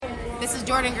This is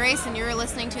Jordan Grace, and you're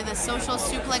listening to the Social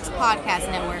Suplex Podcast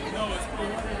Network.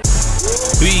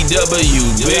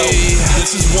 BWB,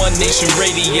 this is One Nation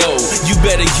Radio. You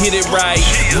better get it right.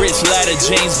 Rich Latta,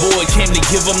 James Boyd came to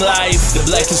give them life. The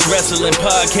Blackest Wrestling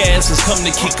Podcast has come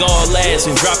to kick all ass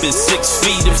and drop it 6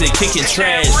 feet if they kicking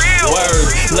trash.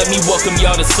 Word, let me welcome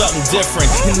y'all to something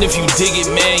different. And if you dig it,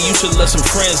 man, you should let some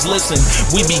friends listen.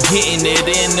 We be getting it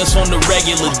in, this on the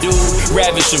regular dude.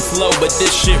 Ravish and flow, but this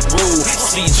shit rude.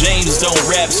 See, James don't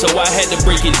rap, so I had to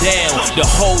break it down. The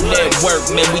whole network,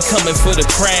 man, we coming for the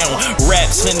crown.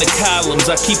 Raps in the columns,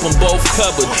 I keep them both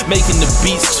covered. Making the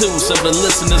beats too, so the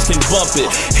listeners can bump it.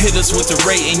 Hit us with the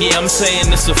rating, yeah, I'm saying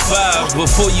it's a 5.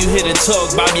 Before you hit it,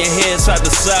 talk, bob your head side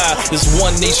to side. It's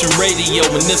One Nation Radio,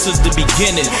 and this is the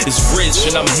beginning. It's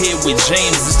Rich, and I'm here with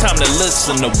James. It's time to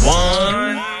listen to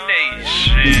One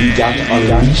Nation. We got to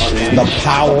unleash the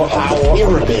power of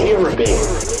the pyramid.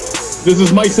 This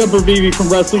is Mike Sempervive from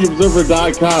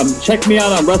WrestlingObserver.com. Check me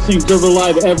out on Wrestling Observer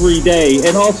Live every day.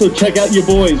 And also check out your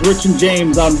boys, Rich and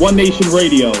James, on One Nation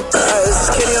Radio. This is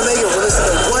Kenny Omega. We're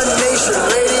listening to One Nation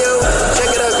Radio.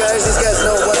 Check it out, guys. These guys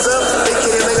know what's up. Big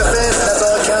Kenny Omega fans, and that's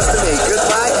all that counts to me.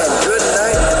 Goodbye and good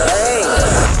night.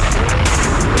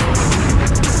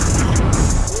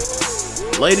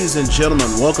 Bang. Ladies and gentlemen,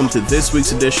 welcome to this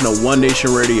week's edition of One Nation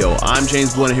Radio. I'm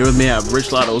James Boyd, and here with me I have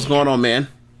Rich Latta. What's going on, man?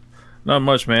 Not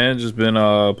much, man. Just been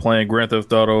playing Grand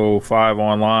Theft Auto 5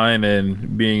 online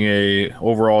and being a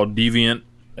overall deviant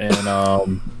and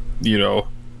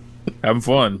having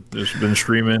fun. Just been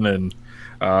streaming and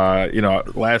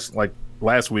last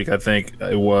week I think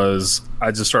it was I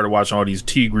just started watching all these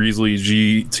T Grizzly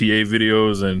GTA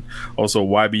videos and also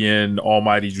YBN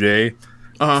Almighty J.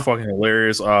 Fucking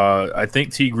hilarious. I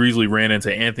think T Grizzly ran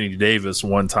into Anthony Davis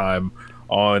one time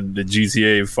on the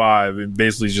GTA 5 and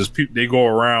basically just they go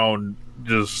around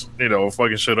just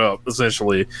fucking shit up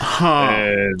essentially.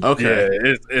 And okay,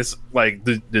 yeah, it's like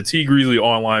the T Grizzly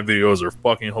online videos are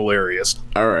fucking hilarious.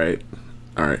 All right.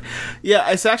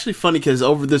 Yeah, it's actually funny because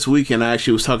over this weekend I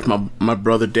actually was talking to my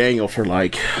brother Daniel for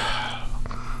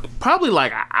probably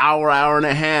an hour and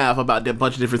a half about a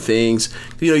bunch of different things.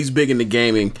 He's big into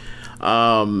gaming,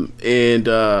 and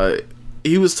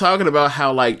he was talking about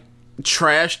how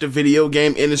trash the video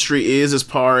game industry is as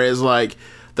far as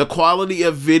the quality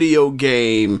of video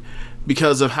game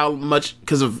because of how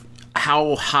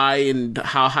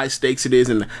high stakes it is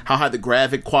and how high the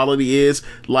graphic quality is.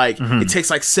 It takes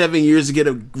 7 years to get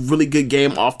a really good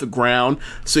game off the ground.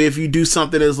 So if you do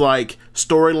something that's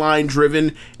storyline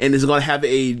driven and is going to have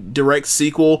a direct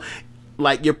sequel,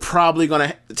 you're probably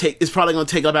going to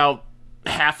take about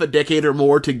half a decade or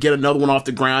more to get another one off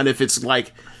the ground if it's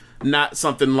not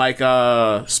something like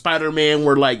Spider-Man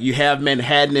where you have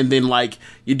Manhattan and then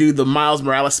you do the Miles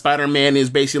Morales Spider-Man is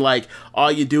basically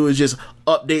all you do is just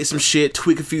update some shit,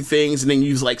 tweak a few things, and then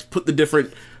you put the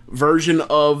different version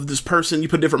of this person, you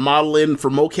put a different model in for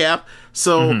mocap.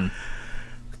 So and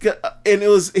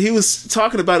he was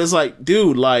talking about it's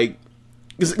dude,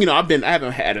 because I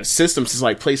haven't had a system since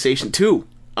PlayStation 2.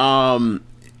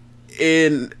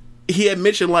 And he had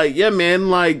mentioned yeah,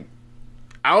 man,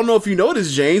 I don't know if you know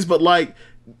this, James, but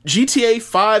GTA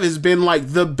 5 has been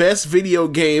the best video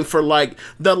game for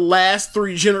the last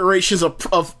 3 generations of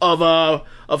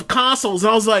consoles.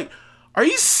 And I was like, are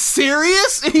you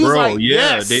serious? And he was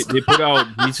yeah, yes. They put out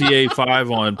GTA 5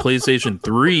 on PlayStation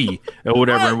 3 or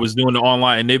whatever, and was doing the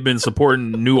online, and they've been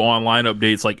supporting new online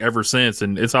updates ever since,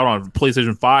 and it's out on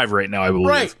PlayStation 5 right now, I believe.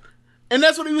 Right. And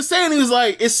that's what he was saying. He was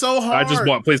it's so hard. I just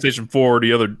bought PlayStation 4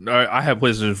 I have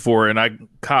PlayStation 4 and I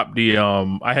copped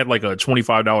I had a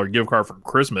 $25 gift card for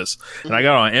Christmas and I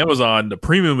got on Amazon the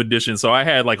premium edition. So I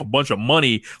had a bunch of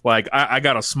money. I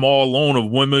got a small loan of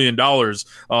 $1 million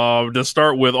to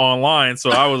start with online. So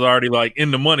I was already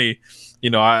in the money.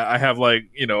 I have I'm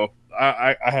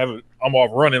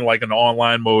off running in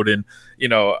online mode and,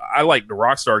 I like the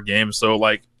Rockstar games. So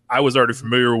I was already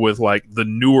familiar with the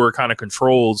newer kind of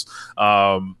controls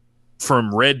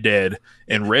from Red Dead,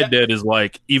 and Red Dead is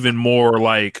even more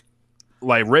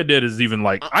Red Dead is even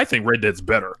I think Red Dead's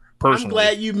better personally. I'm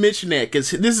glad you mentioned that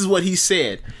because this is what he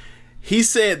said. He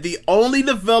said the only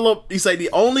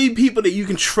people that you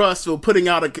can trust for putting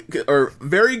out or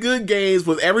very good games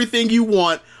with everything you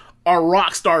want are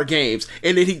Rockstar games.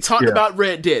 And then he talked about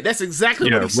Red Dead. That's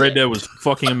exactly what he said. Red Dead was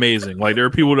fucking amazing. There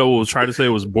are people that will try to say it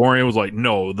was boring. It was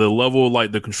no, the level,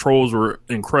 the controls were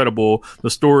incredible. The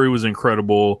story was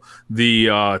incredible.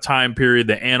 The time period,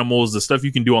 the animals, the stuff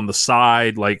you can do on the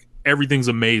side, everything's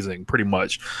amazing pretty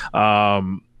much.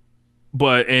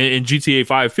 But in GTA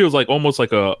 5 feels almost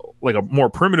like a more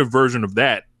primitive version of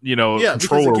that, controller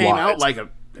because it came out a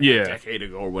decade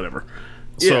ago or whatever.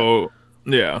 So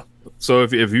yeah. So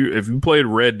if you played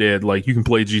Red Dead, like you can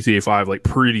play GTA 5 like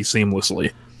pretty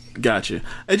seamlessly. Gotcha.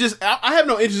 I have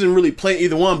no interest in really playing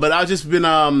either one, but I've just been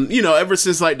ever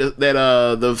since like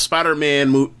the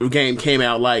Spider-Man game came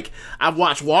out, like I've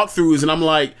watched walkthroughs and I'm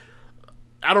like,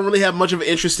 I don't really have much of an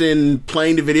interest in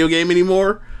playing the video game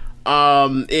anymore.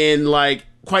 And like,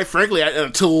 quite frankly,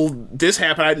 until this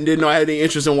happened, I didn't know I had any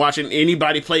interest in watching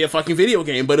anybody play a fucking video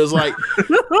game. But it was like,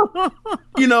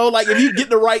 like if you get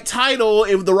the right title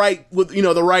and the right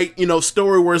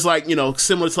story where it's like,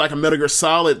 similar to like a Metal Gear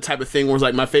Solid type of thing, where it's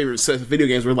like my favorite set of video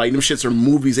games where like them shits are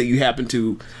movies that you happen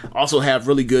to also have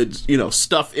really good,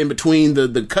 stuff in between the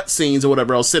cutscenes or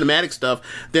whatever else, cinematic stuff,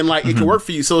 then like it can work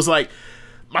for you. So it's like,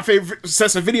 my favorite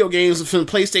sets of video games from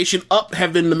PlayStation up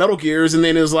have been the Metal Gears, and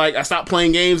then it was like I stopped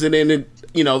playing games, and then then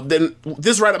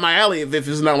this is right up my alley. If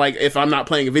it's not like if I'm not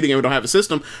playing a video game, I don't have a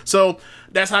system. So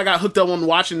that's how I got hooked up on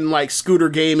watching like Scooter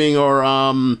Gaming or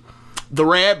the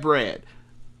Rad Brad.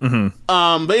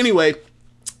 But anyway,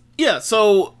 yeah.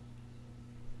 So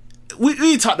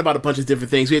we talked about a bunch of different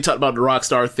things. We had talked about the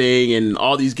Rockstar thing and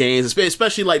all these games,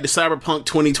 especially like the Cyberpunk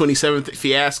 2027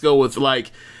 fiasco with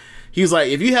like. He was like,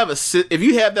 if you have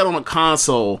that on a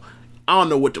console, I don't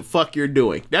know what the fuck you're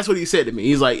doing. That's what he said to me.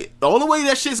 He's like, the only way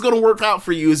that shit's gonna work out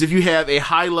for you is if you have a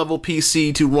high level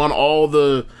PC to run all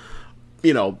the,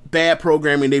 bad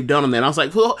programming they've done on that. And I was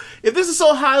like, well, if this is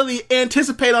so highly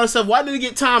anticipated on itself, why didn't it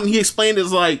get time? And he explained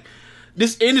it's like,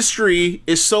 this industry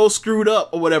is so screwed up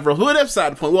or whatever. Who that's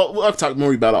beside the point. Well, I'll talk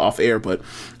more about it off air, but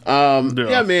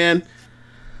yeah, man.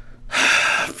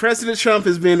 President Trump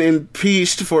has been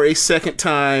impeached for a second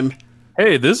time.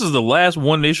 Hey, this is the last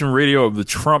One Nation Radio of the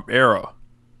Trump era.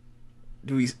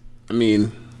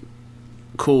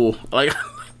 Cool. Like,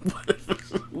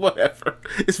 whatever.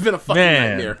 It's been a fucking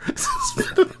nightmare.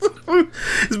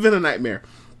 It's been a nightmare.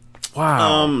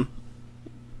 Wow.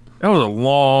 That was a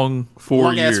long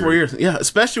 4 years. Ass 4 years. Yeah,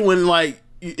 especially when like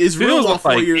it's real long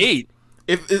 4 years. 8.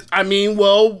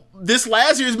 This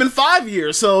last year has been 5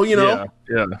 years, so Yeah,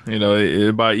 it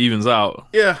about evens out.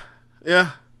 Yeah.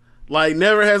 Like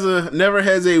never has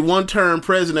a one-term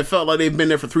president felt like they've been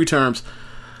there for 3 terms.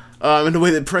 In the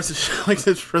way that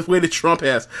the way that Trump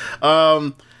has.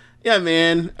 Yeah,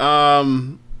 man.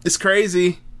 It's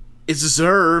crazy. It's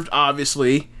deserved,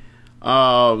 obviously.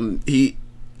 This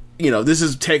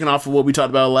is taken off of what we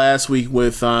talked about last week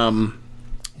with the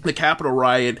Capitol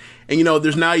riot, and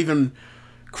there's now even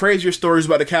crazier stories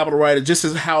about the Capitol riot, just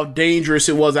as how dangerous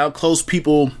it was, how close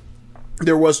people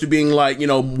there was to being like,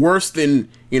 worse than,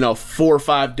 4 or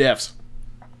 5 deaths.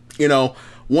 1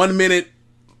 minute,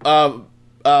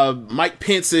 Mike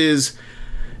Pence isn't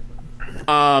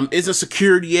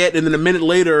secured yet, and then a minute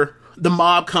later, the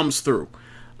mob comes through.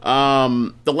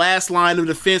 The last line of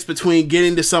defense between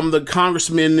getting to some of the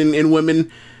congressmen and women,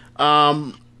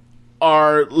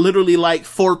 are literally like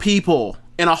 4 people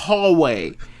in a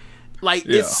hallway. Like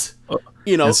it's,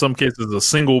 in some cases, a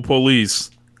single police.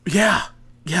 Yeah.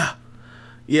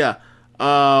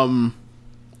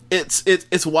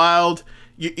 It's wild.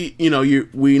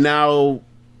 We now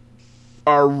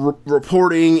are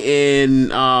reporting in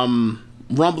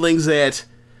rumblings that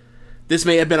this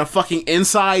may have been a fucking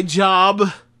inside job.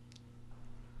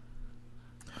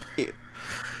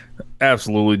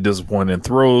 Absolutely disappointing.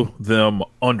 Throw them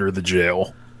under the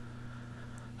jail.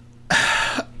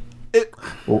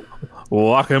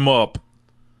 Lock him up.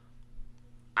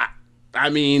 I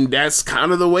mean, that's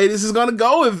kind of the way this is going to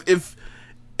go.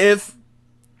 If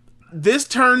this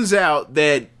turns out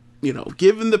that,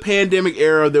 given the pandemic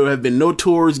era, there have been no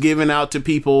tours given out to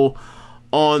people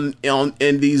in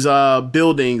these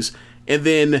buildings, and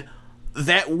then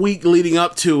that week leading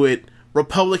up to it,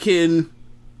 Republican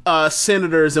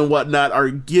senators and whatnot are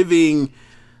giving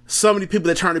so many people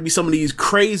that turn to be some of these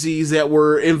crazies that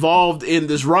were involved in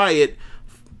this riot,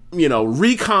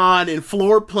 recon and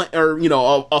floor plan, or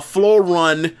a floor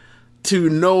run to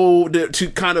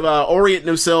kind of orient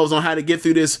themselves on how to get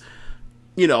through this,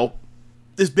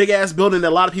 this big ass building that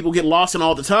a lot of people get lost in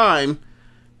all the time,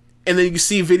 and then you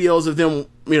see videos of them,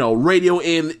 radio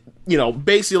in,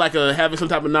 basically like having some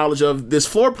type of knowledge of this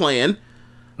floor plan.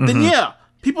 Then yeah,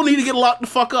 people need to get locked the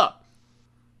fuck up.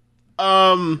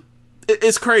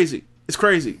 It's crazy. It's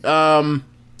crazy. It's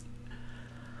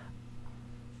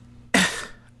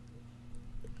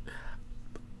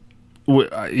only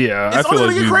going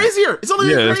to get crazier. It's only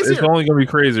going to get crazier. It's only going to be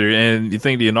crazier. And you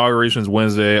think the inauguration's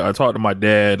Wednesday. I talked to my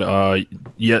dad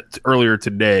earlier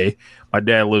today. My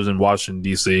dad lives in Washington,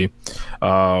 D.C.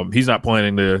 He's not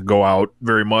planning to go out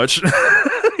very much.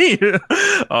 He's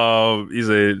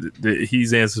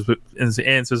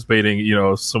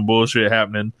anticipating, some bullshit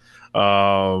happening.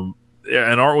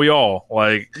 Yeah, and aren't we all?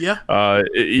 Like, Yeah. I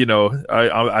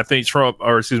think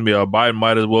Biden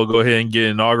might as well go ahead and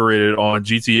get inaugurated on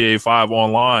GTA 5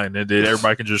 online, and then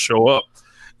everybody can just show up.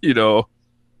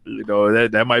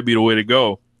 That might be the way to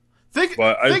go. Think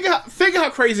how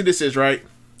crazy this is, right?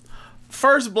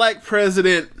 First black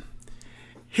president,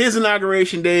 his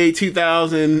inauguration day,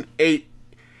 2008,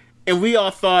 and we all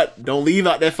thought, don't leave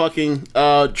out that fucking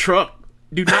truck.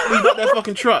 Do not leave out that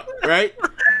fucking truck, right?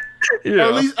 Yeah. Or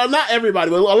at least, not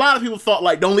everybody, but a lot of people thought,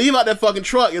 like, don't leave out that fucking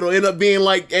truck. It'll end up being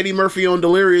like Eddie Murphy on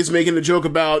Delirious making a joke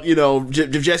about,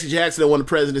 Jesse Jackson that won the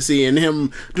presidency and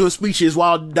him doing speeches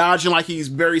while dodging like he's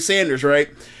Barry Sanders, right?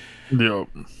 Yep.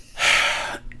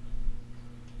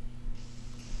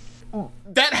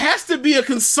 That has to be a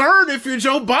concern if you're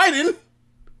Joe Biden.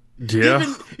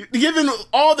 Yeah. Given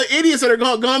all the idiots that are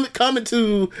coming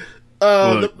to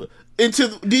into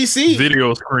DC.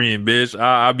 Video screen, bitch.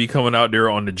 I'll be coming out there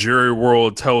on the Jerry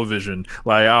World television.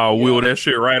 Like, I'll wheel that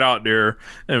shit right out there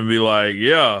and be like,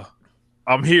 yeah,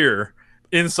 I'm here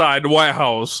inside the White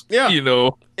House. Yeah. And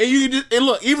you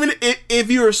look, even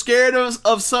if you're scared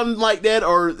of something like that,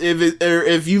 or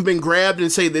if you've been grabbed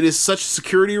and say that it's such a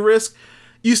security risk,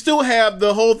 you still have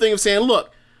the whole thing of saying,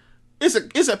 look,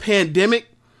 it's a pandemic.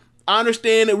 I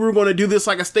understand that we're going to do this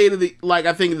like I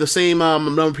think the same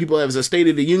number of people have as a State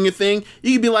of the Union thing.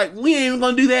 You could be like, we ain't even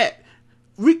going to do that.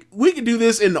 We could do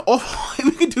this we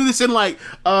could do this in like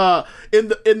or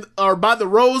by the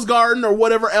Rose Garden or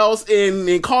whatever else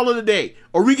and call it a day.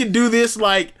 Or we could do this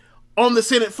like on the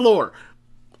Senate floor.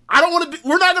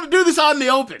 We're not going to do this out in the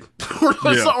open or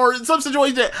in some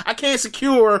situation that I can't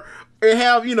secure and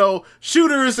have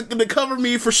shooters to cover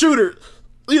me for shooters.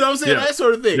 You know what I'm saying? That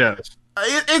sort of thing. Yes.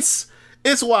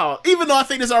 It's wild. Even though I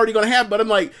think it's already going to happen, but I'm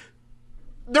like,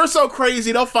 they're so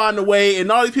crazy. They'll find a way, and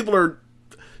all these people are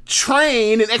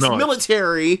trained and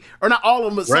ex-military, or not all of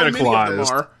them, but so many of them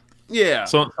are. Yeah.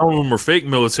 Some of them are fake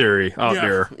military out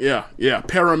there. Yeah.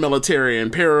 Paramilitary and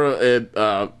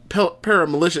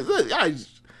paramilitias.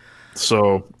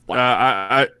 So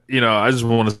I just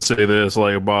want to say this,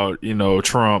 like, about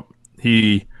Trump.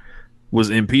 He was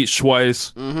impeached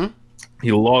twice. Mm-hmm.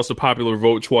 He lost the popular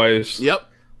vote twice. Yep.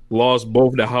 Lost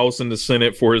both the House and the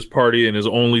Senate for his party in his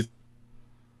only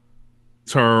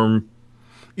term.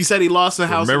 You said he lost the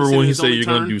House. Remember when he said you're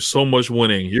going to do so much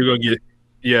winning? You're going to get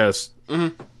Mm-hmm.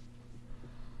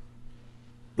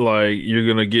 Like, you're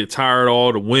going to get tired of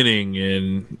all the winning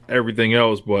and everything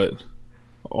else, but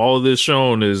all of this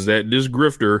shown is that this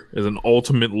grifter is an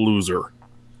ultimate loser.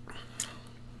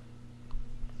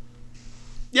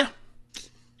 Yeah.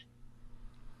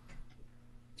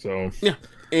 So yeah,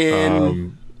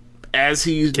 and as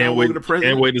he's no longer the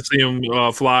president, can't wait to see him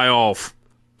fly off.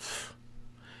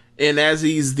 And as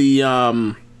he's the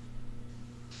no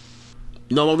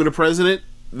longer the president,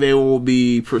 there will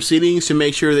be proceedings to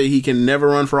make sure that he can never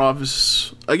run for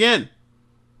office again.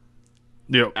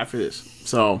 Yep. After this,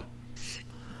 so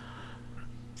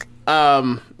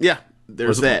yeah,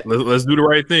 there's that. Let's do the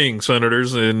right thing,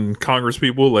 senators and Congress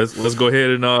people. Let's go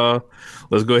ahead and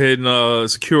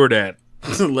secure that.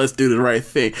 Let's do the right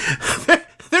thing.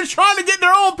 They're trying to get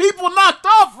their own people knocked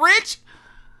off, Rich.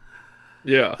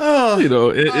 Yeah,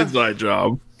 it's my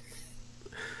job.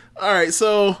 All right,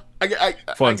 so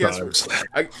fun times.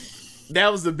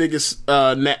 That was the biggest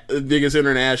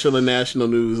international and national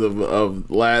news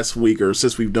of last week, or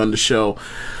since we've done the show.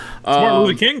 It's Martin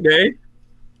Luther King Day.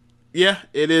 Yeah,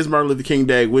 it is Martin Luther King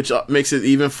Day, which makes it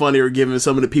even funnier given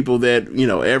some of the people that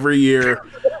every year.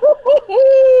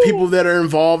 People that are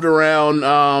involved around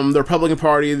the Republican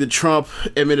Party, the Trump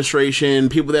administration,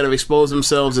 people that have exposed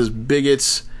themselves as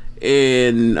bigots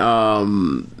and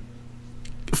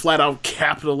flat out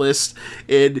capitalists,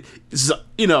 and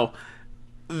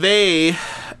they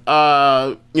do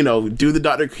the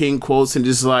Dr. King quotes and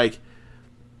just like,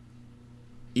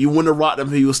 you wouldn't have rocked him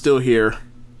if he was still here.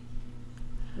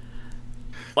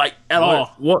 Like, at all.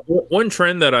 One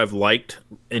trend that I've liked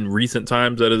in recent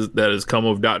times that has come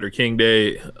of Dr. King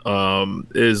Day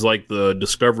is like the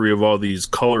discovery of all these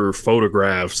color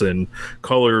photographs and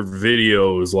color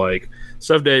videos, like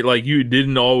stuff that like you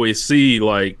didn't always see,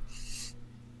 like,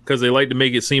 because they like to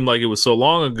make it seem like it was so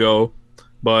long ago,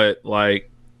 but like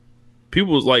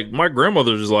people was like, my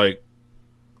grandmother's just like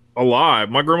alive.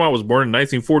 My grandma was born in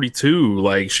 1942.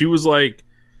 Like, she was like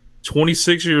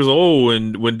 26 years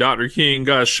old when Dr. King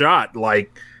got shot.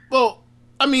 Like, well,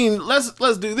 I mean, let's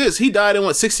do this. He died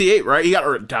in 68, right? He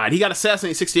got assassinated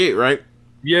in 68, right?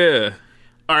 Yeah.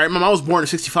 All right, my mom was born in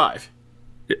 65.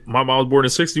 My mom was born in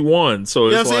 61, so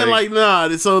you know what I'm saying? Like,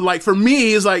 nah. So, like, for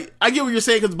me, it's like, I get what you're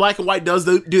saying because black and white does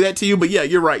do that to you, but yeah,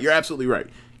 you're right. You're absolutely right.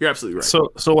 You're absolutely right.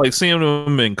 So like seeing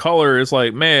them in color, it's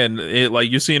like, man, like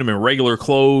you're seeing them in regular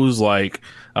clothes, like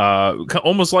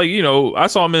almost like, you know, I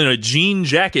saw him in a jean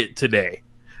jacket today.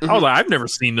 I was like, I've never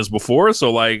seen this before.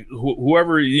 So like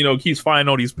whoever, you know, keeps finding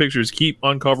all these pictures, keep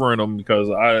uncovering them because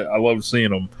I love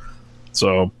seeing them.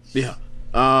 So yeah,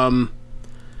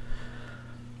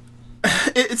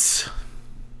 it's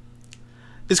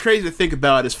crazy to think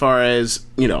about as far as,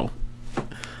 you know,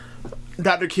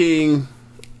 Dr. King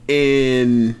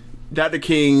and Dr.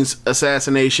 King's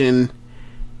assassination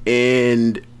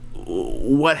and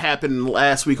what happened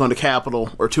last week on the Capitol,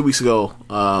 or 2 weeks ago,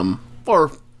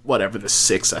 or whatever, the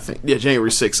 6th, I think. Yeah, January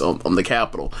 6th on the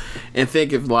Capitol. And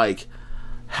think of, like,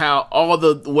 how all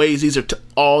the ways these are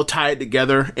all tied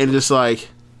together, and just like,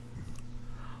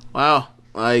 wow,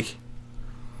 like,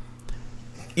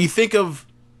 you think of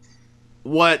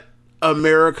what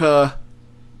America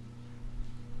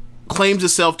claims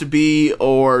itself to be,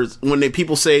 or when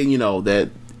people say, you know, that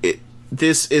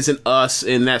this isn't us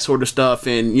and that sort of stuff,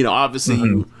 and, you know,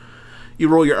 obviously you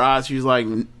roll your eyes, you're like,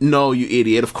 no, you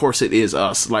idiot, of course it is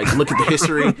us. Like, look at the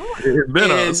history. It's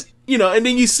been us. You know, and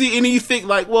then you see, and then you think,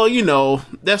 like, well, you know,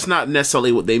 that's not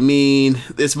necessarily what they mean.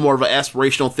 It's more of an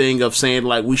aspirational thing of saying,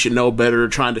 like, we should know better,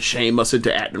 trying to shame us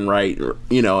into acting right, or,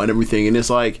 you know, and everything. And it's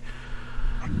like,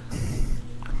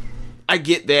 I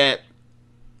get that,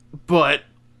 but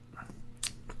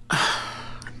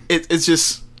it's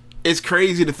just, it's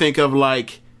crazy to think of,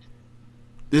 like,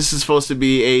 this is supposed to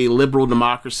be a liberal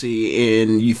democracy,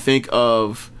 and you think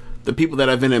of the people that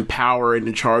have been in power and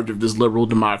in charge of this liberal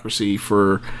democracy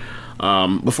for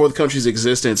before the country's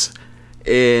existence,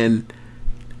 and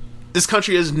this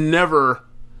country has never,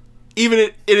 even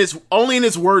it is only in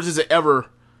its words is it ever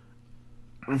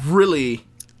really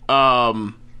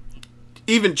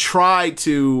even tried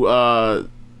to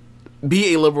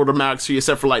be a liberal democracy,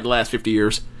 except for like the last 50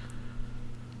 years.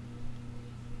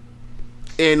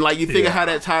 And like, you think of how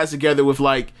that ties together with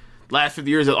like last 50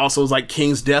 years. It also is like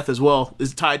King's death as well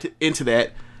is tied into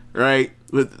that, right?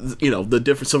 With, you know, the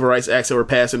different civil rights acts that were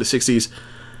passed in the 60s,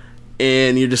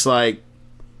 and you're just like,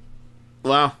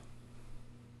 wow.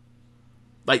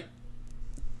 Like,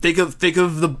 think of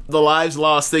the lives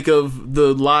lost, think of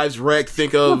the lives wrecked,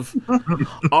 think of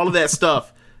all of that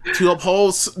stuff to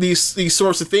uphold these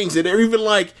sorts of things. And they're even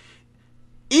like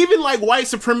white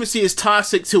supremacy is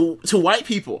toxic to white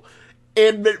people.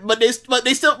 And but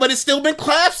it's still been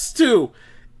collapsed too,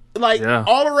 like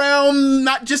all around,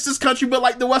 not just this country, but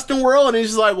like the Western world. And it's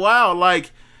just like, wow,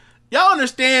 like, y'all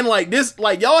understand, like, this,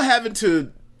 like, y'all having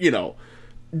to, you know,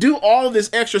 do all of this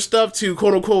extra stuff to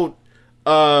quote unquote,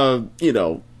 you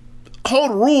know,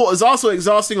 hold rule is also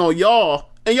exhausting on y'all,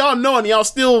 and y'all know, and y'all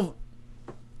still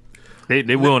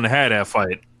they willing to have that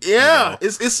fight. Yeah, you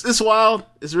know? It's wild.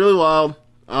 It's really wild.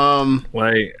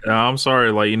 Like, I'm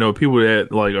sorry, like, you know, people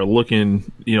that like are looking,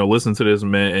 you know, listen to this,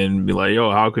 man, and be like, yo,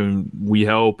 how can we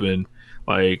help? And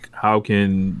like, how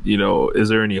can, you know, is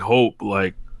there any hope?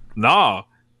 Like, nah,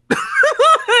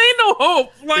 ain't no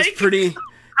hope. Like, it's pretty,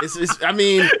 I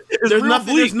mean, there's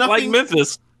nothing like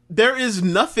Memphis. There is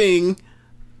nothing,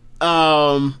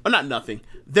 well, not nothing.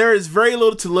 There is very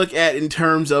little to look at in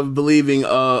terms of believing,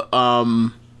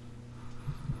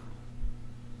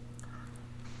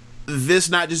 this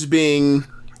not just being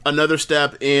another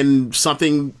step in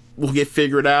something will get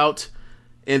figured out,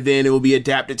 and then it will be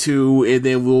adapted to, and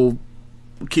then we'll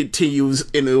continue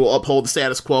and it will uphold the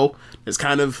status quo. It's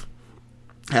kind of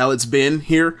how it's been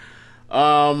here.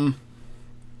 Like,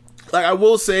 I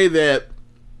will say that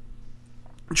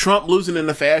Trump losing in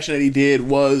the fashion that he did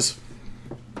was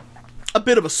a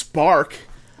bit of a spark.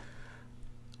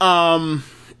 And,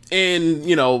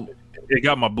 you know, it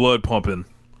got my blood pumping.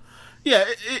 Yeah,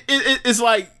 it's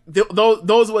like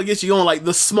those are what gets you going, like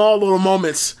the small little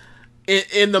moments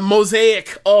in the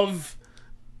mosaic of,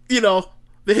 you know,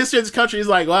 the history of this country. Is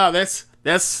like, wow, that's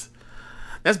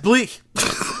bleak.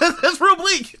 That's real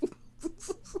bleak.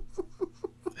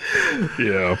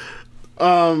 Yeah.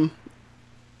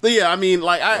 But yeah, I mean,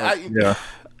 like,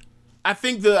 I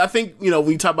think you know,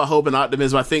 when you talk about hope and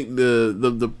optimism, I think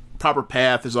the proper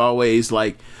path is always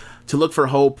like to look for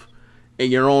hope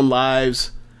in your own lives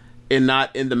and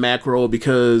not in the macro,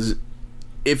 because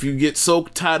if you get so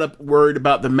tied up worried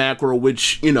about the macro,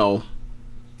 which, you know,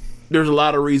 there's a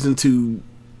lot of reason to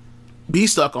be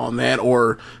stuck on that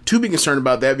or to be concerned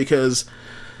about that, because,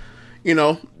 you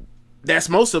know, that's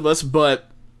most of us. But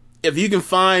if you can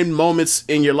find moments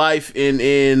in your life,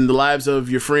 in the lives of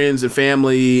your friends and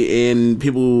family and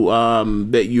people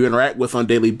that you interact with on a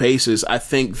daily basis, I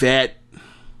think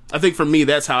for me,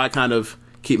 that's how I kind of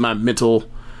keep my mental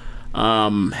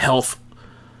health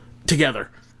together.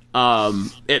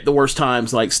 at the worst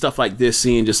times, like stuff like this,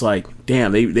 seeing just like,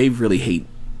 damn, they really hate.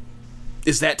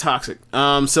 It's that toxic.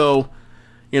 So,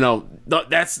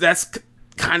 that's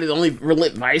kind of the only real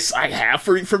advice I have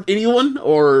for anyone,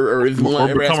 or if you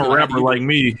want or become a rapper like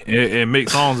me and make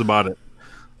songs about it.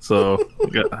 So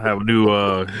I have a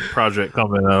new project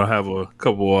coming. I'll have a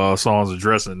couple songs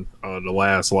addressing the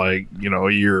last a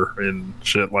year and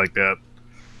shit like that.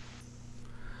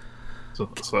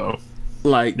 So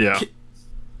like, yeah.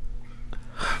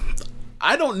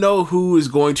 I don't know who is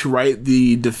going to write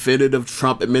the definitive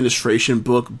Trump administration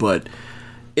book, but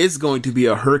it's going to be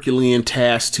a Herculean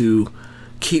task to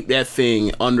keep that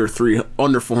thing under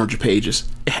 400 pages.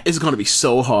 It's going to be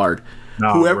so hard.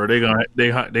 No, bro, they gonna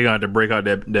have to break out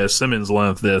that Simmons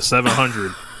length, that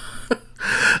 700.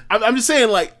 I'm just saying,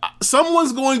 like,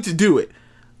 someone's going to do it.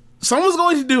 Someone's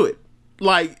going to do it.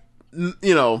 Like,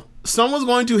 someone's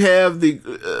going to have a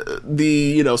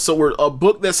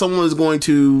book that someone is going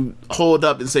to hold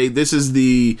up and say, this is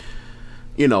the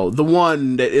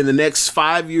one that in the next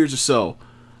 5 years or so,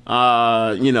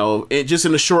 just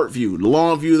in the short view. The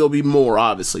long view, there'll be more,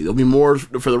 obviously. There'll be more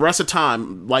for the rest of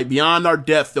time. Like, beyond our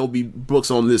death, there'll be books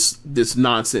on this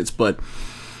nonsense. But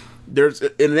there's,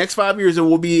 in the next 5 years, there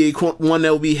will be one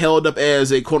that will be held up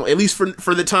as a quote, at least for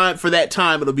that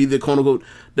time, it'll be the quote unquote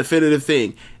definitive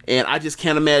thing. And I just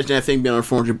can't imagine that thing being on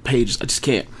 400 pages. I just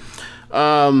can't.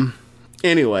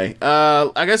 Anyway,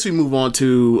 I guess we move on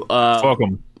to fuck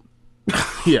 'em.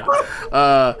 Yeah.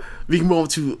 We can move on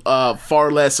to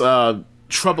far less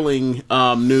troubling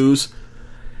news.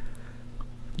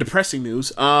 Depressing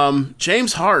news.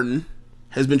 James Harden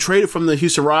has been traded from the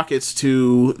Houston Rockets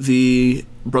to the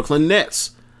Brooklyn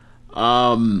Nets.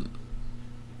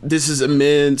 This is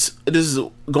immense. This is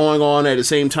going on at the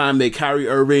same time that Kyrie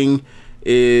Irving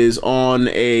is on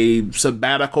a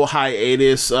sabbatical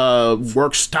hiatus,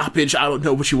 work stoppage. I don't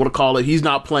know what you want to call it. He's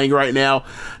not playing right now.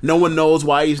 No one knows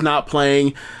why he's not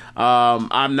playing.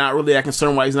 I'm not really that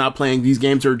concerned why he's not playing. These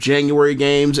games are January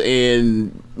games,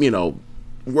 and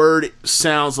word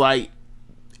sounds like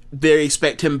they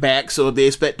expect him back. So if they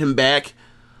expect him back,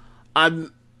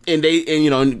 Kevin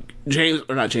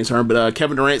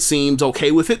Durant seems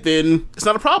okay with it, then it's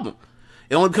not a problem.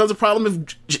 It only becomes a problem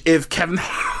if Kevin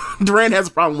Durant has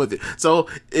a problem with it. So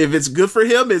if it's good for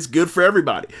him, it's good for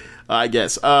everybody, I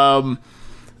guess.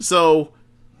 So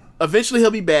eventually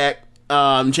he'll be back.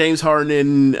 James Harden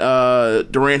and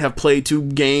Durant have played 2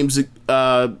 games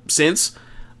since.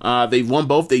 They've won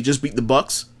both. They just beat the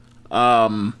Bucks.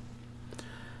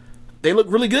 They look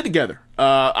really good together.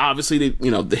 Obviously,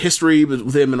 the history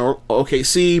with them in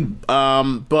OKC.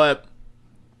 But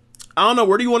I don't know.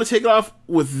 Where do you want to take it off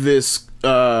with this,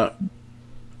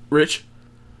 Rich?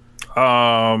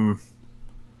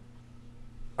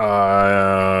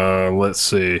 Let's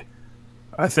see.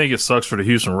 I think it sucks for the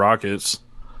Houston Rockets.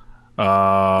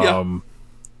 And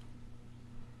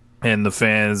the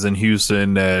fans in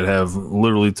Houston that have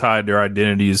literally tied their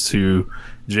identities to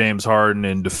James Harden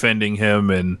and defending him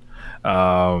and,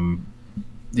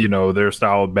 their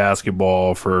style of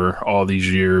basketball for all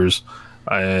these years.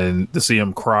 And to see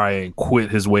him cry and quit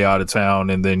his way out of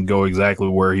town and then go exactly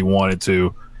where he wanted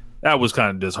to, that was kind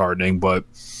of disheartening. But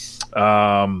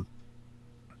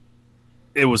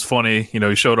it was funny.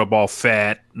 He showed up all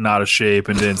fat, not out of shape.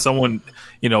 And then someone,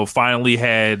 finally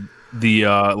had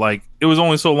the it was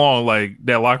only so long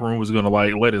that locker room was gonna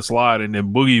let it slide, and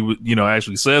then Boogie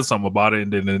actually said something about it,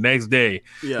 and then the next day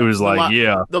it was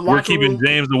we're keeping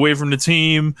James away from the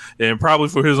team and probably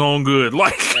for his own good.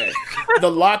 The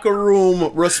locker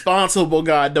room responsible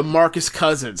guy, DeMarcus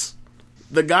Cousins,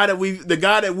 the guy that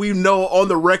we know on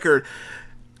the record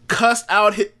cussed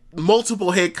out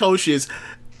multiple head coaches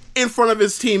in front of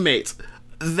his teammates.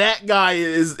 That guy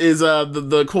is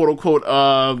the quote unquote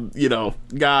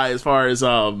guy as far as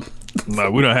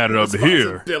no, we don't have it up to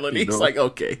here. It's like,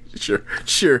 okay, sure,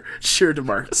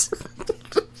 DeMarcus.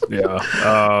 Yeah.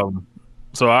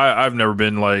 So I've never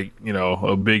been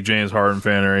a big James Harden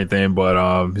fan or anything,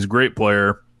 but he's a great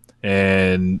player,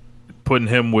 and putting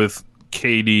him with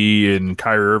KD and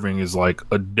Kyrie Irving is a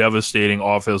devastating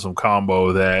offensive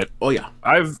combo that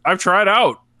I've tried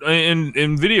out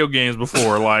in video games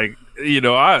before. I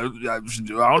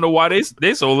don't know why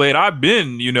they so late. I've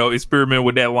been experimenting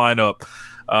with that lineup.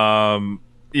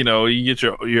 You get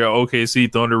your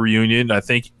OKC Thunder reunion. I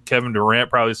think Kevin Durant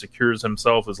probably secures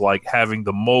himself as having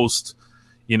the most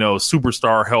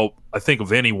superstar help I think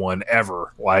of anyone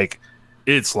ever.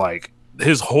 It's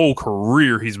his whole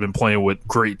career he's been playing with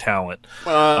great talent.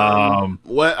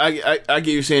 What I get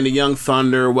you saying, the young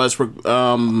Thunder, Westbrook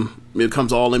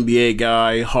becomes all NBA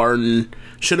guy, Harden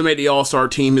should have made the All-Star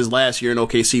team his last year in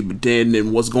OKC, but didn't,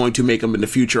 and was going to make him in the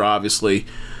future, obviously.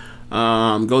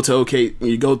 Go to OK,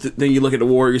 then you look at the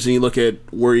Warriors and you look at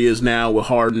where he is now with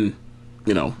Harden,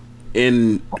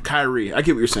 and Kyrie. I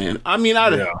get what you're saying. I mean,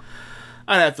 I'd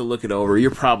have to look it over.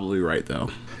 You're probably right, though.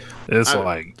 It's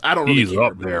I don't really he's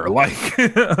up there. They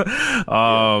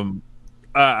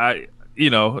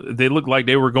looked like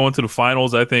they were going to the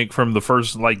finals. I think from the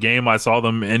first game I saw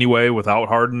them anyway without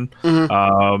Harden.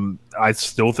 Mm-hmm. I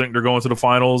still think they're going to the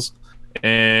finals,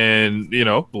 and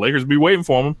the Lakers will be waiting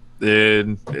for them.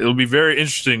 And it'll be very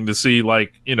interesting to see. There's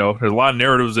a lot of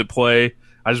narratives at play.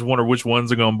 I just wonder which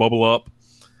ones are going to bubble up.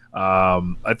 I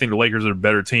think the Lakers are a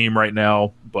better team right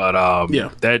now, but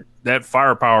that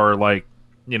firepower,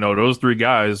 those three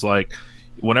guys,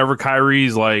 whenever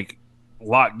Kyrie's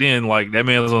locked in, that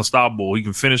man is unstoppable. He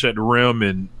can finish at the rim,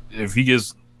 and if he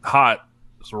gets hot,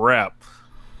 it's a wrap.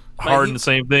 Harden, the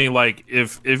same thing.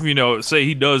 If say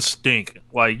he does stink,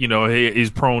 he's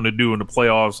prone to do in the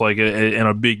playoffs, in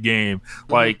a big game.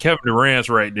 Kevin Durant's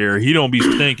right there. He don't be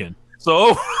stinking.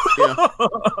 So,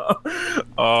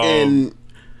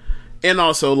 and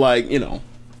also you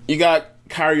got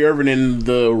Kyrie Irving in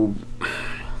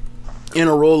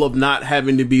a role of not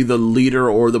having to be the leader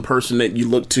or the person that you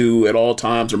look to at all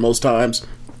times or most times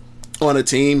on a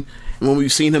team. And when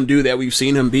we've seen him do that, we've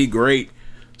seen him be great.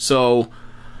 So,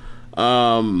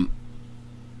 I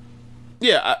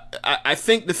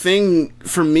think the thing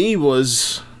for me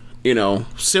was,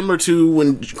 similar to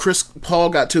when Chris Paul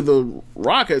got to the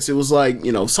Rockets, it was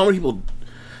so many people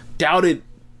doubted,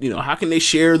 how can they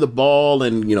share the ball?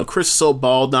 And, Chris is so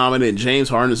ball dominant, James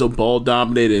Harden is so ball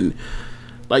dominant, and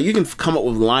you can come up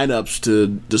with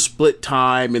lineups to split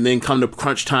time and then come to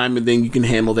crunch time and then you can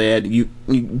handle that. You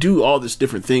do all these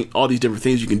different things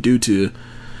you can do to,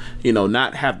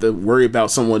 not have to worry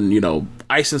about someone,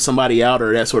 icing somebody out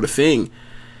or that sort of thing.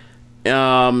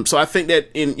 So I think that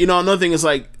another thing is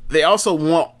they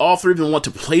also all three of them want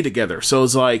to play together. So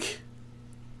it's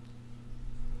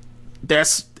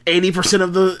that's 80%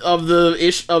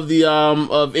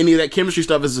 of any of that chemistry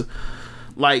stuff is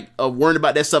worrying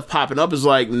about that stuff popping up is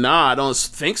nah, I don't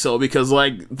think so, because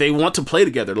they want to play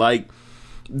together.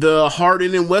 The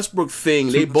Harden and Westbrook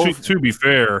thing, they both. To be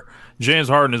fair, James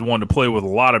Harden has wanted to play with a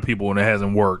lot of people and it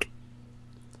hasn't worked.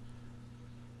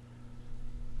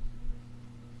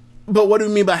 But what do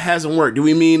we mean by hasn't worked? Do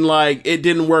we mean it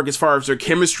didn't work as far as their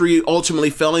chemistry ultimately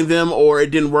failing them, or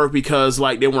it didn't work because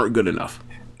they weren't good enough?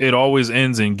 It always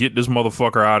ends in get this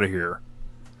motherfucker out of here.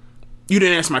 You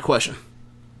didn't answer my question.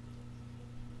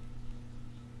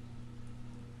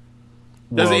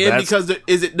 Does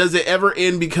it ever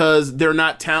end because they're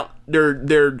not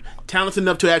they're talented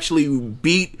enough to actually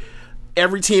beat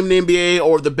every team in the NBA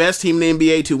or the best team in the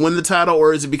NBA to win the title,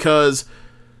 or is it because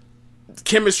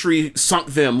chemistry sunk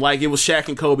them like it was Shaq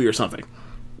and Kobe or something?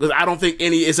 Because I don't think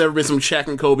it's ever been some Shaq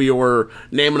and Kobe, or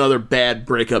name another bad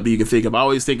breakup that you can think of. I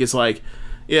always think it's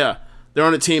they're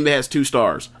on a team that has 2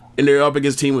 stars and they're up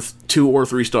against a team with 2 or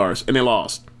 3 stars and they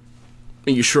lost,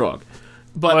 and you shrug.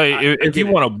 But if you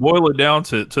want to boil it down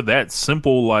to that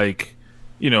simple thing,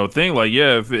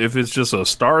 if it's just a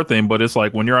star thing, but it's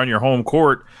when you're on your home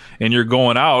court and you're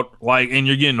going out and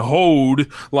you're getting hoed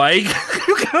but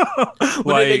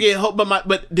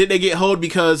did they get hoed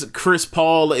because Chris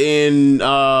Paul and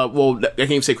I can't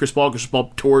even say Chris Paul because Chris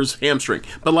Paul tore his hamstring,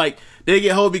 but did they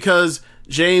get hoed because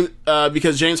James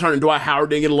Harden and Dwight Howard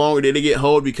didn't get along, or did they get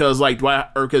hoed because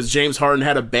because James Harden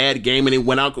had a bad game and he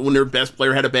went out when their best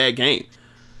player had a bad game?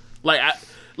 I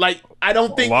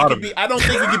don't think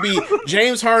it could be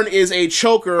James Harden is a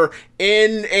choker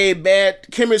and a bad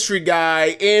chemistry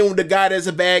guy, and the guy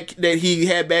that he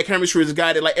had bad chemistry is a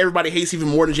guy that everybody hates even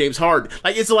more than James Harden.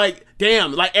 It's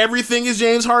damn, everything is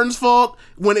James Harden's fault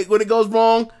when it goes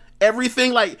wrong.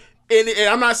 Everything and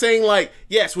I'm not saying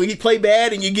yes, when you play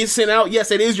bad and you get sent out,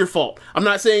 yes, it is your fault. I'm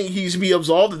not saying he should be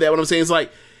absolved of that. What I'm saying is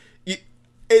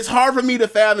it's hard for me to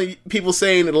fathom people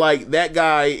saying that that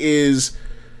guy is.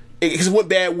 Because it went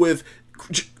bad with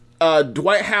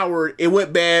Dwight Howard. It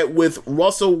went bad with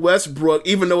Russell Westbrook,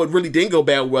 even though it really didn't go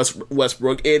bad with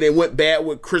Westbrook. And it went bad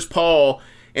with Chris Paul.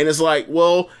 And it's what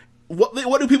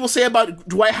do people say about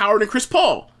Dwight Howard and Chris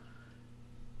Paul?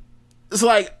 It's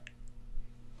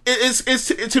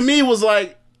to me, it was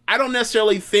I don't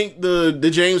necessarily think the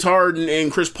James Harden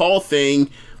and Chris Paul thing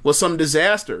was some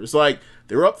disaster. It's they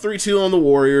were up 3-2 on the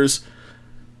Warriors.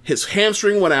 His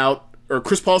hamstring went out, or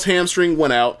Chris Paul's hamstring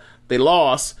went out. They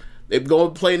lost. They go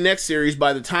and play next series.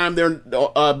 By the time they're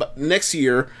next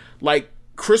year,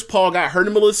 Chris Paul got hurt in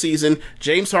the middle of the season.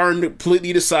 James Harden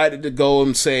completely decided to go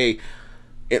and say,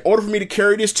 In order for me to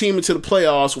carry this team into the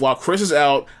playoffs while Chris is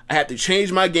out, I had to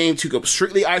change my game to go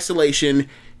strictly isolation,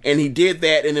 and he did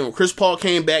that. And then when Chris Paul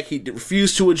came back, he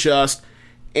refused to adjust.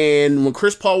 And when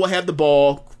Chris Paul would have the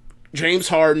ball, James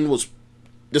Harden was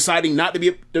deciding not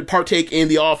to partake in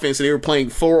the offense, and they were playing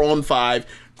 4-on-5.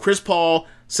 Chris Paul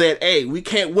said, hey, we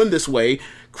can't win this way.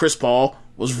 Chris Paul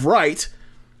was right.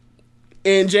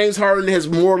 And James Harden has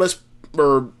more or less,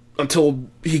 or until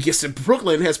he gets to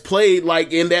Brooklyn, has played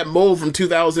like in that mode from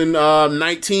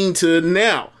 2019 to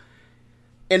now.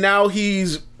 And now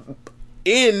he's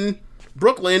in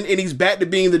Brooklyn, and he's back to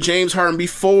being the James Harden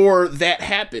before that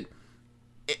happened.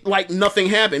 Like nothing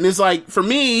happened. It's like, for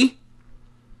me,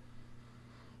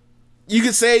 you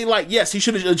could say, like, yes, he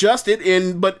should have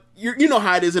adjusted, but you know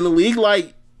how it is in the league.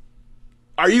 Like,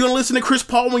 are you going to listen to Chris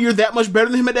Paul when you're that much better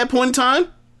than him at that point in time?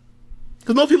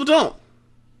 Because most people don't.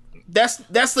 That's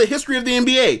the history of the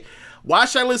NBA. Why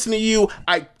should I listen to you?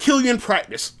 I kill you in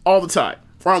practice all the time.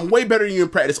 Or I'm way better than you in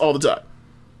practice all the time.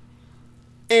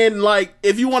 And, like,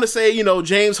 if you want to say,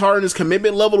 James Harden's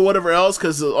commitment level or whatever else,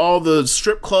 because of all the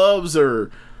strip clubs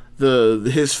or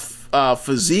his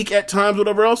physique at times,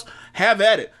 whatever else, have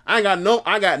at it. I got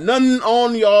nothing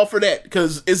on y'all for that,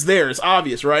 because it's there. It's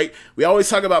obvious, right? We always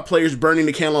talk about players burning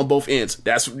the candle on both ends.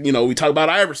 That's, we talk about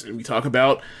Iverson. We talk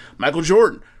about Michael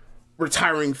Jordan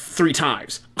retiring 3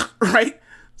 times, right?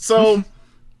 So,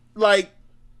 like,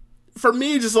 for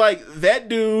me, just like, that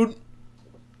dude,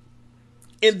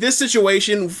 in this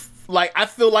situation, like, I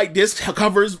feel like this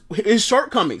covers his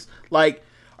shortcomings. Like,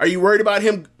 are you worried about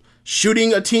him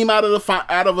shooting a team out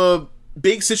of a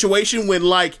big situation when,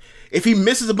 like, if he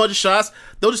misses a bunch of shots,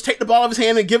 they'll just take the ball out of his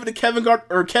hand and give it to Kevin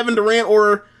Durant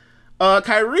or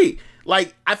Kyrie?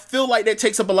 Like, I feel like that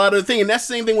takes up a lot of the thing. And that's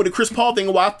the same thing with the Chris Paul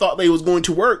thing, why I thought they was going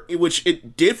to work, which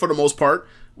it did for the most part,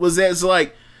 was that it's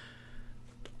like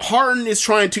Harden is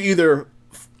trying to either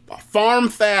farm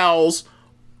fouls,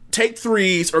 take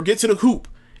threes, or get to the hoop.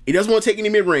 He doesn't want to take any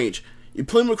mid-range. You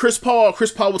put him with Chris Paul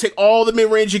will take all the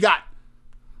mid-range you got.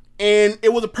 And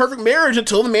it was a perfect marriage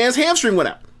until the man's hamstring went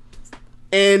out.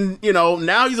 And,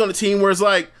 now he's on a team where it's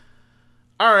like,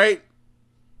 all right,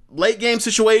 late game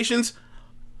situations,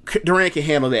 Durant can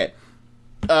handle that.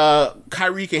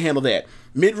 Kyrie can handle that.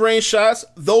 Mid-range shots,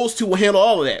 those two will handle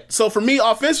all of that. So for me,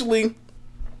 offensively,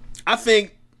 I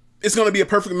think it's going to be a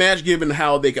perfect match given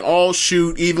how they can all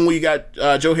shoot, even when you got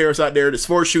Joe Harris out there. There's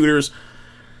 4 shooters.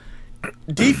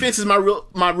 Defense is my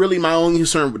only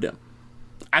concern with them.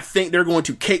 I think they're going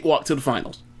to cakewalk to the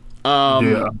finals.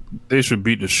 Yeah, they should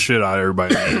beat the shit out of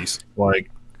everybody in the East.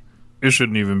 Like, it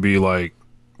shouldn't even be like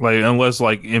unless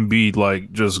like Embiid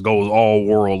like just goes all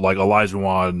world like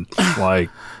Olajuwon. Like,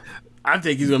 I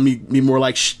think he's gonna be more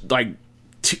like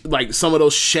like some of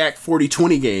those Shaq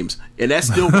 40-20 games, and that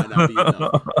still might not be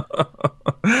enough.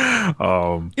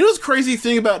 What's the crazy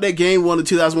thing about that game 1 of the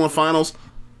 2001 finals?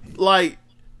 Like,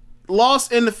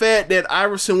 lost in the fact that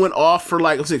Iverson went off for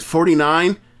like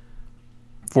 49,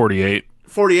 48.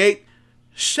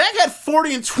 Shaq had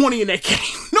 40 and 20 in that game.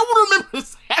 No one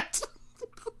remembers that.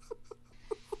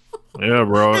 Yeah,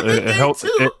 bro. It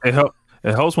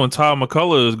helps when Ty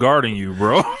McCullough is guarding you,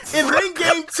 bro. And then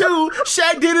game 2,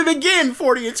 Shaq did it again,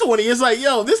 40 and 20. It's like,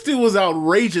 yo, this dude was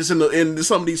outrageous in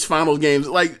some of these finals games.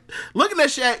 Like, looking at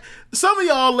Shaq, some of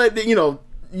y'all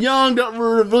young don't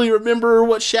really remember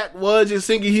what Shaq was, just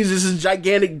thinking he's just a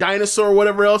gigantic dinosaur or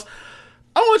whatever else.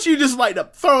 I want you to just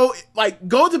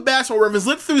go to Basketball Reference,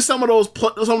 look through some of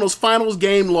those finals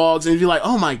game logs, and be like,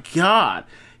 oh my god,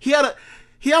 he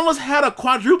almost had a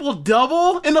quadruple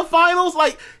double in the finals.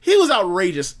 Like, he was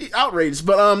outrageous.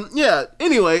 But yeah.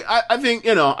 Anyway, I think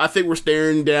we're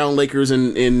staring down Lakers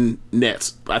and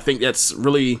Nets. I think that's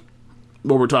really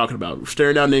what we're talking about. We're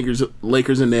staring down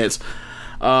Lakers and Nets.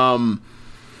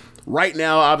 Right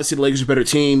now, obviously, the Lakers are a better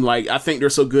team. Like, I think they're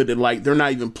so good that, like, they're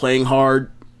not even playing hard.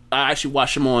 I actually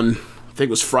watched them on, I think it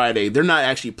was Friday. They're not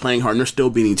actually playing hard, and they're still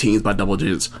beating teams by double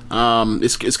digits.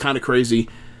 It's kind of crazy.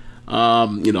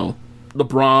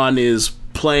 LeBron is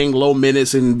playing low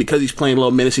minutes, and because he's playing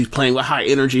low minutes, he's playing with high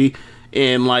energy.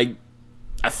 And, like,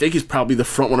 I think he's probably the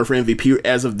front runner for MVP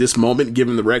as of this moment,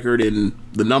 given the record and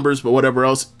the numbers, but whatever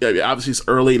else. Obviously, it's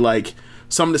early. Like,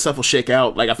 some of the stuff will shake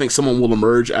out. Like, I think someone will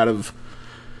emerge out of,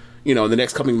 in the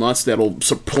next coming months that'll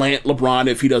supplant LeBron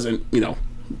if he doesn't,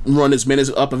 run his minutes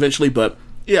up eventually. But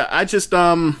yeah, I just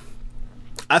I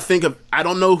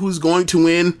don't know who's going to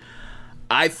win.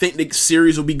 I think the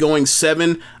series will be going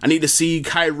 7. I need to see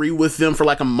Kyrie with them for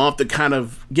like a month to kind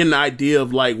of get an idea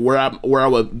of like where I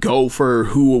would go for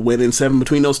who will win in 7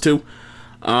 between those two.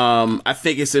 I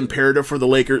think it's imperative for the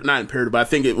Lakers, not imperative, but I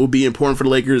think it will be important for the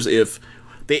Lakers if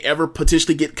they ever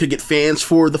potentially could get fans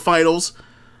for the finals.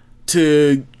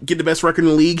 to get the best record in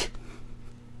the league.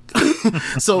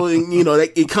 So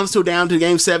it comes down to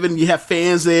Game 7. You have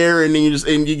fans there, and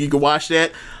then you can watch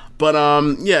that. But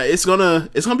it's gonna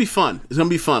be fun. It's gonna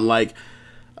be fun. Like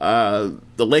the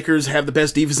Lakers have the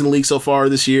best defense in the league so far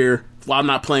this year. While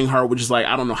not playing hard, which is like,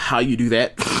 I don't know how you do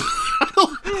that. How do you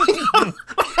have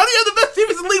the best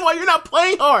defense in the league while you're not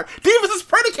playing hard? Defense is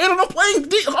predicated on playing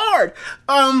hard.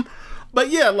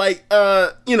 But yeah, like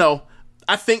I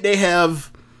think they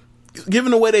have,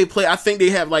 given the way they play, I think they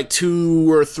have like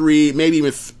 2 or 3, maybe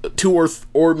even 2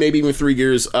 or maybe even 3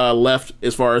 years left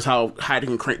as far as how high they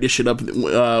can crank this shit up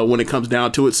when it comes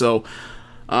down to it. So,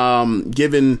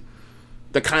 given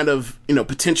the kind of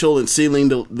potential and ceiling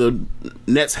the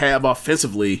Nets have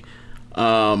offensively,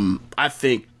 I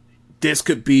think this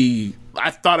could be. I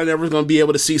thought I never was going to be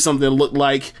able to see something that looked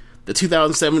like the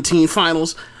 2017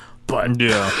 Finals, but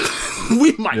yeah,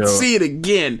 we might see it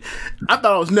again. I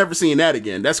thought I was never seeing that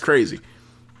again. That's crazy.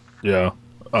 Yeah.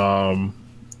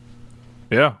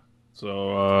 Yeah.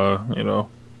 So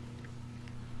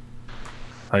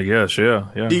I guess yeah.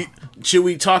 Should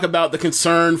we talk about the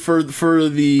concern for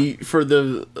the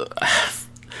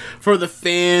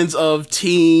fans of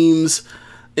teams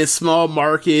in small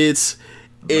markets?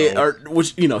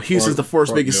 Which Houston's the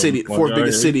fourth biggest city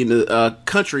in the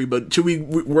country. But should we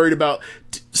worried about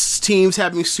teams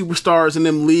having superstars and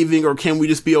them leaving, or can we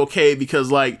just be okay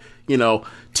because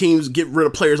teams get rid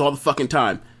of players all the fucking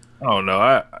time? Oh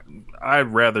no,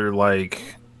 I'd rather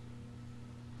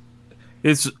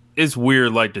it's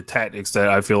weird, like the tactics that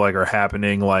I feel like are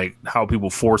happening, like how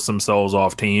people force themselves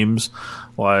off teams,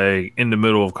 like in the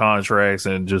middle of contracts,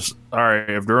 and just all right,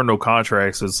 if there are no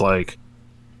contracts, it's like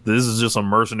this is just a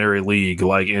mercenary league,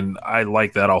 and I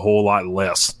like that a whole lot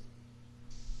less.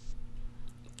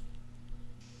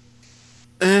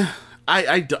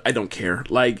 I don't care.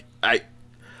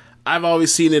 I've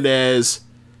always seen it as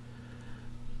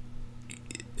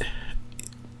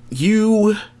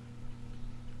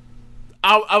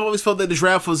I've always felt that the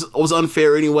draft was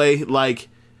unfair anyway. Like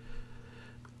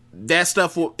that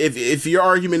stuff. If your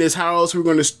argument is how else we're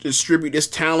going to distribute this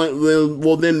talent,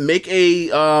 then make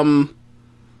a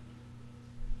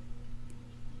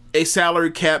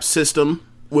salary cap system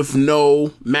with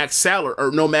no max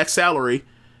salary,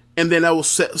 and then that will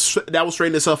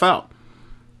straighten itself out,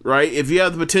 right? If you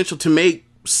have the potential to make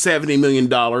 $70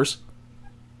 million,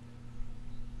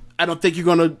 I don't think you're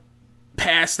going to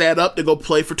pass that up to go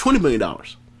play for $20 million.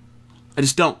 I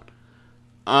just don't.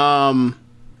 And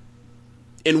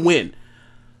win.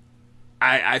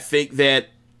 I think that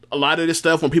a lot of this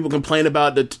stuff, when people complain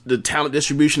about the talent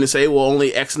distribution and say, well,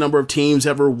 only X number of teams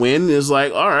ever win, is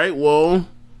like, all right, well,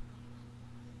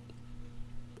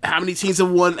 how many teams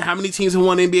have won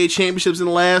NBA championships in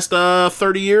the last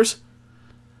 30 years?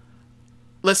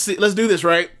 Let's do this,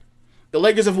 right? The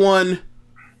Lakers have won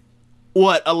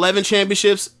 11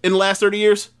 championships in the last 30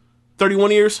 years?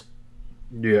 31 years?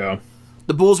 Yeah.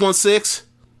 The Bulls won 6?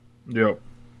 Yep.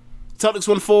 Celtics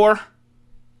won 4?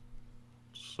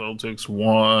 Celtics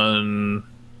won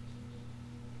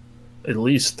at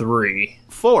least 3.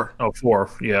 4. Oh, 4.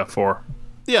 Yeah, 4.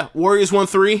 Yeah. Warriors won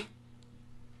 3.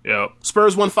 Yep.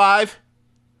 Spurs won 5.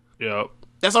 Yep.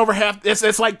 That's over half.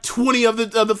 That's like 20 of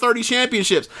the 30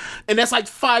 championships, and that's like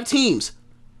 5 teams.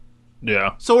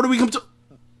 Yeah. So what do we come to?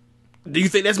 Do you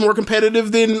think that's more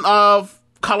competitive than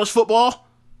college football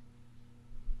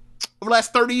over the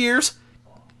last 30 years?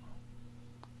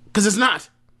 Because it's not.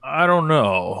 I don't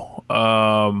know.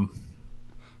 All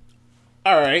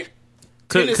right.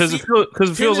 Because it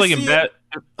feels like I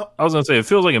was gonna say, it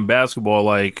feels like in basketball,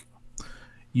 like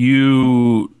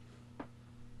it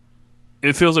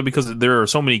feels like because there are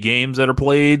so many games that are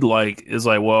played, like it's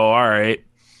like, well, all right,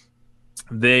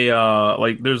 they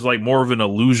there's like more of an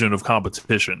illusion of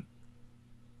competition.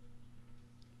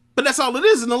 But that's all it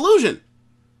is, an illusion.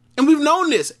 And we've known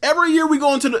this. Every year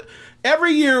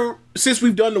since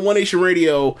we've done the One Nation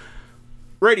Radio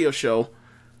show,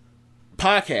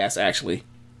 podcast actually,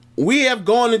 we have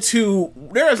gone into,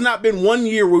 there has not been one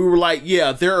year where we were like,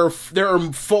 yeah, there are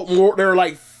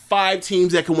like 5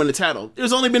 teams that can win the title.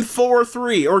 There's only been 4 or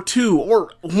 3 or 2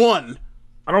 or 1.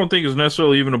 I don't think it's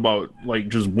necessarily even about like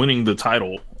just winning the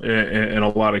title in a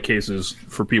lot of cases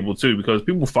for people too, because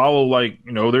people follow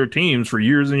their teams for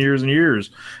years and years and years,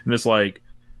 and it's like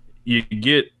you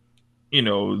get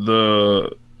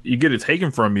it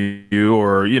taken from you,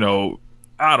 or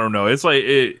I don't know. It's like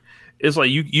you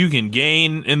can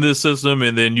gain in this system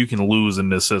and then you can lose in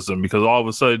this system, because all of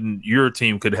a sudden your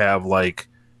team could have you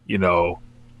can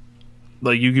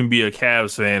be a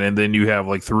Cavs fan and then you have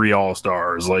 3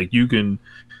 All-Stars. You can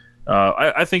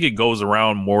I think it goes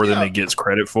around more than it gets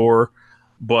credit for.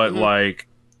 but like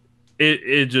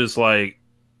it just like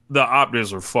the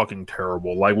optics are fucking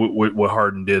terrible. Like what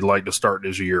Harden did like to start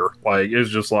this year. Like it's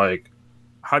just like,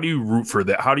 how do you root for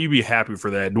that? How do you be happy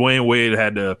for that? Dwayne Wade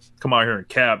had to come out here and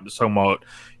cap talking about,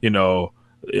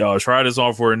 try this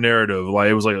on for a narrative. Like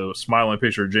it was like a smiling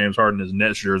picture of James Harden in his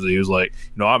Nets jersey. He was like,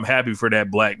 I'm happy for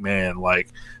that black man. Like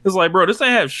it's like, bro, this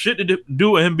ain't have shit to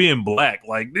do with him being black.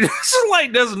 Like this is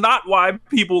like, that's not why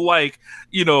people like,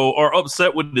 are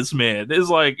upset with this man. It's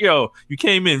like, you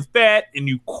came in fat and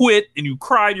you quit and you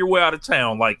cried your way out of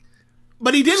town. Like,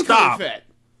 but he didn't come in fat.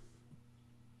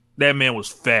 That man was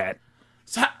fat.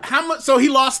 So how much? So he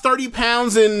lost 30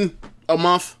 pounds in a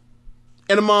month.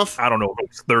 I don't know if it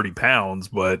was 30 pounds,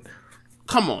 but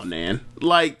come on, man.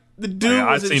 Like the dude.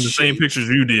 I've seen the same pictures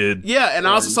you did. Yeah, and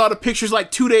I also saw the pictures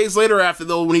like 2 days later after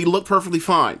though when he looked perfectly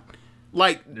fine.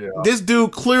 Like this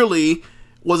dude clearly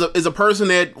is a person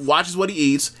that watches what he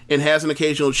eats and has an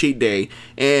occasional cheat day,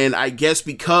 and I guess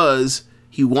because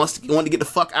he wanted to get the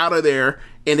fuck out of there,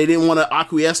 and they didn't want to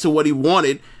acquiesce to what he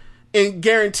wanted. And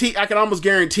I can almost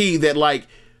guarantee that, like,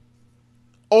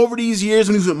 over these years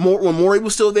when Morey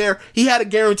was still there, he had a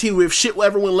guarantee that if shit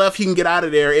ever went left, he can get out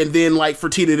of there. And then, like,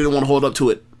 Fertitta didn't want to hold up to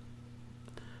it.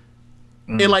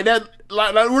 And, like, that,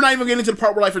 like, we're not even getting to the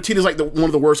part where, like, Fertitta's, like, one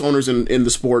of the worst owners in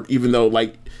the sport, even though,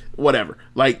 like, whatever.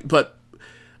 Like, but,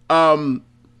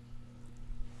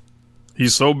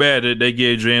 he's so bad that they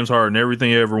gave James Harden everything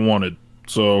he ever wanted.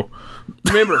 So...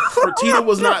 Remember, Fertitta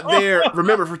was not there.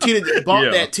 Remember, Fertitta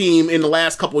bought that team in the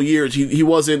last couple of years. He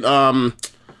wasn't. I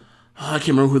can't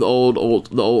remember who the old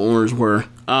owners were.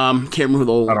 Can't remember who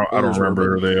the old. I don't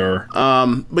remember who they are.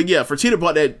 But yeah, Fertitta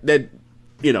bought that.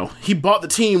 He bought the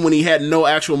team when he had no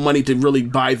actual money to really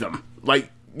buy them. Like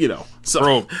so.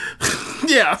 Bro.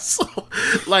 Yeah, so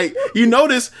like you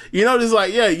notice,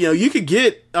 like you could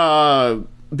get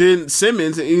Ben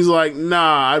Simmons, and he's like,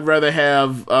 nah, I'd rather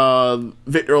have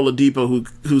Victor Oladipo,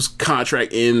 whose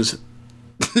contract ends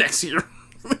next year.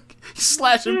 He's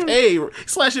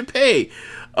slashing pay.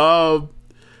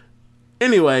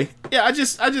 Anyway, yeah, I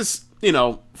just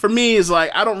for me, it's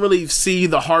like I don't really see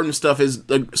the Harden stuff as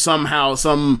somehow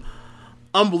some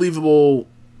unbelievable,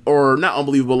 or not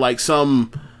unbelievable, like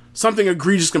something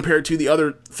egregious compared to the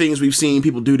other things we've seen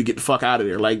people do to get the fuck out of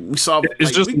there. Like we saw,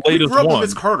 it's just the latest we grew up one. with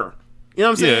Vince Carter. You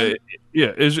know what I'm saying?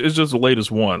 Yeah, it's just the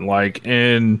latest one. Like,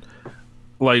 and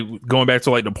like going back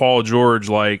to like the Paul George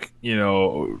thing,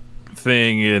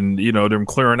 and them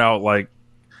clearing out like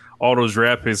all those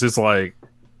draft picks. It's like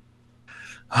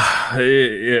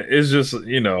it's just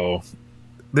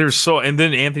there's so, and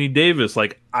then Anthony Davis.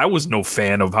 Like, I was no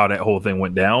fan of how that whole thing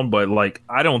went down, but like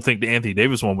I don't think the Anthony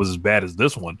Davis one was as bad as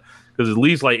this one, because at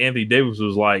least like Anthony Davis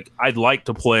was like, I'd like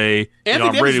to play.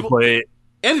 I'm ready to play.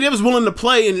 Anthony Davis was willing to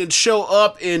play and show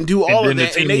up and do all of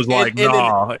that. And the team was like,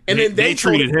 nah. And then they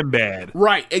treated him bad.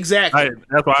 Right, exactly.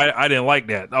 That's why I didn't like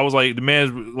that. I was like, the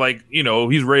man's like,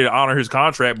 he's ready to honor his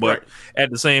contract, but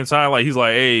at the same time, like, he's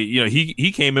like, hey,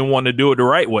 he came in wanting to do it the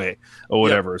right way or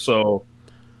whatever. Yep. So,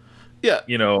 yeah,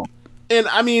 And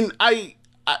I mean,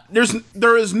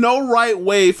 there is no right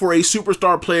way for a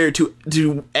superstar player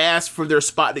to ask for their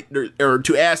spot or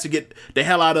to ask to get the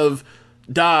hell out of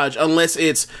Dodge unless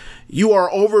it's you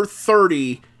are over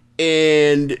 30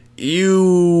 and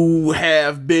you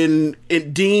have been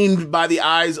deemed by the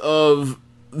eyes of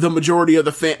the majority of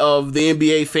the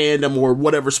NBA fandom or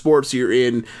whatever sports you're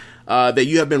in that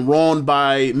you have been wronged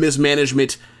by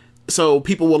mismanagement. So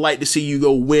people would like to see you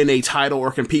go win a title or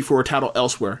compete for a title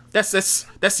elsewhere. That's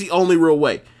the only real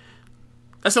way.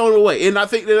 That's the only real way. And I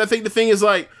think the thing is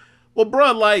like, well,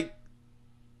 bruh, like,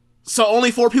 so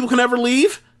only 4 people can ever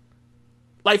leave.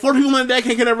 Like 4 people in the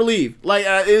decade can never leave. Like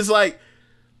it's like,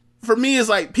 for me, it's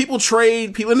like people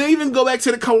trade people, and they even go back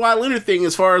to the Kawhi Leonard thing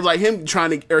as far as like him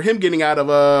getting out of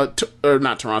or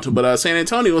not Toronto, but San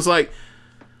Antonio. Was like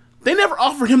they never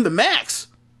offered him the max.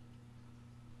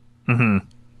 Mm-hmm.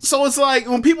 So it's like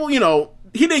when people, he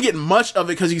didn't get much of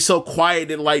it because he's so quiet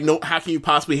that like, no, how can you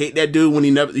possibly hate that dude when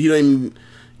he don't even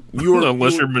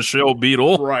unless you're Michelle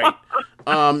Beadle, right?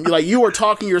 Like you are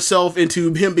talking yourself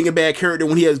into him being a bad character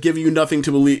when he has given you nothing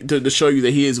to believe to show you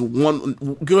that he is one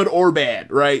good or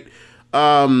bad, right?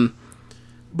 But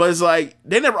it's like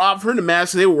they never offered him the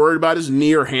mask. They were worried about his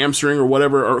knee or hamstring or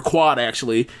whatever, or quad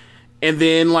actually. And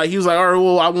then like he was like, all right,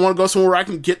 well, I want to go somewhere where I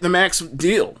can get the max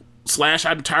deal. /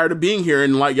 I'm tired of being here,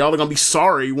 and like y'all are gonna be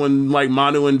sorry when like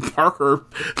Manu and Parker,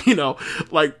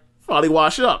 like finally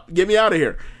wash up. Get me out of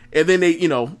here. And then they,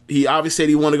 he obviously said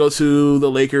he wanted to go to the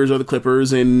Lakers or the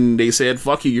Clippers, and they said,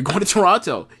 fuck you, you're going to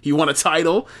Toronto. He won a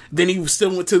title, then he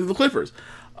still went to the Clippers.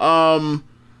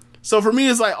 So for me,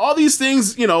 it's like all these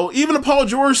things, you know, even the Paul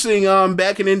George thing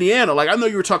back in Indiana. Like I know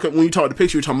you were talking when you talked the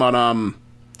picture, you were talking about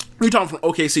you're talking from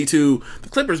OKC to the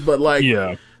Clippers, but like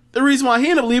the reason why he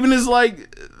ended up leaving is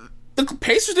like the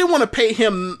Pacers didn't want to pay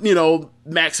him, you know,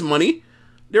 max money.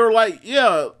 They were like,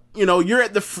 yeah, you know, you're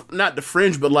at the not the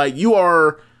fringe, but like you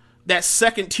are that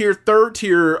second tier, third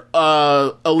tier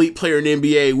elite player in the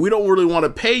NBA. We don't really want to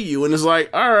pay you, and it's like,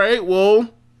 all right, well,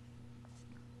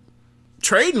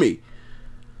 trade me.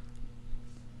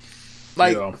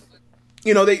 Like,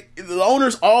 you know, the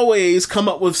owners always come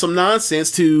up with some nonsense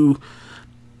to,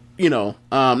 you know,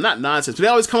 not nonsense, but they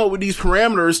always come up with these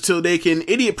parameters till they can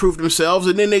idiot-proof themselves,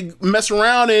 and then they mess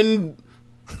around and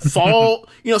fall,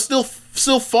 you know, still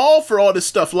fall for all this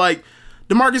stuff. Like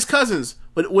DeMarcus Cousins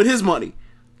with his money,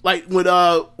 like with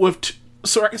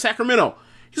Sacramento,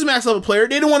 he's a max level player.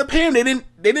 They didn't want to pay him. They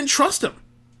didn't trust him.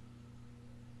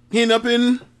 He ended up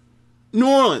in New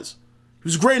Orleans. He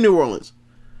was great in New Orleans.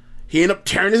 He ended up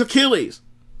tearing his Achilles.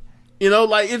 You know,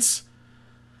 like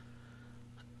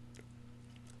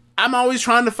I'm always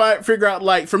trying to figure out,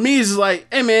 like, for me, it's just like,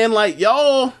 hey man, like,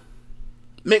 y'all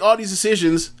make all these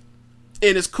decisions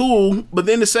and it's cool, but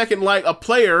then the second, like, a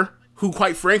player who,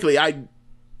 quite frankly,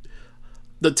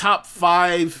 the top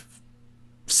 5,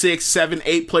 6, 7,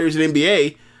 8 players in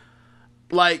NBA,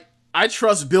 like, I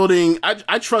trust building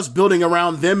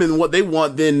around them and what they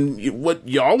want than what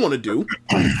y'all want to do.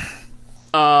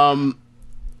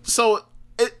 So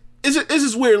it's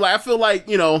just weird. Like, I feel like,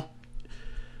 you know,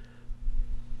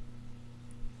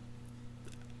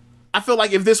 I feel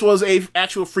like if this was a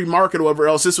actual free market or whatever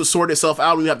else, this would sort itself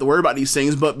out. We don't have to worry about these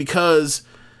things. But because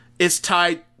it's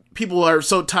tied, people are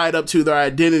so tied up to their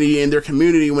identity and their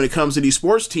community when it comes to these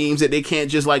sports teams that they can't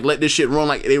just like let this shit run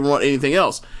like they run anything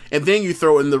else. And then you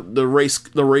throw in the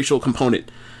racial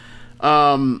component.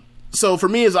 So for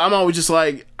me, I'm always just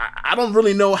like, I don't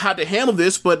really know how to handle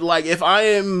this. But like, if I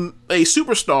am a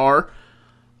superstar,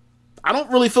 I don't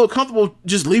really feel comfortable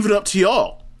just leaving it up to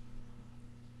y'all.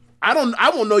 I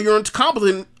won't know you're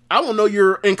incompetent. I won't know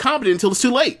you're incompetent until it's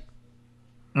too late.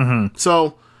 Mm-hmm.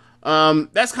 So,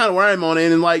 that's kind of where I'm on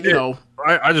it. And like, you know,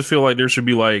 I just feel like there should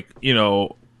be like, you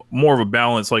know, more of a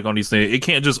balance, like on these things. It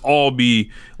can't just all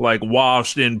be like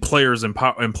washed in players and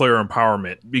player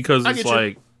empowerment, because it's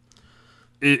like,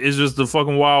 it's just the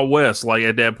fucking Wild West. Like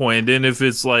at that point, and then if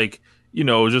it's like, you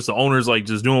know, just the owners like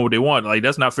just doing what they want, like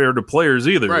that's not fair to players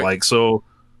either. Right. Like, so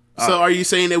are you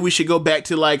saying that we should go back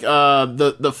to like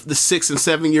the 6 and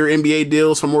 7 year NBA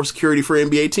deals for more security for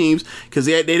NBA teams? Because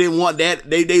they didn't want that.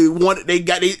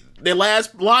 Their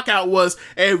last lockout was,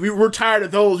 hey, we're tired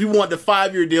of those. We want the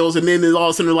 5-year deals. And then all of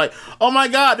a sudden they're like, oh my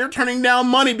God, they're turning down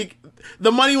money.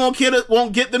 The money won't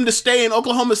get them to stay in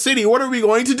Oklahoma City. What are we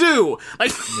going to do?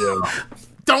 Like,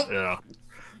 don't. Yeah.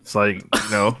 It's like,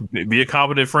 you know, be a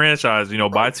competent franchise, you know,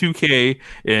 buy 2K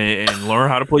and learn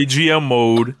how to play GM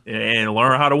mode and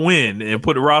learn how to win and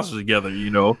put the roster together,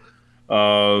 you know.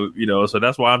 So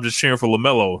that's why I'm just cheering for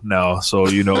LaMelo now. So,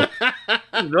 you know.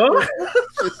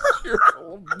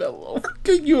 LaMelo.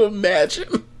 Can you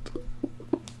imagine?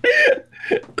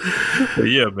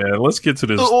 Yeah, man. Let's get to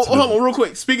this. Hold on, real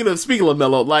quick. Speaking of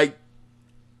LaMelo, like,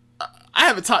 I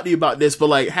haven't talked to you about this, but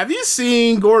like, have you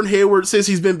seen Gordon Hayward since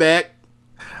he's been back?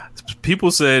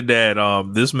 People said that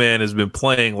this man has been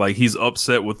playing like he's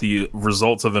upset with the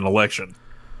results of an election.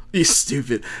 He's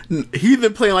stupid. He's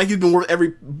been playing like he's worth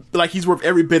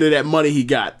every bit of that money he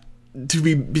got. To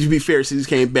be fair, since he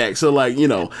came back, so like, you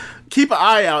know, keep an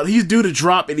eye out. He's due to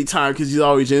drop anytime because he's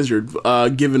always injured.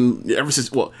 Ever since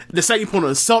the second point on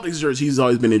the Celtics jersey, he's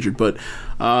always been injured. But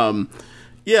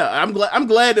yeah, I'm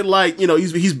glad that, like, you know,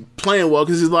 he's playing well,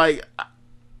 because he's like,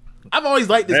 I've always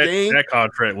liked this game. That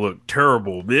contract looked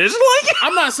terrible, bitch. Like,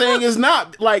 I'm not saying it's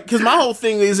not, like, because my whole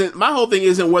thing isn't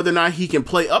whether or not he can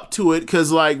play up to it.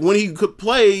 Because like, when he could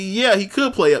play, yeah, he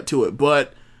could play up to it,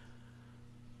 but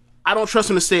I don't trust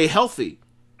him to stay healthy.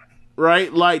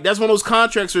 Right? Like, that's one of those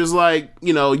contracts where it's like,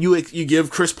 you know, you give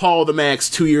Chris Paul the max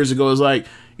 2 years ago. It's like,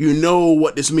 you know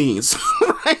what this means,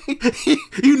 right?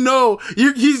 You know,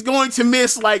 he's going to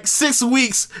miss like 6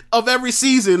 weeks of every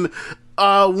season.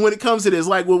 When it comes to this,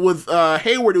 like with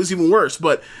Hayward, it was even worse.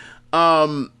 But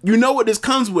you know what this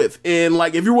comes with, and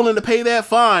like, if you're willing to pay that,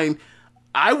 fine.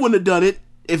 I wouldn't have done it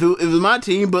if it was my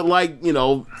team, but like, you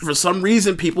know, for some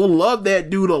reason, people love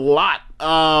that dude a lot.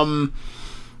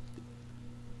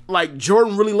 Like,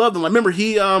 Jordan really loved him. I remember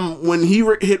he when he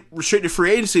hit restricted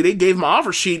free agency, they gave him an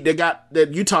offer sheet that got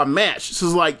that Utah matched. So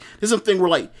it's like, this is a thing where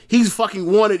like, he's fucking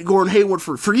wanted Gordon Hayward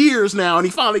for years now, and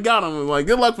he finally got him. I'm like,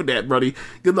 good luck with that, buddy.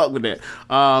 Good luck with that.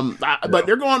 But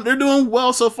they're doing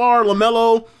well so far.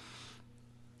 LaMelo,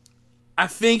 I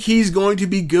think he's going to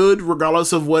be good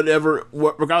regardless of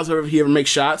regardless of if he ever makes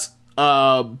shots.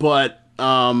 But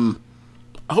I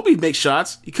hope he makes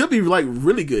shots. He could be like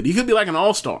really good. He could be like an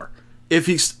all-star if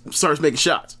he starts making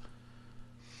shots.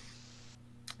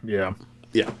 Yeah.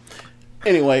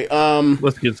 Anyway,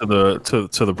 let's get to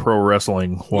the pro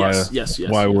wrestling. Why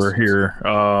we're here.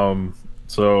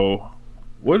 So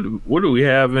what do we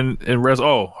have in wrestling?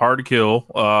 Oh, Hard to Kill.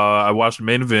 I watched the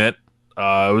main event.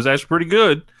 It was actually pretty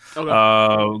good.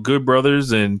 Okay. Good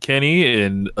Brothers and Kenny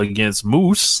and against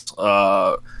Moose.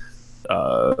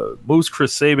 Moose,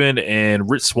 Chris Sabin, and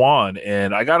Rich Swann.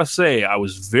 And I gotta say, I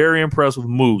was very impressed with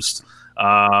Moose.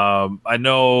 I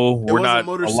know we're not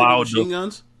allowed to.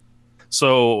 Guns?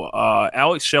 So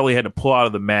Alex Shelley had to pull out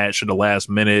of the match at the last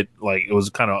minute. Like, it was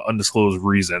kind of undisclosed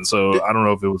reason. So I don't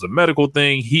know if it was a medical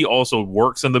thing. He also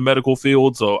works in the medical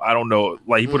field, so I don't know.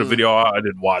 Like, he put a video out. I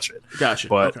didn't watch it. Gotcha.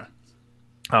 But okay.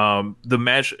 The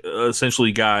match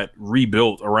essentially got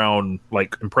rebuilt around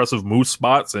like impressive Moose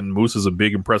spots, and Moose is a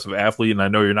big, impressive athlete. And I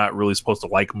know you're not really supposed to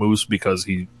like Moose because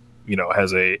he,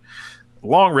 has a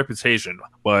long reputation.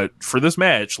 But for this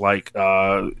match, like,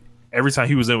 every time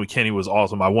he was in with Kenny was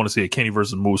awesome. I want to see a Kenny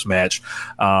versus Moose match.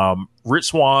 Rich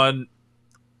Swann,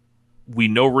 we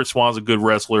know Rich Swann's a good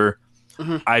wrestler.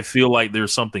 Mm-hmm. I feel like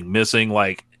there's something missing,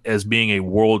 like as being a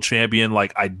world champion.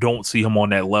 Like, I don't see him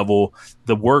on that level.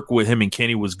 The work with him and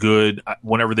Kenny was good.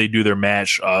 Whenever they do their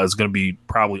match, it's going to be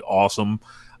probably awesome.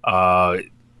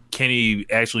 Kenny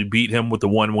actually beat him with the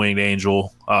one-winged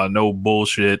angel. No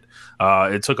bullshit.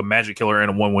 It took a magic killer and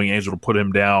a one-winged angel to put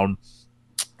him down.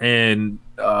 And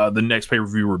the next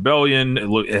pay-per-view, Rebellion,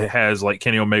 it has like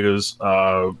Kenny Omega's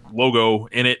logo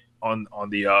in it on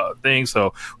the thing,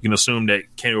 so we can assume that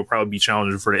Kenny will probably be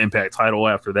challenging for the Impact title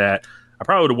after that. I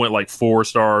probably would have went like 4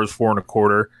 stars,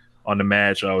 4.25 on the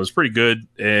match. It was pretty good,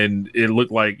 and it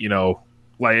looked like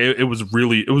it was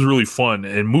really fun.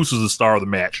 And Moose was the star of the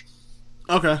match.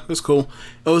 Okay, that's cool.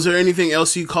 Was there anything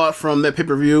else you caught from that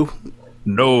pay-per-view?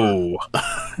 No.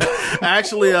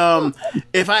 Actually,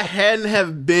 if I hadn't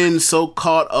have been so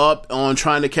caught up on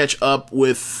trying to catch up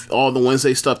with all the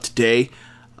Wednesday stuff today,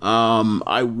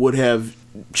 I would have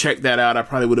checked that out. I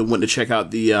probably would have went to check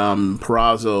out the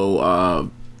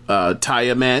Perazo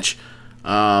Taya match.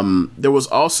 There was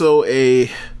also an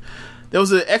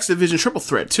X Division triple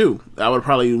threat too. I would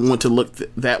probably want to look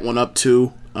that one up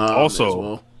too. Also, as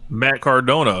well. Matt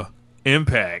Cardona,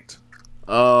 Impact.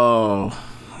 Oh.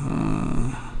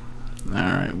 All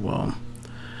right. Well,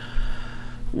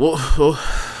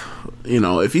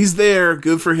 if he's there,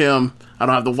 good for him. I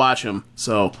don't have to watch him,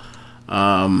 so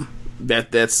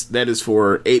that is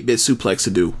for 8-Bit Suplex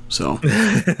to do. So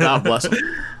God bless him.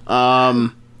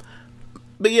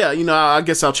 But yeah, I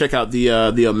guess I'll check out the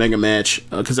Omega match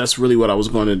because that's really what I was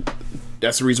going to.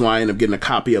 That's the reason why I ended up getting a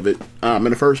copy of it in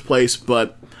the first place.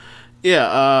 But yeah,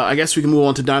 I guess we can move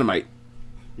on to Dynamite.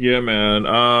 Yeah,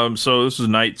 man. So this is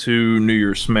night 2, New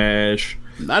Year's Smash.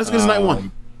 Not as good as night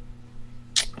 1.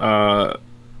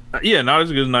 Yeah, not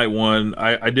as good as night 1.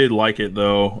 I did like it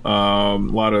though. A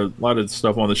lot of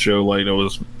stuff on the show, like, it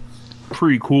was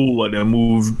pretty cool. Like, they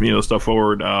move stuff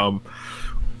forward.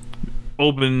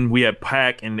 Open, we had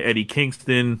Pac and Eddie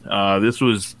Kingston. This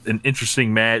was an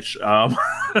interesting match,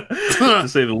 to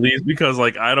say the least, because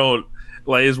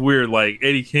it's weird. Like,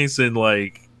 Eddie Kingston,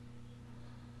 like,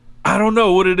 I don't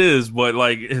know what it is, but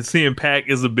like, seeing Pac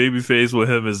as a babyface with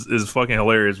him is fucking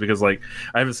hilarious, because like,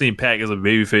 I haven't seen Pac as a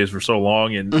babyface for so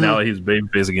long, and now that he's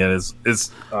babyface again,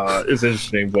 it's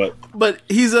interesting. But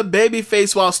he's a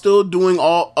babyface while still doing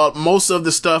all most of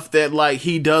the stuff that like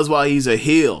he does while he's a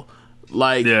heel.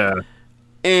 Like, yeah,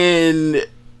 and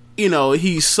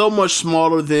he's so much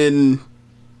smaller than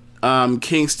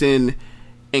Kingston,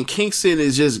 and Kingston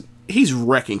is just. He's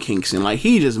wrecking Kingston. Like,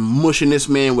 he just mushing this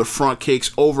man with front kicks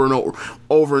over and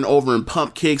over and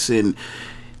pump kicks, and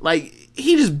like,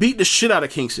 he just beat the shit out of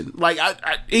Kingston. Like,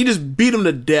 he just beat him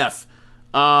to death.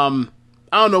 I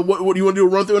don't know what you want to do a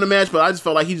run through in the match, but I just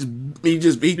felt like he took like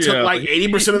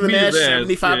 80% of the match,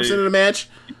 75% of the match.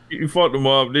 He fucked them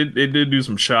up. They did do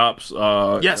some chops.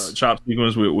 Yes, chop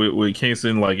sequence with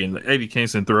Kingston. Like, and Eddie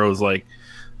Kingston throws like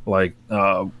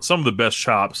some of the best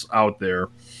chops out there.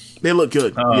 They look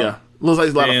good. Yeah. Looks like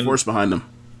there's a lot of force behind them.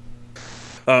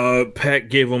 Pac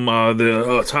gave him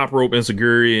the top rope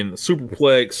enziguri and the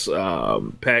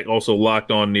superplex. Pac also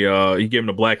locked on he gave him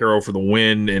the Black Arrow for the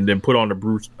win, and then put on the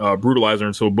Brutalizer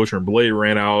until Butcher and Blade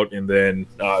ran out, and then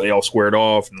they all squared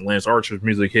off, and Lance Archer's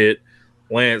music hit.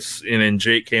 Lance and then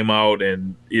Jake came out,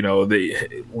 and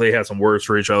they had some words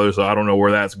for each other, so I don't know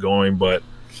where that's going, but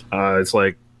it's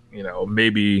like,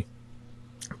 maybe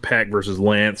Pac versus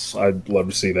Lance. I'd love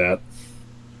to see that.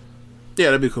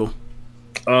 Yeah, that'd be cool.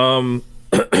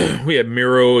 We had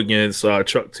Miro against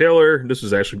Chuck Taylor. This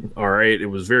was actually all right. It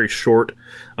was very short.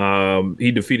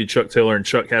 He defeated Chuck Taylor, and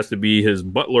Chuck has to be his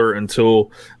butler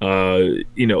until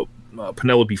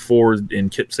Penelope Ford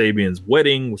and Kip Sabian's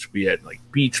wedding, which will be at like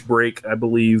Beach Break, I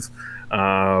believe.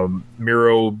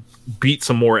 Miro beat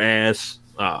some more ass,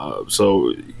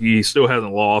 so he still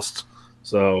hasn't lost.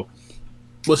 So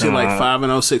what's he like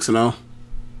 5-0,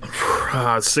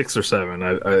 6-0? 6 or 7,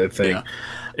 I think.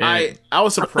 Yeah. I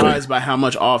was surprised by how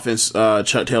much offense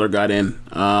Chuck Taylor got in.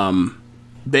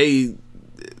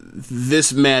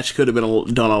 This match could have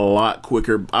been done a lot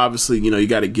quicker. Obviously, you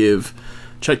got to give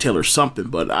Chuck Taylor something,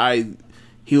 but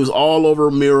he was all over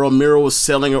Miro. Miro was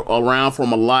selling around for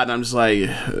him a lot, and I'm just like,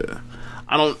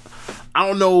 I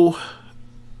don't know.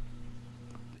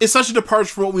 It's such a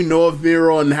departure from what we know of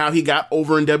Miro and how he got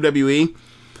over in WWE.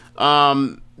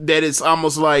 That it's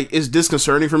almost like it's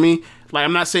disconcerting for me. Like,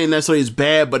 I'm not saying necessarily it's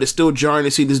bad, but it's still jarring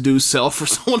to see this dude sell for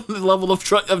someone on the level of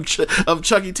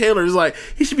Chucky Taylor. It's like,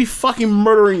 he should be fucking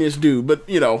murdering this dude, but,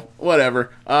 whatever.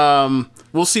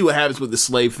 We'll see what happens with the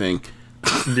slave thing.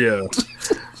 Yeah.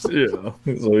 Yeah. So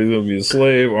he's going to be a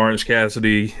slave. Orange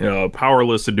Cassidy,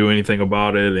 powerless to do anything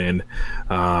about it. And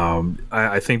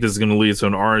I think this is going to lead to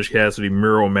an Orange Cassidy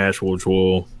Miro match, which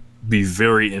will be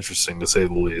very interesting, to say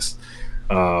the least.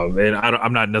 And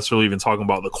I'm not necessarily even talking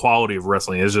about the quality of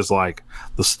wrestling. It's just like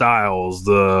the styles,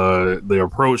 the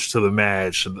approach to the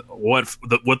match, what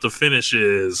the finish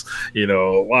is.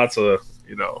 Lots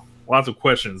of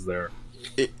questions there.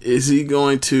 Is he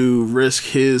going to risk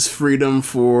his freedom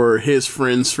for his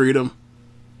friend's freedom?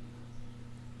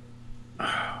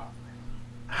 I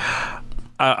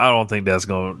don't think that's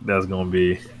going to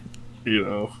be.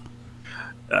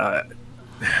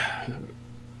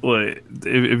 Like,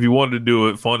 if you wanted to do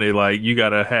it funny, like, you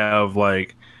gotta have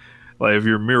like if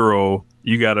you're Miro,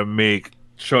 you gotta make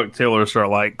Chuck Taylor start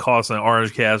like costing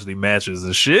Orange Cassidy matches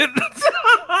and shit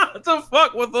to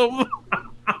fuck with them.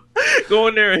 Go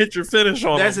in there and hit your finish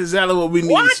on That's them. exactly what we need.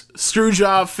 What? Screw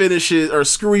job finishes or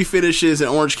screwy finishes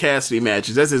and Orange Cassidy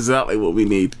matches. That's exactly what we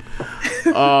need.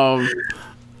 We'll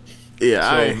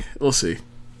see.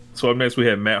 So up next we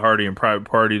had Matt Hardy and Private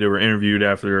Party. They were interviewed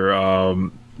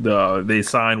after they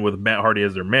signed with Matt Hardy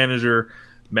as their manager.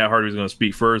 Matt Hardy was going to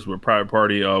speak first, but Private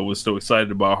Party was still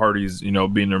excited about Hardy's,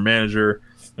 being their manager,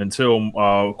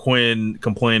 until Quinn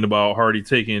complained about Hardy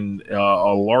taking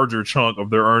a larger chunk of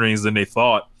their earnings than they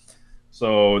thought.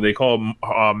 So they called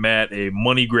Matt a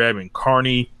money-grabbing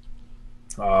carny.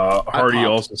 Hardy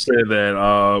also said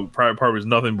that Private Party was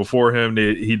nothing before him.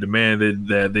 He demanded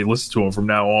that they listen to him from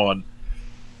now on.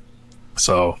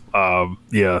 So,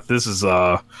 this is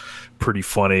pretty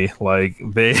funny. Like,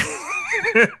 they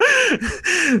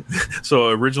so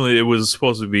originally it was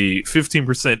supposed to be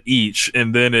 15% each,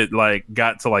 and then it like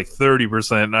got to like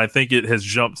 30%, and I think it has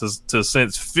jumped to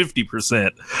since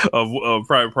 50% of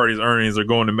Private Party's earnings are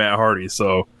going to Matt Hardy.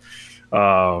 So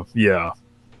yeah,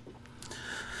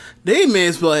 they may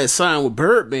as well have signed with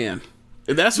Birdman.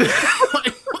 If that's what,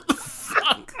 like, what the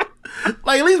fuck?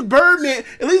 Like, at least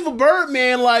for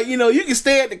Birdman, like, you can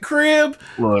stay at the crib.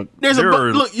 Look,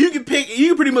 you can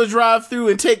pretty much drive through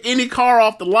and take any car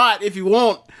off the lot if you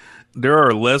want. There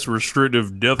are less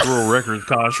restrictive Death Row Records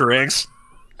contracts.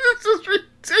 This is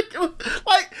ridiculous.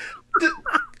 Like,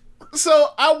 so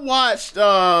I watched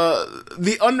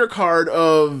the undercard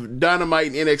of Dynamite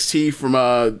and NXT from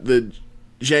the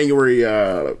January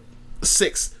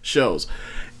 6th shows,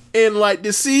 and like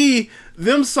to see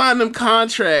them sign them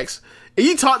contracts. And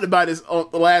you talked about this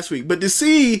last week, but to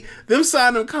see them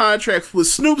sign them contracts with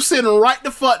Snoop sitting right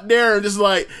the fuck there and just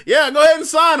like, yeah, go ahead and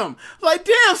sign them. Like,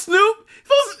 damn, Snoop,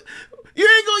 you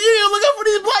ain't gonna look out for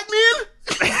these black men.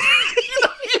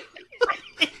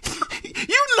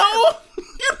 you know what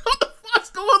the fuck's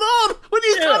going on with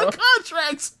these kind of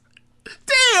contracts.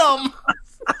 Damn.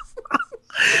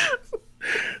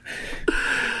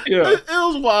 Yeah, it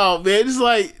was wild, man. It's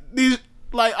like these.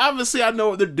 Like, obviously, I know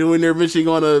what they're doing. They're eventually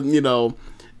going to,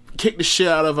 kick the shit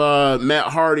out of Matt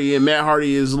Hardy. And Matt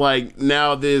Hardy is, like,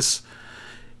 now this...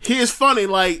 He is funny.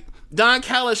 Like, Don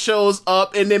Callis shows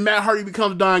up, and then Matt Hardy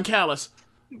becomes Don Callis.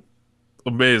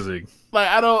 Amazing. Like,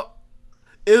 I don't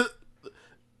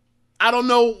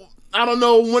know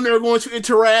when they're going to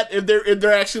interact, if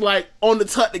they're actually, like, on the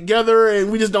tut together,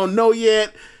 and we just don't know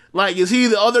yet. Like, is he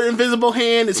the other invisible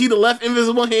hand? Is he the left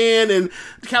invisible hand? And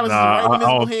Callis is the right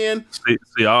invisible hand?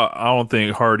 See, I don't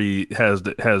think Hardy has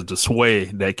the sway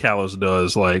that Callis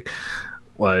does. Like,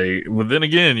 but then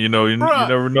again, you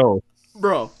never know.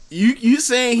 Bro, you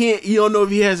saying you don't know if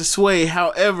he has a sway.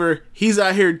 However, he's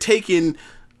out here taking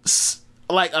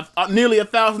like nearly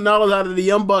 $1,000 out of the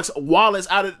Young Bucks wallets,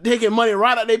 taking money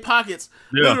right out of their pockets,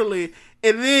 literally.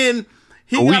 And then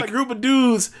he got a group of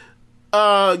dudes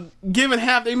giving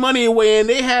half their money away, and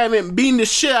they haven't beaten the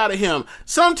shit out of him.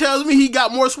 Some tells me he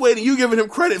got more sway than you giving him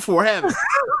credit for having.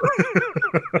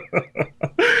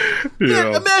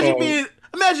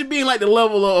 Imagine being like the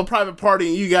level of a private party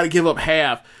and you got to give up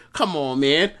half. Come on,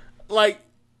 man. Like,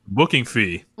 booking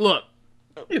fee. Look,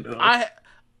 I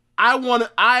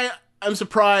am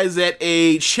surprised that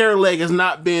a chair leg has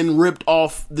not been ripped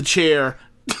off the chair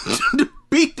to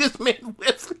beat this man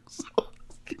with.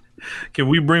 Can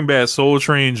we bring back Soul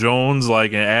Train Jones,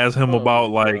 like, and ask him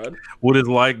about like what it's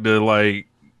like to like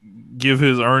give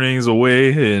his earnings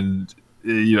away, and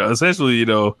essentially,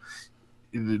 the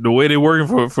way they're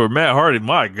working for Matt Hardy.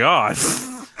 My God.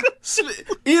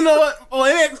 You know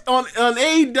what? On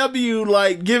AEW,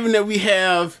 like, given that we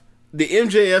have the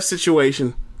MJF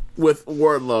situation with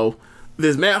Wardlow,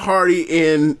 there's Matt Hardy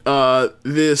in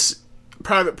this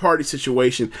private party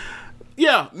situation.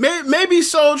 Yeah, maybe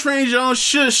Soul Train Jones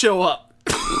should show up.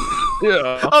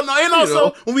 Yeah. Oh no, and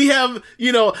also when we have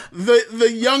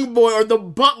the young boy or the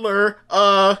butler,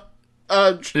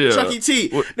 Chucky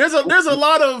T. There's a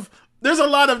lot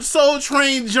of Soul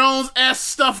Train Jones-esque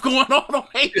stuff going on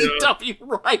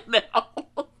AEW right now.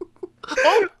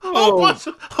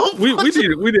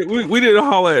 We did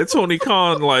holler at Tony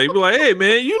Khan, like, be like, hey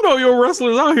man, your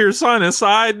wrestlers out here signing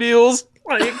side deals,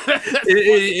 like,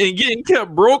 and getting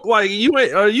kept broke. Like,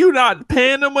 are you not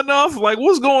paying them enough? Like,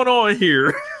 what's going on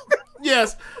here?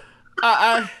 Yes,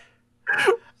 I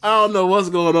don't know what's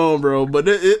going on, bro. But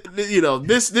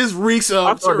this reeks of.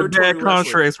 I thought the bad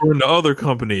contracts were in the other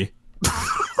company.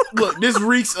 Look, this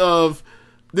reeks of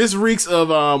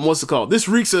what's it called? This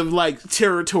reeks of like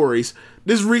territories.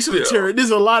 This reeks of territory.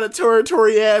 There's a lot of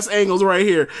territory ass angles right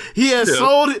here. He has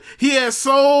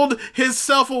sold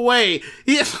himself away.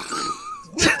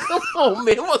 Oh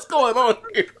man, what's going on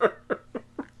here?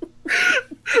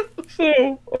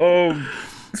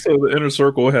 So the Inner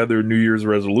Circle had their New Year's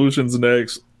resolutions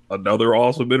next. Another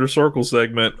awesome Inner Circle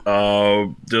segment. I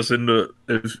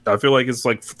feel like it's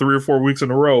like 3 or 4 weeks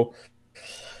in a row.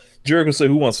 Jericho said,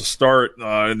 "Who wants to start?"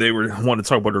 And they wanting to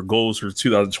talk about their goals for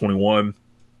 2021.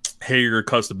 Hager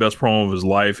cuts the best promo of his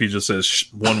life. He just says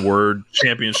one word: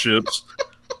 championships.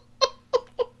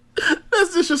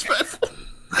 That's disrespectful.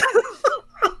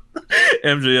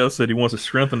 MJF said he wants to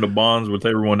strengthen the bonds with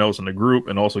everyone else in the group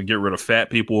and also get rid of fat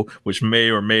people, which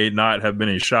may or may not have been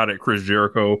a shot at Chris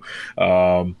Jericho.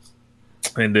 And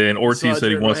then Ortiz said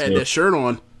he wants to had that shirt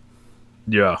on.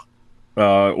 Yeah.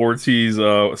 Ortiz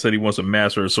said he wants a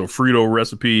master Frito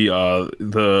recipe.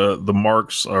 The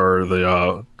marks are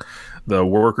the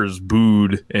workers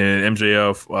booed, and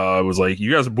MJF was like,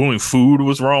 "You guys are booing food.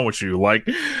 What's wrong with you?" Like,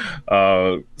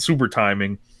 super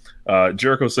timing.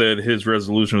 Jericho said his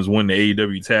resolution was win the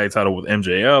AEW tag title with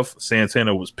MJF.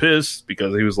 Santana was pissed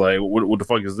because he was like, what the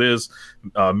fuck is this?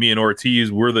 Me and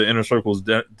Ortiz, we're the Inner Circle's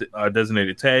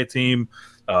designated tag team.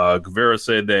 Guevara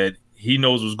said that he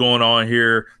knows what's going on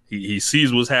here. He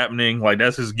sees what's happening. Like,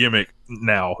 that's his gimmick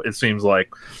now, it seems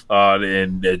like.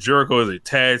 And that Jericho is a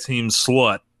tag team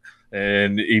slut.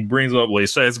 And he brings up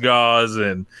Les Gaz,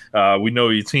 and we know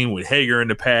he teamed with Hager in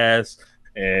the past,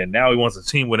 and now he wants to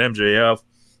team with MJF.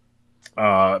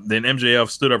 Then MJF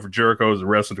stood up for Jericho as the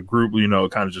rest of the group,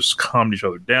 kind of just calmed each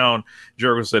other down.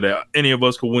 Jericho said that any of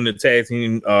us could win the tag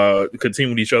team, could team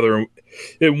with each other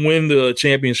and win the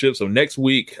championship. So next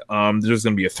week, there's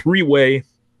going to be a 3-way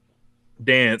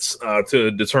dance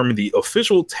to determine the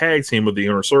official tag team of the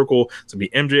Inner Circle. To be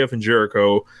MJF and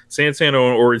Jericho, Santana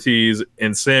and Ortiz,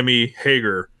 and Sammy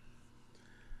Hager.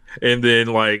 And then,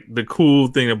 like, the cool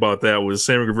thing about that was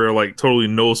Sammy Guevara, like, totally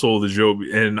no-sold the joke,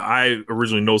 and I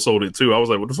originally no-sold it too. I was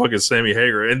like, what the fuck is Sammy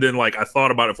Hager? And then, like, I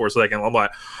thought about it for a second. I'm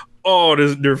like, oh,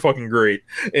 they're fucking great.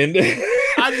 And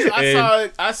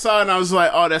I saw it and I was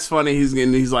like, oh, that's funny.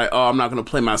 He's like, oh, I'm not going to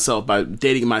play myself by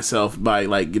dating myself by,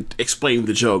 like, explaining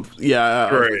the joke. Yeah,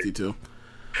 I was with you too.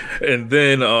 And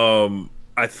then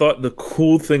I thought the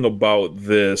cool thing about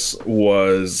this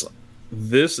was...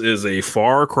 this is a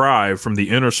far cry from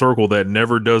the Inner Circle that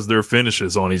never does their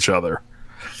finishes on each other.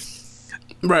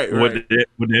 Right. What the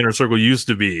Inner Circle used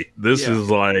to be. This is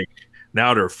like,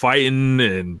 now they're fighting,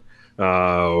 and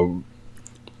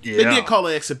they did call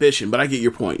it exhibition, but I get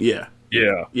your point. Yeah.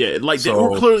 Like,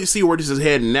 we clearly see where this is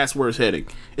heading, and that's where it's heading.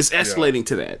 It's escalating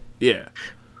to that. Yeah.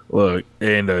 Look,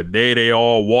 and the day they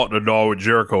all walk the dog with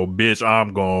Jericho, bitch,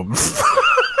 I'm going.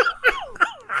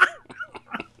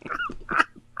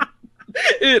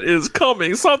 It is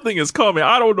coming. Something is coming.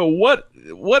 I don't know what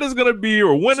is going to be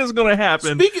or when it's going to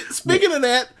happen. Speaking of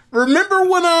that, remember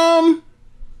when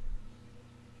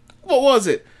what was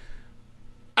it?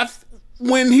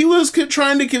 When he was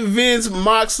trying to convince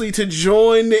Moxley to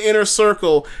join the Inner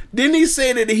Circle, didn't he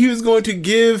say that he was going to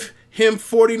give him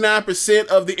 49%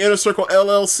 of the Inner Circle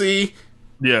LLC?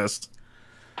 Yes.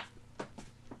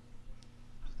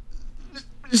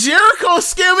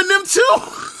 Jericho's scamming them too.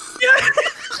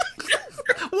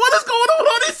 What is going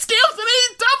on these scams in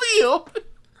AEW?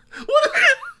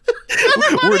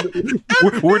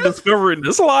 We're discovering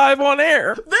this live on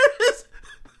air. There is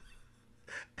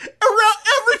around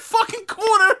every fucking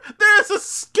corner. There is a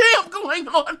scam going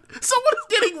on. Someone is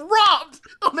getting robbed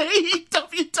on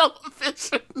AEW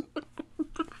television.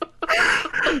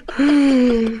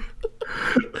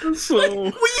 So I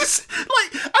didn't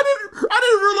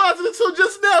realize it until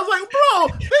just now. I was like, bro,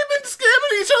 they've been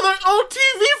scamming each other on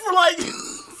TV for like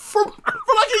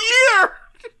a year.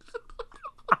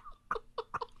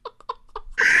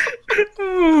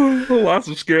 Lots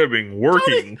of scamming,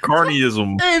 working,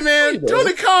 carnyism. Hey man,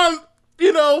 Tony Khan,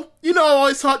 you know I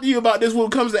always talk to you about this when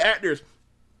it comes to actors.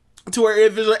 To where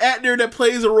if there's an actor that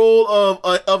plays a role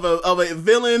of a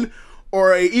villain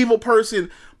or a evil person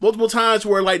multiple times,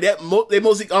 where like that they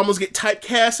mostly almost get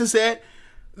typecast as that,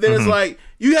 then it's like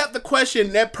you have to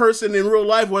question that person in real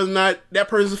life whether or not that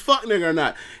person's a fuck nigga or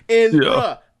not. And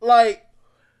like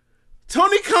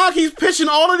Tony Khan keeps pitching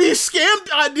all of these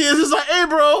scam ideas. It's like, hey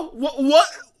bro, what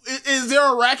is there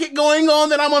a racket going on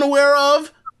that I'm unaware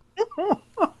of?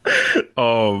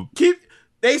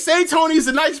 They say Tony's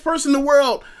the nicest person in the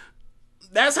world.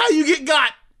 That's how you get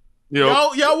got.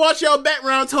 Yep. Y'all watch y'all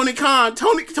background, Tony Khan.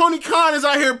 Tony Khan is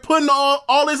out here putting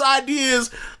all his ideas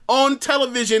on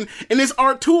television, and this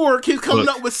Artur keeps coming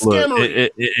up with scammery.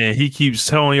 And he keeps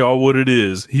telling y'all what it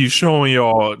is. He's showing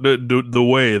y'all the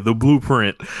way, the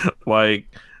blueprint. Like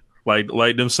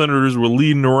them senators were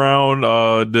leading around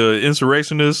the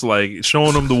insurrectionists, like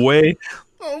showing them the way.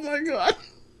 Oh my god.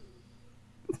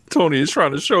 Tony is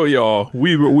trying to show y'all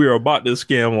we are about this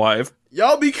scam life.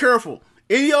 Y'all be careful.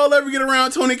 Any y'all ever get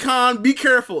around Tony Khan, be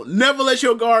careful. Never let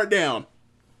your guard down.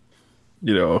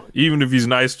 You know, even if he's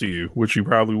nice to you, which he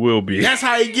probably will be. That's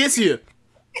how he gets you.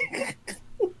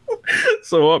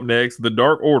 So up next, the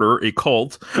Dark Order, a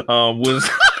cult, was...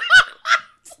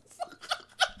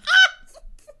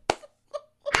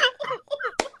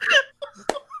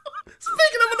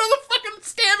 Speaking of another fucking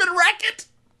scamming racket.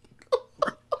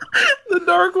 The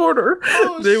Dark Order.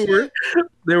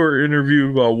 They were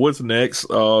interviewed about what's next.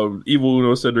 Evil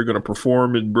Uno said they're going to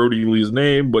perform in Brody Lee's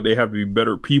name, but they have to be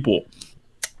better people.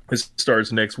 It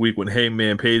starts next week when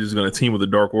Hangman Page is going to team with the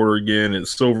Dark Order again, and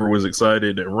Silver was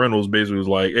excited, and Reynolds basically was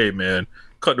like, hey man,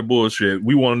 cut the bullshit.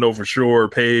 We want to know for sure,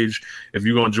 Page, if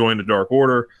you're going to join the Dark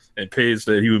Order. And Page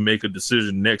said he would make a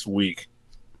decision next week.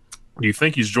 Do you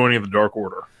think he's joining the Dark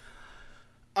Order?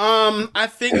 I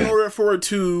think in order for it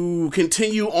to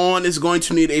continue on, it's going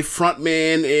to need a front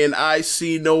man, and I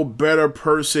see no better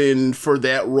person for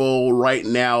that role right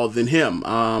now than him.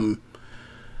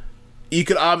 You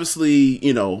could obviously,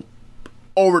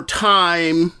 over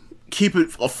time, keep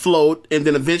it afloat, and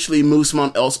then eventually move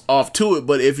someone else off to it.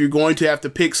 But if you're going to have to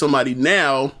pick somebody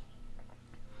now,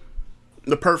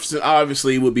 the person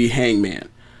obviously would be Hangman.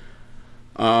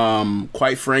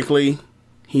 Quite frankly,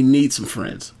 he needs some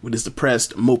friends with his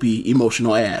depressed, mopey,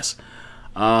 emotional ass.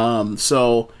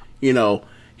 So,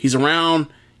 he's around.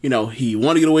 He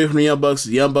wanted to get away from the Young Bucks.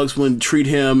 The Young Bucks wouldn't treat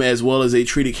him as well as they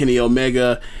treated Kenny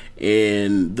Omega.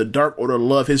 And the Dark Order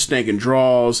love his stinking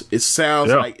draws. It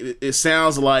sounds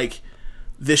like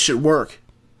this should work.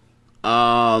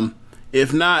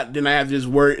 If not, then I have to just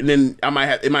worry, and then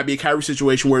it might be a Kyrie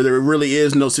situation where there really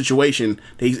is no situation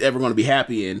that he's ever going to be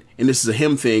happy in, and this is a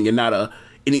him thing and not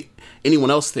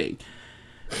anyone else thing.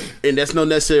 And that's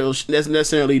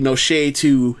necessarily no shade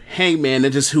to Hangman.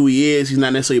 That's just who he is. He's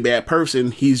not necessarily a bad person.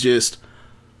 He's just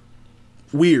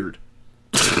weird.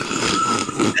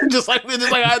 just like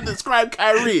I described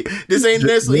Kyrie. This ain't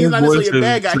necessarily. He's not necessarily a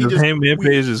bad guy. He just Hangman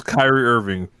Page is Kyrie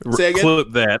Irving.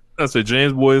 Clip that. That's what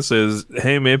James Boyd says.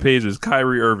 Hangman Page is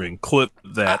Kyrie Irving. Clip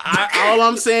that. All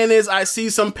I'm saying is I see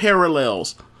some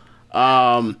parallels.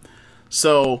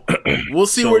 So we'll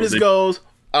see where this goes.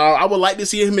 I would like to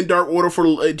see him in Dark Order for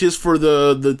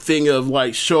the thing of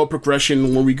like show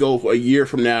progression when we go a year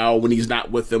from now when he's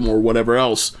not with them or whatever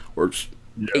else, or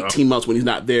 18 months when he's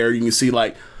not there. You can see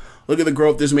like, look at the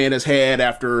growth this man has had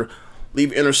after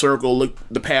leaving Inner Circle. Look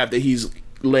the path that he's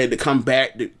led to come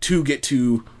back to get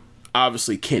to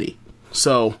obviously Kenny.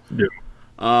 So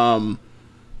that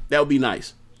would be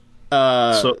nice.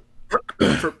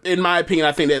 In my opinion,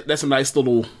 I think that's a nice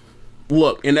little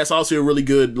look, and that's also a really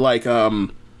good like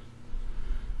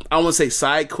I don't want to say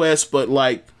side quest, but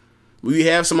like we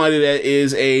have somebody that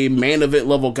is a main event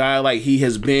level guy like he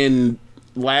has been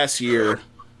last year,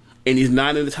 and he's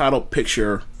not in the title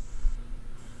picture.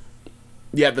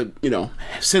 You have to,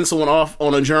 send someone off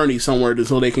on a journey somewhere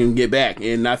so they can get back.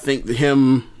 And I think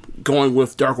him going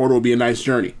with Dark Order will be a nice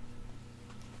journey.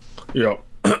 Yeah.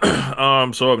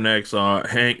 So up next,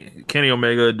 Kenny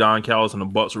Omega, Don Callis, and the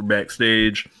Bucks were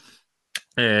backstage,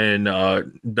 and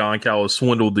Don Callis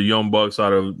swindled the Young Bucks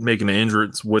out of making an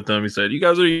entrance with them. He said, "You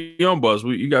guys are the Young Bucks.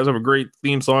 You guys have a great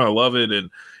theme song. I love it, and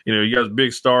you guys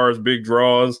big stars, big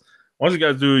draws. Why don't you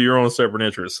guys do your own separate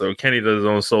entrance?" So Kenny does his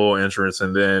own solo entrance,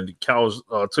 and then Callis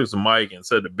took the mic and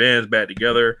said the band's back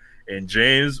together. And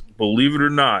James, believe it or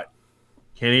not,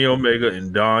 Kenny Omega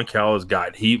and Don Callis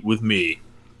got heat with me.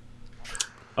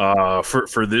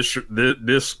 For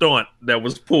this stunt that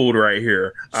was pulled right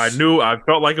here. I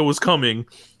felt like it was coming,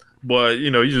 but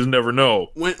you just never know.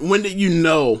 When did you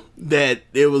know that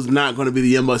it was not going to be the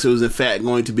Young Bucks? It was in fact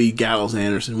going to be Gallows and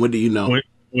Anderson. When did you know?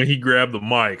 When he grabbed the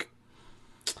mic.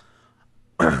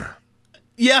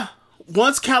 Yeah.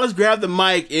 Once Callis grabbed the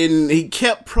mic and he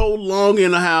kept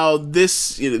prolonging how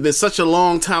this been such a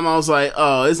long time, I was like,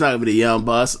 oh, it's not going to be the Young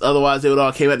Bucks. Otherwise, they would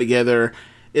all came back together.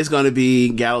 It's going to be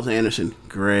Gallows and Anderson.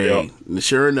 Great. Yep. And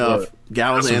sure enough,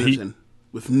 Gallows and Anderson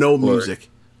with no music.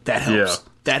 That helps.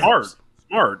 Yeah. That helps.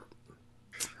 Smart.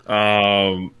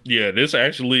 This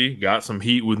actually got some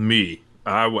heat with me.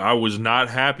 I was not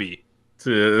happy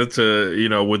to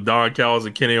with Don Callis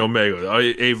and Kenny Omega.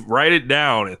 Write it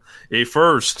down.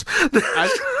 First.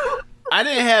 I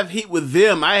didn't have heat with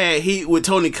them. I had heat with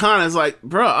Tony Khan. It's like,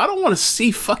 bro, I don't want to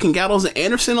see fucking Gallows and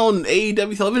Anderson on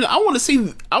AEW television. I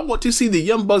want to see the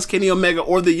Young Bucks, Kenny Omega,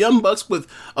 or the Young Bucks with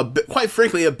quite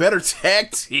frankly, a better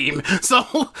tag team. So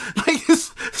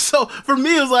for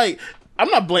me, it was like, I'm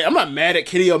not mad at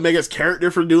Kenny Omega's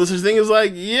character for doing such thing. It's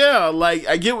like, yeah, like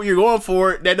I get what you're going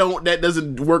for. That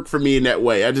doesn't work for me in that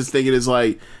way. I just think it is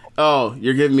like, oh,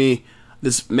 you're giving me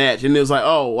this match, and it was like,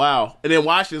 oh wow, and then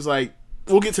Washington's like.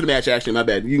 We'll get to the match, actually. My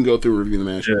bad. You can go through and review the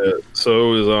match. Yeah,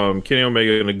 so it was Kenny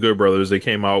Omega and the Good Brothers. They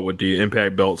came out with the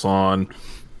Impact belts on,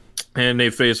 and they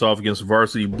faced off against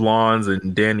Varsity Blondes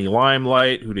and Danny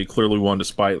Limelight, who they clearly wanted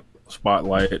to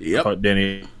spotlight. Yep. I thought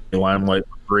Danny Limelight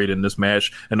was great in this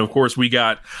match. And, of course, we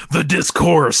got the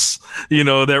Discourse,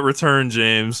 that return,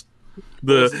 James.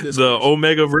 The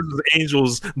Omega versus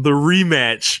Angels, the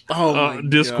rematch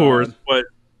Discourse. God. But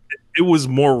it was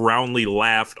more roundly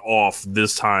laughed off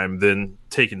this time than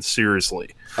taken seriously.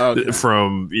 Okay.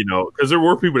 From because there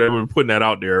were people that have been putting that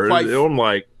out there. I'm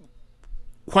like,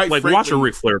 frankly, watch a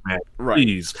Ric Flair match, right?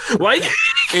 Please,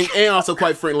 and also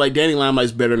quite frankly, like Danny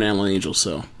Limelight's better than Alan Angel,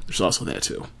 so there's also that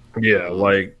too. Yeah,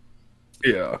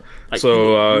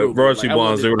 So Varsity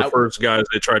Blondes, they were the first guys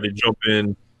that tried to jump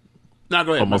in. No,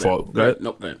 go ahead. My fault. Go ahead.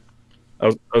 Nope, go ahead. I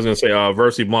was going to say,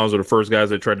 Varsity Blondes were the first guys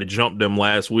that tried to jump them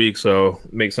last week, so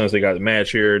it makes sense they got the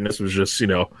match here. And this was just,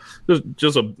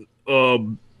 just a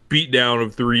beat down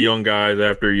of three young guys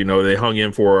after, they hung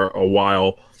in for a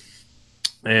while.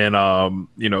 And,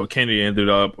 Kenny ended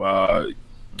up,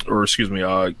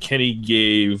 Kenny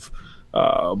gave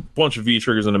a bunch of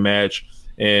V-triggers in the match.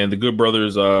 And the Good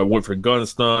Brothers went for gun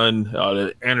stun.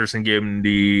 Anderson gave him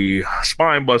the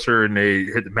spine buster, and they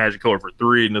hit the Magic Killer for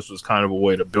 3. And this was kind of a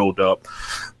way to build up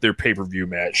their pay-per-view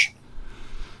match.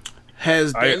 I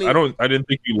didn't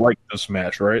think you liked this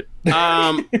match, right?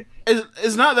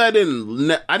 It's not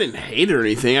that I didn't hate it or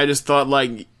anything. I just thought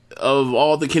like of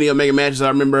all the Kenny Omega matches I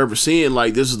remember ever seeing,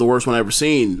 like this is the worst one I've ever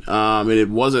seen. And it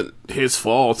wasn't his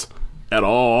fault at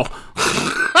all.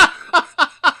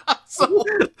 So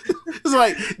it's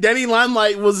like Danny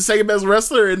Limelight was the second best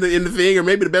wrestler in the thing, or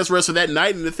maybe the best wrestler that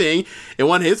night in the thing. It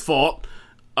wasn't his fault.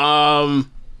 I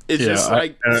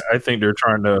think they're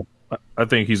trying to. I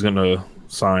think he's going to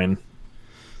sign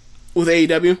with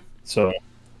AEW. So,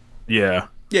 yeah,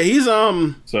 he's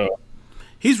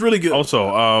he's really good.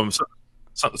 Also,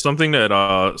 something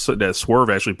that Swerve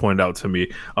actually pointed out to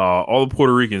me: all the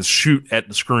Puerto Ricans shoot at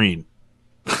the screen.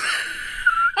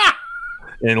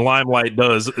 And Limelight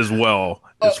does as well.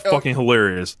 It's fucking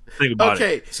hilarious. Think about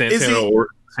it.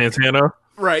 Santana,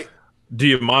 right?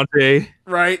 Diamante,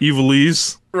 right?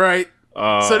 Evilise, right?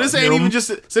 So this ain't even just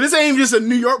a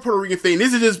New York Puerto Rican thing.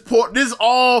 This is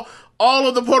all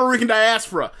of the Puerto Rican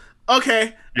diaspora.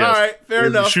 Okay, yes. All right, fair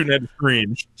enough. Shooting at the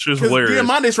screen, it's just hilarious.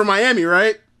 Diamante's from Miami,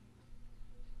 right?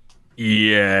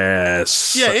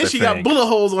 Yes. Yeah, and she got bullet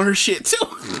holes on her shit too.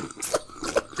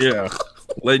 Yeah,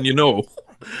 letting you know.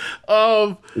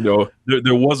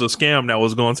 There was a scam that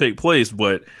was going to take place,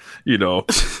 but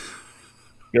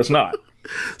guess not.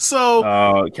 So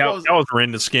Cal's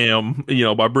ran the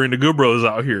scam, by bringing the Good Brothers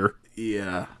out here.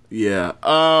 Yeah, Yeah.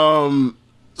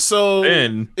 So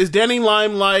And is Danny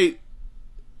Limelight?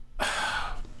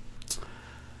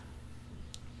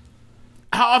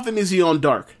 How often is he on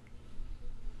Dark?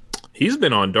 he's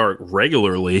been on Dark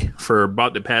regularly for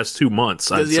about the past 2 months.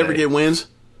 Does he ever get wins?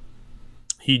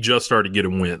 He just started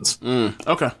getting wins.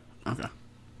 Okay.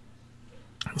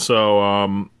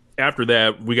 So after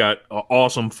that, we got an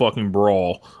awesome fucking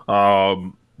brawl.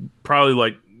 Probably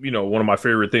like, one of my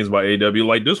favorite things about AEW.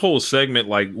 Like this whole segment,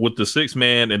 like with the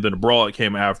 6-man and then the brawl that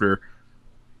came after,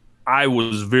 I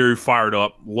was very fired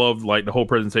up. Loved like the whole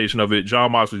presentation of it.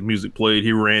 Jon Moxley's music played.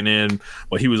 He ran in,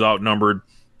 but he was outnumbered.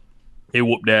 He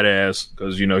whooped that ass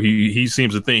because he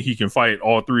seems to think he can fight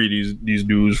all three of these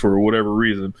dudes for whatever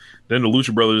reason. Then the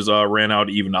Lucha Brothers ran out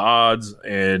to even the odds,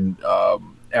 and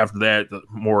after that, the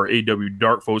more AW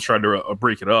Dark folks tried to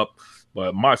break it up.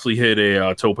 But Moxley hit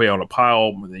a tope on a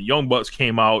pile. The Young Bucks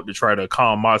came out to try to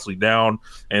calm Moxley down,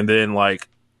 and then like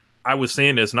I was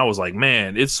saying this, and I was like,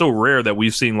 man, it's so rare that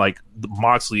we've seen like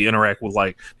Moxley interact with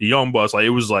like the Young Bucks. Like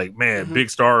it was like, man, big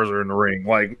stars are in the ring,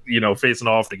 like facing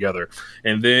off together.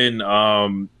 And then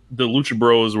the Lucha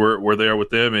Bros were there with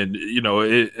them, and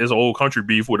it's old country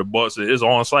beef with the Bucks. It's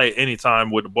on site anytime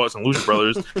with the Bucks and Lucha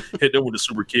Brothers. Hit them with the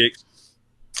super kicks.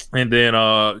 And then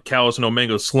Callis and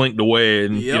Omega slinked away,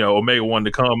 and Omega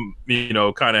wanted to come,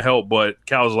 kind of help, but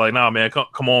Callis was like, "Nah, man,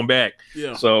 come on back."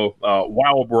 Yeah. So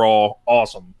Wild Brawl,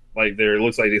 awesome. Like it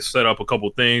looks like they set up a couple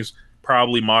things.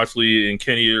 Probably Moxley and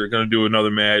Kenny are going to do another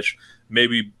match.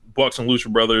 Maybe Bucks and Lucha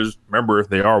Brothers. Remember,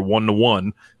 they are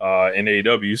 1-1 in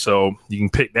AEW, so you can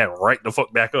pick that right the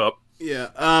fuck back up.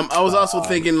 Yeah. I was also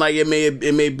thinking like it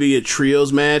may be a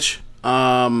trios match.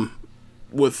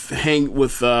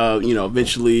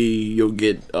 Eventually you'll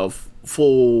get a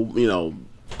full,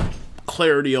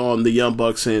 clarity on the Young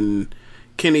Bucks and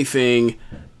Kenny thing,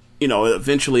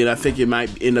 eventually, and I think it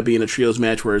might end up being a trios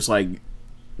match where it's like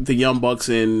the Young Bucks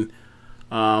and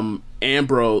not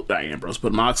Ambrose,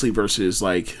 but Moxley versus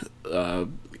like the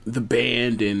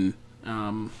band and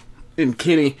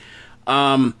Kenny.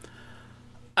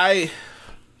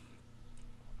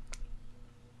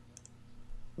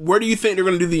 Where do you think they're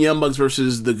going to do the Young Bucks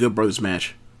versus the Good Brothers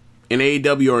match? In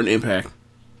AEW or in Impact?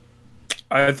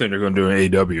 I think they're going to do an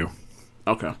AEW.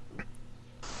 Okay.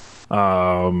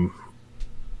 I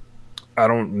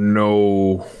don't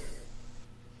know.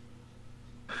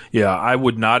 Yeah, I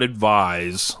would not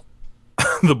advise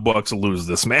the Bucks lose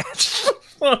this match.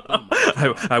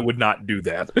 I would not do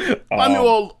that.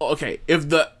 Okay. If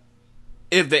the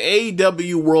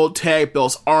AEW World Tag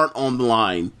Belts aren't on the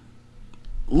line,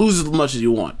 lose as much as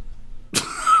you want.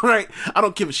 Right? I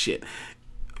don't give a shit.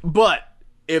 But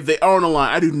if they are on the line,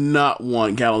 I do not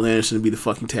want Gallows and Anderson to be the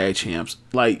fucking tag champs.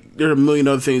 Like, there are a million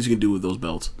other things you can do with those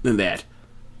belts than that.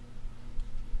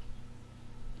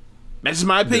 That's just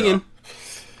my opinion. Yeah.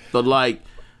 But like,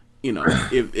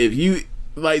 if you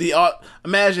like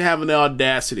imagine having the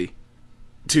audacity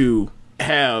to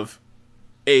have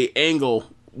a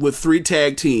angle with 3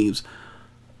 tag teams.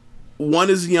 One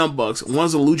is the Young Bucks,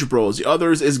 one's the Lucha Bros, the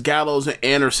others is Gallows and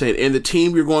Anderson, and the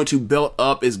team you're going to belt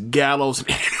up is Gallows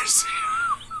and Anderson.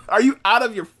 Are you out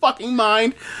of your fucking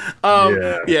mind?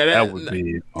 That would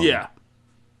be. Yeah.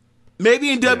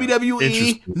 Maybe in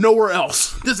WWE, nowhere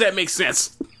else. Does that make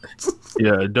sense?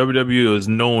 Yeah, WWE is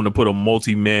known to put a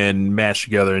multi-man match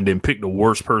together and then pick the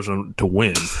worst person to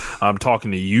win. I'm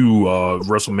talking to you,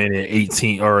 WrestleMania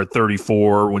 18 or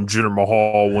 34 when Jinder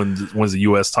Mahal wins the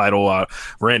U.S. title.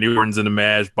 Randy Orton's in the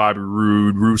match, Bobby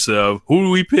Roode, Rusev. Who do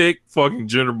we pick? Fucking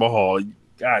Jinder Mahal.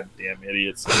 Goddamn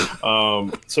idiots.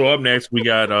 So up next, we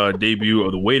got debut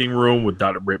of the Waiting Room with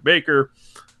Dr. Britt Baker.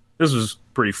 This was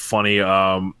pretty funny.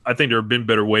 I think there have been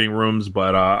better waiting rooms,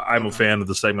 but I'm a fan of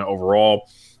the segment overall.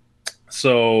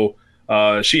 So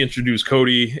she introduced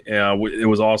Cody. It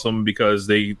was awesome because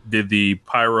they did the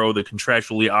pyro, the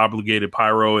contractually obligated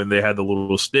pyro, and they had the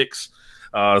little sticks.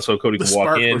 So Cody can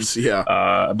walk in. Yeah.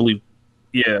 I believe,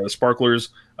 sparklers.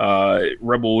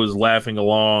 Rebel was laughing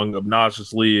along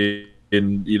obnoxiously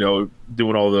and,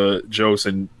 doing all the jokes,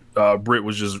 and Britt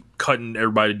was just cutting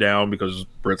everybody down because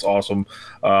Britt's awesome.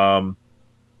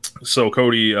 So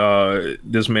Cody,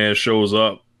 this man shows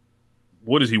up.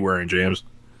 What is he wearing, James?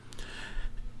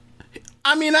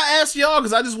 I mean, I asked y'all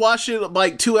because I just watched it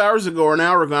like 2 hours ago or an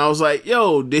hour ago. I was like,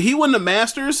 yo, did he win the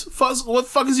Masters? What the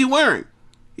fuck is he wearing?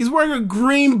 He's wearing a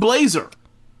green blazer.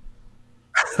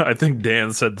 I think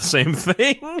Dan said the same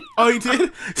thing. Oh, he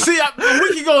did? See, a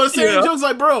week ago, I was saying jokes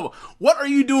like, bro, what are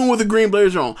you doing with a green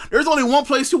blazer on? There's only one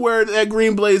place to wear that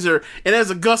green blazer, and that's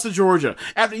Augusta, Georgia.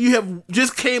 After you have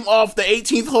just came off the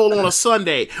 18th hole on a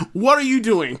Sunday. What are you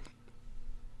doing?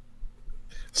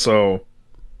 So,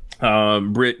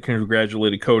 Britt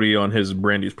congratulated Cody on his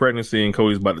Brandy's pregnancy, and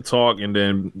Cody's about to talk, and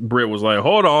then Britt was like,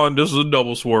 "Hold on, this is a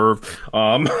double swerve."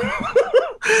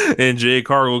 And Jade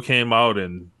Cargill came out,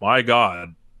 and my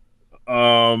God,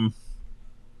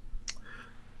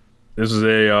 this is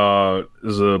a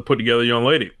put together young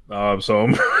lady. So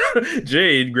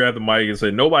Jade grabbed the mic and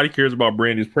said, "Nobody cares about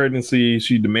Brandy's pregnancy."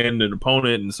 She demanded an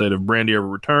opponent and said, if Brandy ever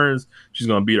returns, she's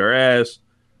gonna beat her ass.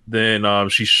 Then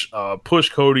she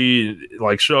pushed Cody,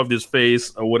 like shoved his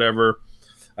face or whatever.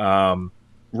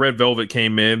 Red Velvet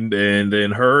came in, and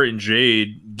then her and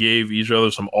Jade gave each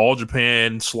other some All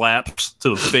Japan slaps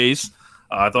to the face.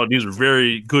 I thought these were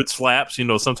very good slaps. You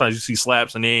know, sometimes you see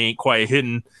slaps and they ain't quite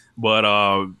hitting, but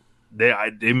they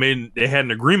had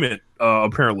an agreement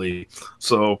apparently.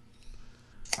 So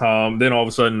then all of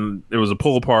a sudden it was a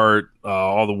pull apart.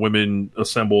 All the women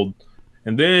assembled.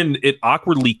 And then it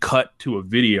awkwardly cut to a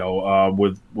video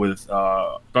with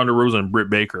Thunder Rosa and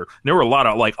Britt Baker. And there were a lot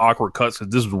of like awkward cuts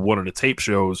because this was one of the tape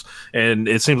shows, and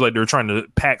it seems like they're trying to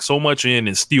pack so much in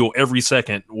and steal every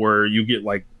second where you get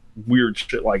like weird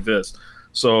shit like this.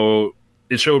 So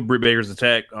it showed Britt Baker's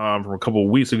attack from a couple of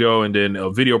weeks ago, and then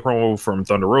a video promo from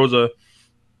Thunder Rosa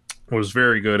was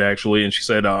very good actually. And she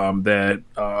said that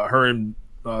her and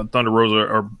Thunder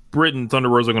Rosa, or Britt and Thunder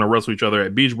Rosa, are going to wrestle each other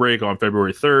at Beach Break on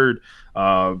February 3rd.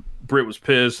 Britt was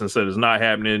pissed and said it's not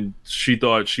happening. She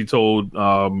thought she told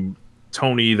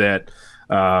Tony that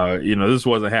this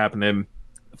wasn't happening.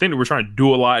 I think they were trying to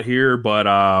do a lot here, but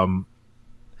I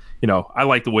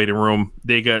like the waiting room.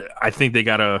 I think they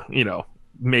gotta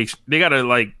make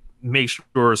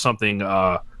sure something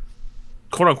quote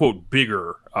unquote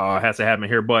bigger has to happen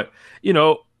here. But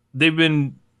they've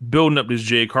been building up this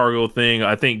Jade Cargill thing.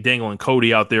 I think Dangle and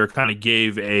Cody out there kind of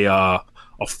gave a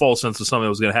false sense of something that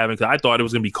was going to happen, because I thought it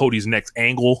was going to be Cody's next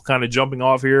angle kind of jumping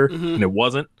off here, and it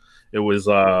wasn't. It was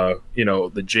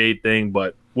the Jade thing.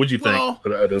 But what'd you think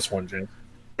of this one, James?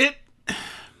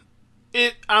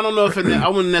 I don't know if I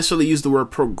wouldn't necessarily use the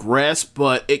word progress,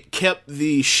 but it kept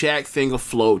the Shaq thing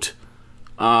afloat.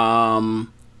 And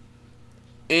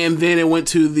then it went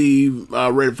to the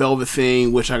Red Velvet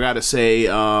thing, which I gotta say,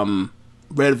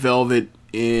 Red Velvet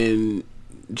and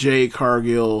Jade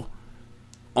Cargill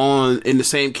in the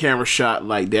same camera shot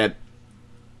like that.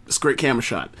 It's a great camera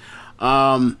shot.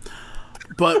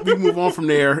 But we can move on from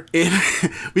there. And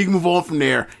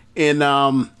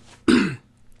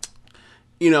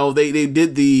they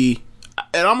did it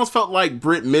almost felt like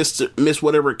Britt missed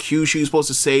whatever cue she was supposed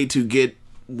to say to get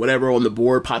whatever on the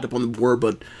board, popped up on the board,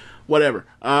 but whatever.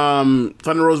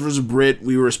 Thunder Rosa versus Britt,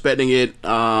 we were expecting it.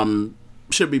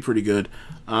 Should be pretty good.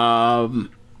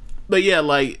 But yeah,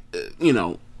 I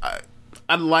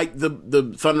like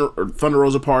the Thunder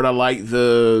Rosa part. I like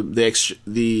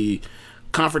the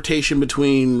confrontation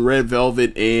between Red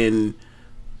Velvet and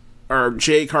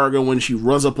Jade Cargill when she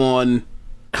runs up on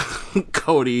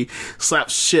Cody,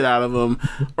 slaps shit out of him,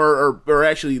 or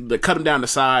actually cut him down to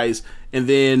size, and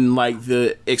then like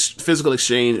the physical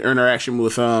exchange or interaction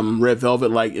with Red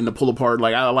Velvet, like in the pull apart.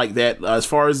 Like I like that. As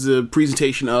far as the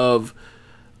presentation of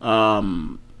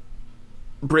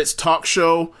Britt's talk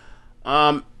show,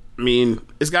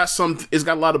 it's got some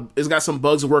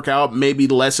bugs to work out. Maybe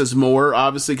less is more,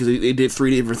 obviously, because they did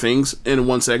 3 different things in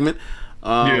one segment.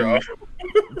 But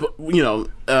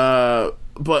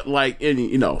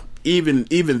even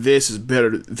this is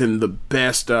better than the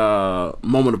best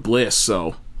Moment of Bliss.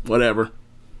 So whatever.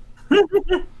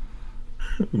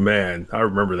 Man, I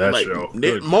remember that show.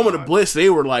 Moment of Bliss. They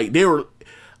were.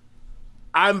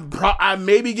 I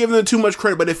may be giving them too much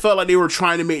credit, but it felt like they were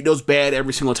trying to make those bad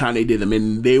every single time they did them,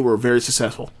 and they were very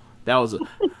successful. That was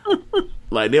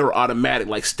they were automatic,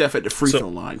 like Steph at the free throw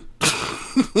line.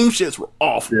 Them shits were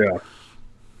awful. Yeah.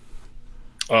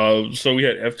 So we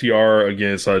had FTR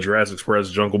against Jurassic Express,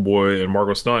 Jungle Boy, and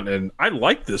Marco Stunt, and I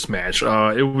liked this match.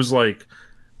 It was like,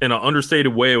 in an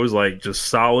understated way, it was like just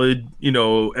solid.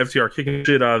 FTR kicking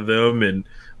shit out of them, and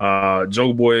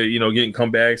Jungle Boy, getting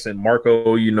comebacks, and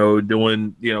Marco,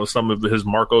 doing, some of his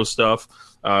Marco stuff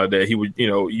that he would,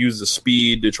 use the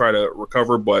speed to try to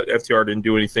recover, but FTR didn't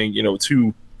do anything,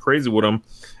 too crazy with him.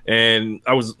 And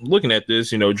I was looking at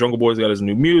this, Jungle Boy's got his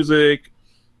new music.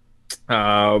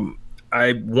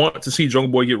 I want to see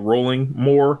Jungle Boy get rolling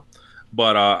more,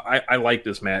 but I like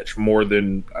this match more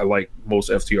than I like most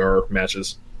FTR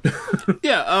matches.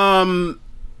 Yeah,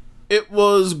 it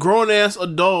was grown-ass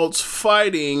adults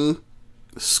fighting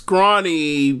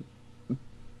scrawny,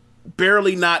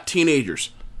 barely not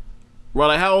teenagers. Well,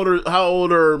 like how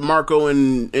old are Marco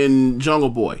and Jungle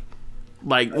Boy?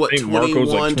 Like what, 21,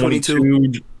 Marco's like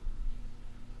 22?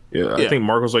 Yeah, I think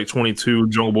Marco's like 22,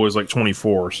 Jungle Boy's like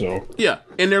 24. So yeah,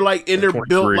 and they're they're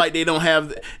built like they don't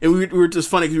have. And we were just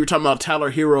funny because we were talking about Tyler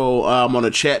Hero on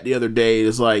a chat the other day.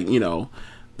 It's like, you know,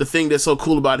 the thing that's so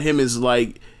cool about him is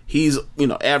like he's, you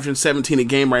know, averaging 17 a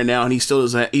game right now, and he still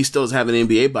doesn't have an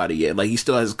NBA body yet. Like he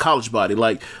still has a college body.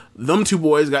 Like them two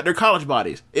boys got their college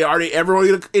bodies. Are they ever going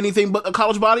to get anything but a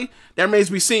college body? That remains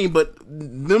to be seen. But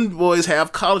them boys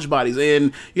have college bodies,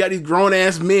 and you got these grown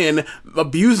ass men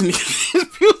abusing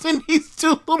these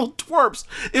two little twerps.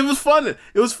 It was fun.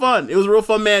 It was fun. It was a real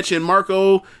fun match, and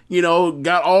Marco, you know,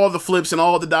 got all the flips and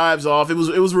all the dives off. It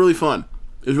was really fun.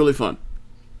 It was really fun.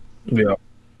 Yeah.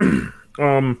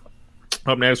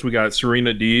 Up next, we got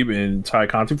Serena Deeb and Ty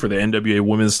Conti for the NWA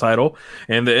Women's title.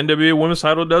 And the NWA Women's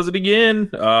title does it again.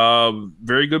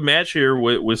 Very good match here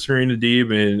with Serena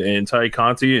Deeb and Ty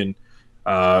Conti. And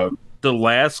the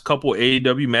last couple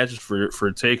AEW matches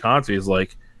for Tay Conti is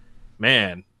like,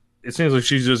 man, it seems like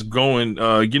she's just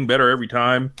getting better every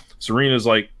time. Serena's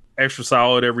like extra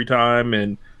solid every time.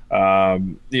 And,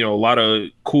 you know, a lot of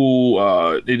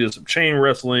cool, they did some chain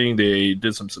wrestling. They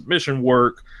did some submission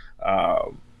work.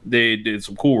 They did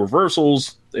some cool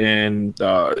reversals, and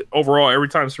overall, every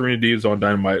time Serena Deeb is on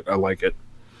Dynamite, I like it.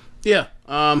 Yeah,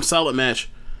 solid match.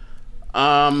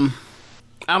 I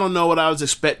don't know what I was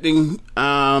expecting.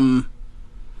 Probably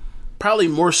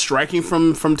more striking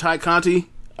from Ty Conti.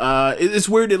 It's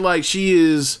weird that like she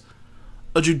is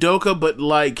a judoka, but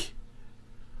like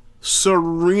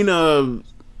Serena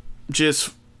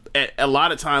just a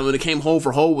lot of times when it came home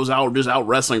for home was out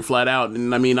wrestling flat out,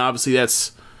 and I mean obviously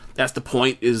that's the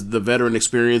point, is the veteran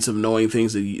experience of knowing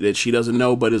things that she doesn't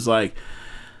know. But it's like,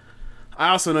 I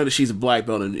also know that she's a black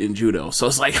belt in judo, so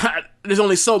it's like there's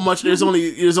only so much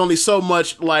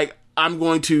like I'm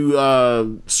going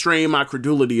to strain my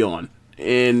credulity on,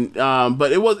 and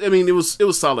but it was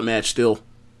a solid match still.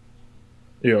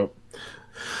 Yeah.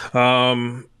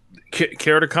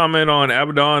 Care to comment on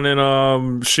Abaddon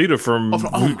and Shida from?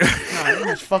 God, that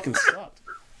match fucking sucked.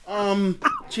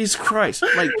 Jesus Christ!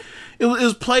 Like it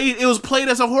was played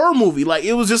as a horror movie. Like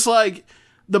it was just like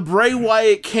the Bray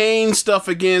Wyatt Kane stuff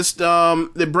against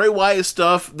the Bray Wyatt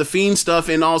stuff, the Fiend stuff,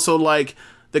 and also like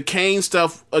the Kane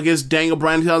stuff against Daniel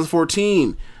Bryan in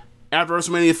 2014 after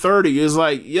WrestleMania 30. Is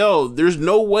like, yo, there's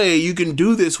no way you can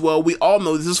do this well. We all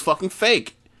know this is fucking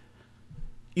fake.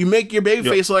 You make your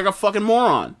babyface look like a fucking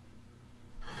moron.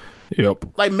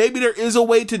 Yep. Like maybe there is a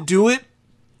way to do it.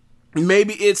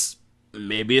 Maybe it's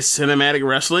cinematic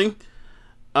wrestling.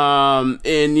 But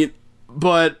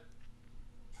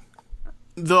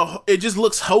it just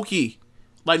looks hokey.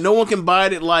 Like no one can buy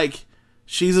it. Like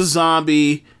she's a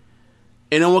zombie,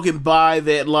 and no one can buy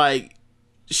that. Like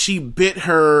she bit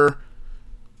her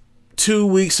 2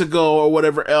 weeks ago or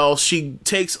whatever else. She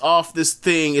takes off this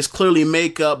thing. It's clearly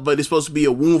makeup, but it's supposed to be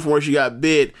a wound from where she got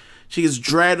bit. She gets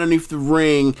dragged underneath the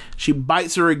ring. She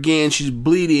bites her again. She's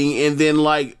bleeding, and then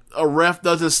like a ref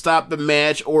doesn't stop the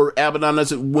match, or Abaddon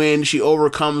doesn't win. She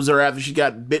overcomes her after she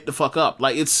got bit the fuck up.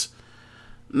 Like it's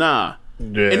nah.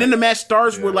 Yeah. And then the match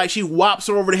starts with like she whops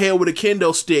her over the head with a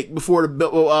kendo stick before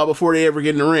they ever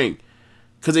get in the ring,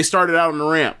 because they started out on the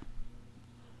ramp.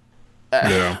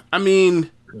 I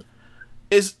mean,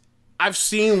 I've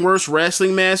seen worse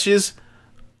wrestling matches.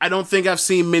 I don't think I've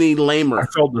seen many lamer. I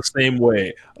felt the same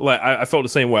way. Like I felt the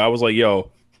same way. I was like,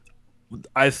 yo,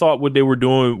 I thought what they were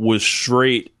doing was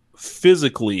straight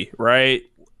physically, right?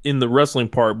 In the wrestling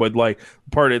part, but like the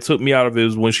part that took me out of it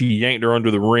is when she yanked her under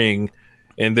the ring.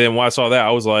 And then when I saw that, I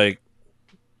was like,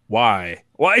 why?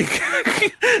 Like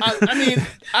I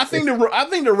think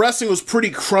the wrestling was pretty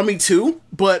crummy too,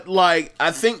 but like I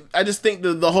just think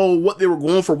the whole what they were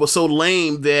going for was so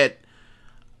lame that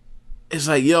it's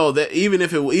like, yo, that even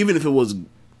if it was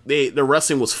the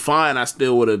wrestling was fine, I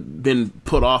still would have been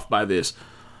put off by this.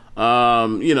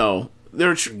 You know,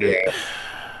 it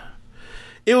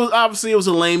was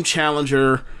a lame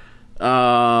challenger.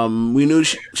 We knew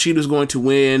she was going to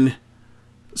win,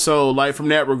 so like from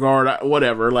that regard,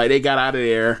 whatever. Like they got out of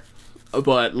there,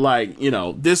 but like, you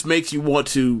know, this makes you want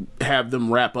to have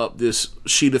them wrap up this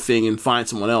Shida thing and find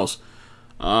someone else.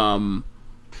 Like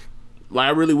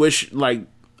I really wish, like,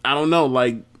 I don't know,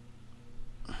 like,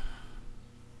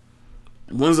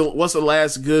 what's the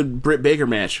last good Britt Baker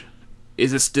match?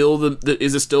 Is it still the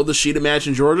Shida match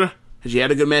in Georgia? Has she had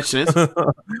a good match since? You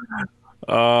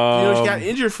know, she got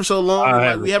injured for so long.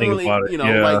 Like, we haven't really, you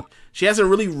know, like she hasn't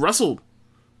really wrestled.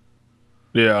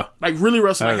 Yeah, like really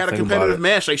wrestled. Like had a competitive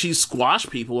match. Like she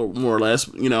squashed people, more or less.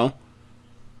 You know,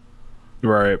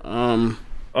 right.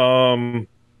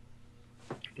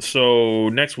 So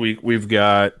next week we've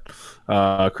got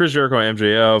Chris Jericho and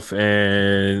MJF,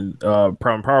 and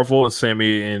Proud and Powerful and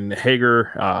Sammy and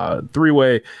Hager,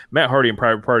 3-way. Matt Hardy and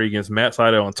Private Party against Matt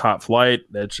Sydal on Top Flight.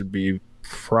 That should be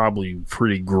probably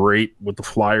pretty great with the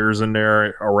flyers in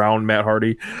there around Matt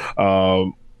Hardy.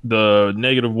 The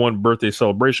 -1 birthday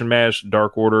celebration match,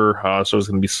 Dark Order. So it's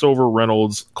going to be Silver,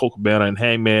 Reynolds, Colt Cabana, and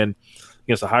Hangman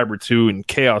against the Hybrid 2 and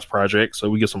Chaos Project. So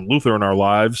we get some Luther in our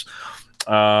lives.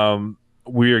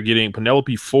 We are getting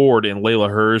Penelope Ford and Layla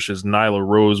Hirsch as Nyla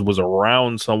Rose was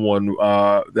around someone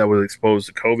that was exposed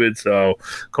to COVID. So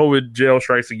COVID jail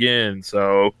strikes again.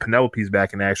 So Penelope's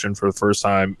back in action for the first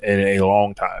time in a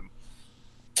long time.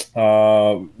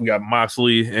 We got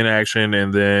Moxley in action,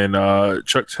 and then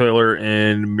Chuck Taylor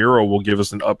and Miro will give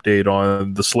us an update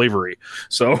on the slavery.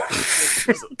 So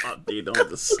update on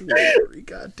the slavery.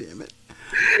 God damn it.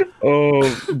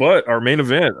 But our main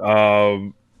event,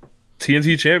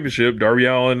 TNT Championship, Darby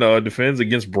Allin defends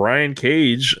against Brian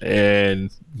Cage, and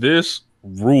this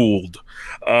ruled.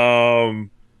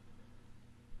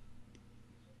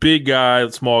 Big guy,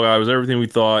 small guy, was everything we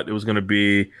thought it was going to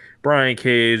be. Brian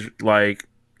Cage, like,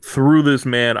 threw this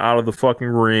man out of the fucking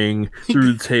ring,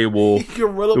 through the table.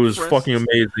 It was fucking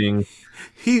amazing.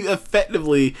 He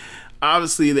effectively,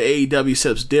 obviously the AEW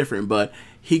setup's different, but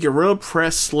he gorilla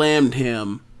press slammed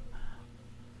him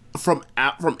from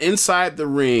inside the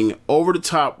ring over the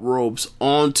top ropes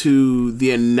onto the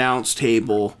announce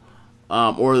table,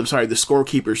 the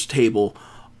scorekeeper's table,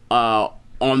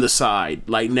 on the side,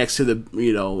 like next to the,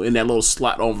 in that little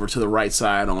slot over to the right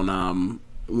side on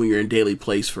when you're in daily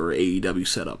place for AEW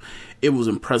setup. It was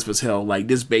impressive as hell. Like,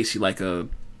 this basically like the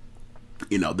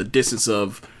distance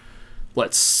of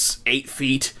 8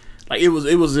 feet. Like, it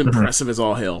was impressive as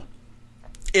all hell.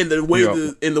 And the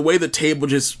way the table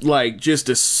just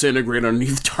disintegrated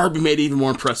underneath Darby made it even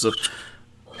more impressive.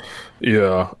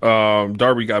 Yeah,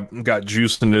 Darby got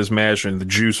juice in this match, and the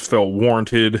juice felt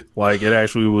warranted. Like, it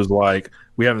actually was like,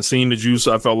 we haven't seen the juice,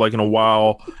 I felt like, in a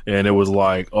while, and it was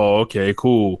like, oh, okay,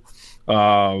 cool.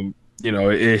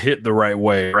 It hit the right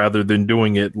way rather than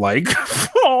doing it like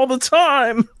all the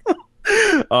time.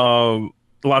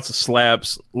 Lots of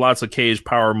slaps, lots of Cage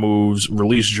power moves,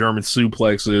 release German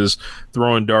suplexes,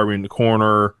 throwing Darby in the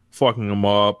corner, fucking him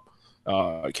up.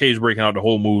 Cage breaking out the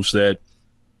whole moveset.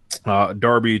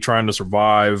 Darby trying to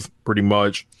survive pretty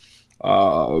much.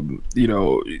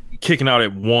 Kicking out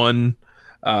at 1.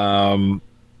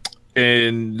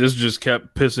 And this just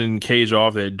kept pissing Cage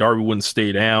off that Darby wouldn't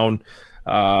stay down.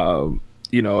 We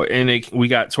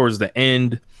got towards the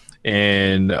end,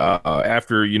 and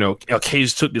after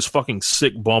Cage took this fucking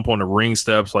sick bump on the ring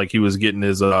steps, like he was getting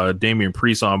his Damian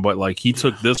Priest on, but like he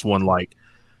took this one like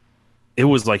it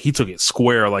was like he took it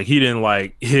square, like he didn't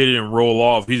like hit it and roll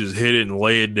off, he just hit it and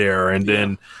laid there, and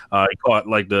then he caught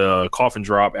like the coffin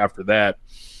drop after that,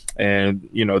 and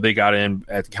they got in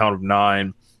at the count of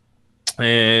 9.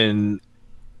 And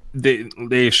they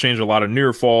exchanged a lot of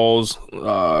near falls,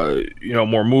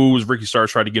 more moves. Ricky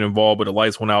Starks tried to get involved, but the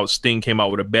lights went out. Sting came out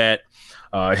with a bat,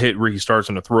 hit Ricky Starks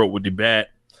in the throat with the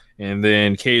bat, and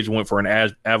then Cage went for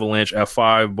an avalanche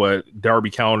F5, but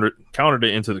Darby countered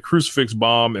it into the crucifix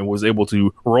bomb and was able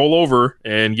to roll over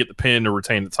and get the pin to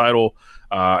retain the title.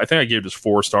 I think I gave this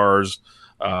 4 stars.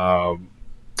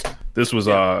 This was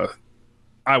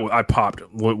I popped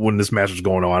when this match was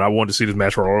going on. I wanted to see this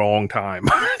match for a long time.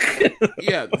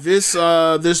 Yeah, this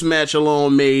match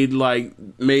alone made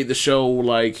the show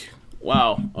like,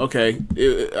 wow, okay.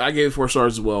 I gave it 4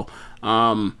 stars as well.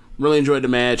 Really enjoyed the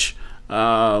match.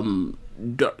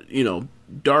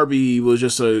 Darby was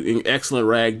just an excellent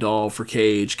ragdoll for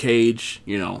Cage. Cage,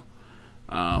 given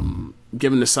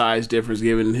the size difference,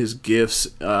 given his gifts,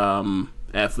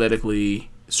 athletically,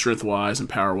 strength wise, and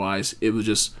power wise, it was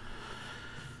just.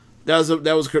 That was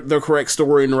the correct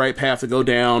story and the right path to go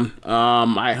down.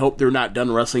 I hope they're not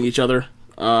done wrestling each other.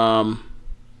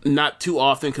 Not too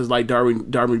often, because like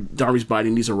Darby's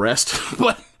body needs a rest.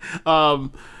 But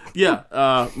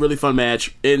really fun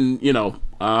match. And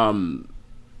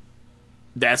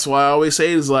that's why I always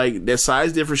say is like that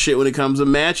size difference shit when it comes to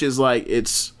matches. Like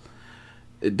it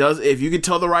does. If you can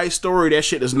tell the right story, that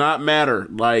shit does not matter.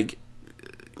 Like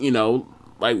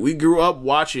like we grew up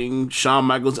watching Shawn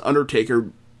Michaels,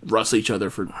 Undertaker wrestle each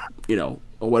other for, or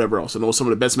whatever else. And those are some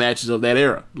of the best matches of that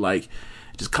era. Like, it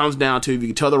just comes down to if you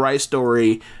can tell the right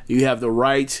story, you have the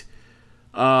right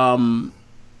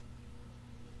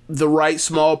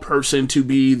small person to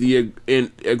be the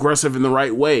aggressive in the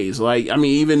right ways. Like, I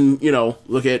mean, even,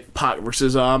 look at Pac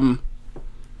versus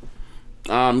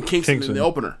Kingston in the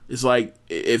opener. It's like,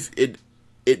 if it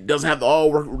doesn't have to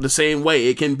all work the same way.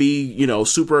 It can be,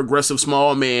 super aggressive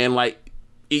small man, like,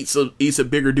 eats a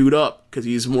bigger dude up because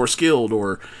he's more skilled,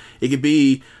 or it could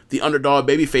be the underdog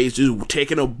babyface just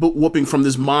taking a whooping from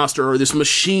this monster or this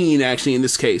machine. Actually, in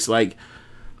this case, like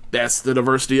that's the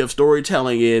diversity of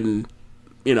storytelling, and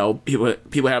you know,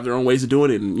 people have their own ways of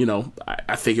doing it, and you know,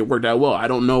 I think it worked out well. I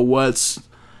don't know what's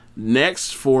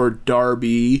next for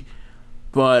Darby,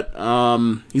 but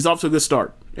he's off to a good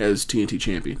start as TNT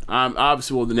champion.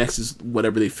 Obviously, well, the next is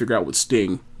whatever they figure out with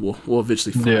Sting. We'll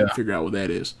eventually figure out what that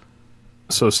is.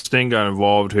 So Sting got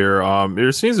involved here.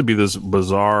 There seems to be this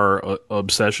bizarre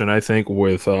obsession, I think,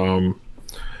 with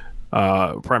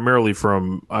primarily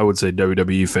from, I would say,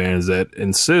 WWE fans that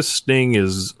insist Sting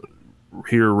is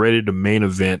here ready to main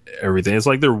event everything. It's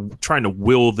like they're trying to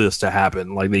will this to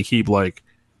happen. Like they keep like,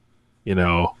 you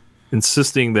know,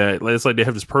 insisting that it's like they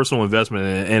have this personal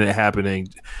investment in it happening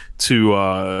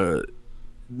to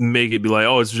make it be like,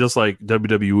 oh, it's just like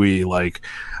WWE. Like,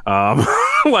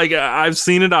 like I've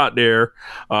seen it out there.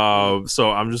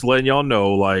 So I'm just letting y'all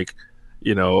know, like,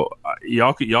 you know,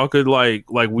 y'all could like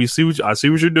I see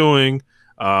what you're doing.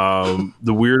 The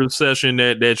weird obsession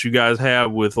that you guys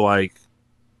have with like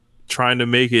trying to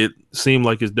make it seem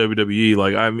like it's WWE.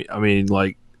 Like, I mean,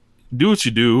 like, do what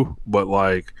you do, but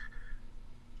like,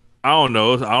 I don't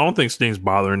know. I don't think Sting's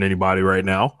bothering anybody right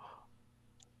now.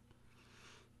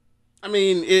 I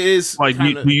mean, it is like,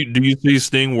 do you see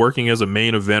Sting working as a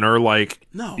main eventer? Like,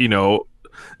 no, you know,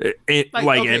 like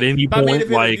okay, at any point,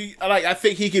 like I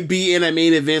think he could be in a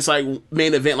main event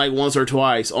like once or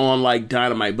twice on like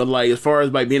Dynamite. But like as far as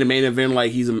like being a main event,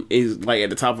 like he's like at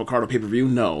the top of a card of pay per view.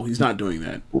 No, he's not doing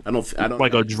that. I don't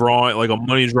like a drawing, like a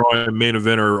money drawing main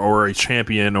eventer or a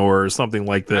champion or something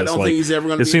like this. I don't like, think he's ever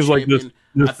going to. It seems like this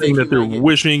thing that they're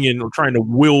wishing and trying to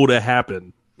will to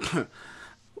happen.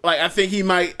 Like I think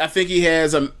he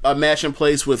has a match in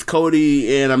place with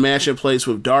Cody and a match in place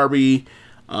with Darby.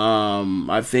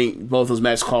 I think both those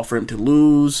matches call for him to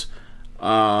lose.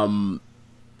 You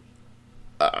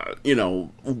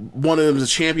know, one of them is a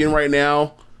champion right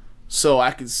now, so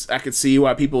I could see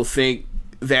why people think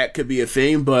that could be a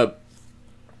thing, but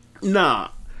nah,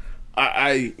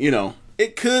 I you know,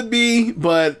 it could be,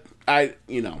 but I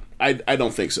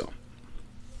don't think so.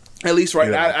 At least right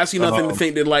now, I see nothing to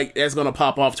think that like that's gonna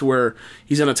pop off to where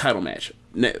he's in a title match.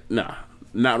 Nah,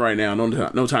 not right now.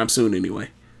 No time soon. Anyway.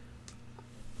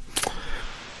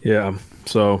 Yeah,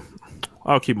 so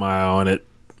I'll keep my eye on it.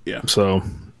 Yeah. So,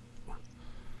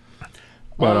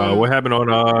 but what happened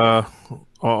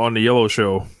on the Yellow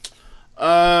Show?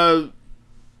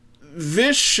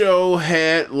 This show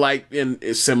had like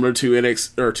it's similar to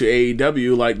NXT or to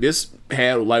AEW. Like this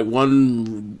had like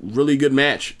one really good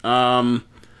match.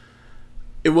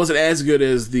 It wasn't as good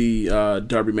as the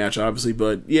Darby match, obviously,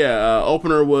 but yeah,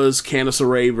 opener was Candice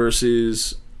LeRae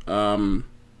versus Shotzi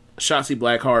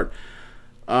Blackheart.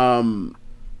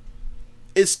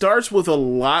 It starts with a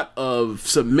lot of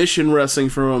submission wrestling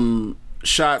from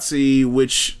Shotzi,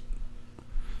 which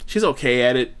she's okay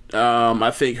at it. I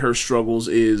think her struggles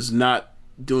is not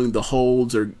doing the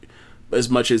holds or as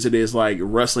much as it is like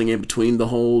wrestling in between the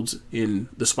holds in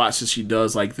the spots that she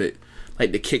does, like the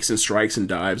kicks and strikes and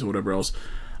dives and whatever else.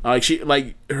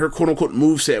 Like her quote unquote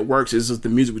moveset works is just the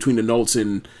music between the notes,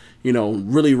 and you know,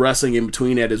 really wrestling in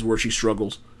between that is where she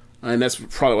struggles. And that's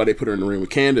probably why they put her in the ring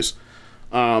with Candice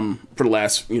for the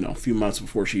last, you know, few months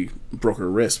before she broke her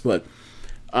wrist. But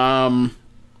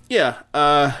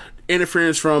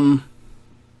interference from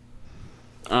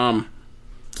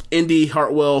Indy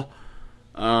Hartwell.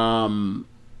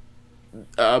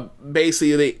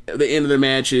 Basically, the end of the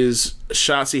match is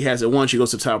Shotzi has it won. She goes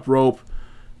to the top rope.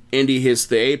 Indy hits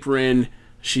the apron.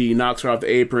 She knocks her off the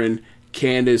apron.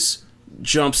 Candice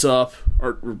jumps up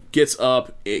or gets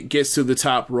up. It gets to the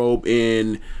top rope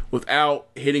and without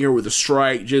hitting her with a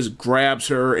strike, just grabs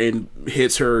her and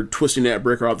hits her, twisting that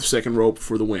breaker off the second rope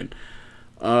for the win.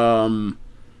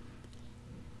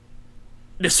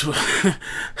 It's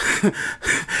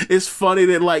funny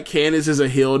that like Candice is a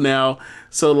heel now,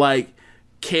 so like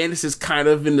Candice is kind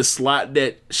of in the slot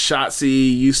that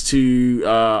Shotzi used to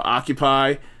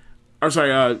occupy. I'm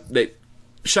sorry, that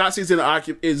Shotzi's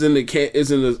is in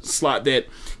the slot that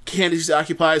Candice used to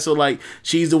occupy. So like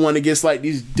she's the one that gets like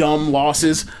these dumb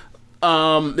losses.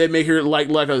 They make her like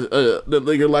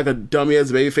a dummy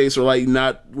as a babyface, or like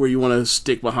not where you want to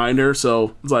stick behind her.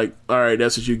 So it's like, all right,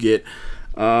 that's what you get.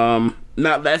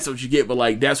 Not that's what you get, but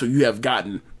like that's what you have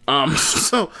gotten.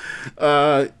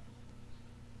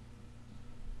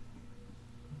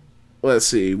 Let's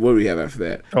see, what do we have after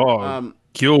that?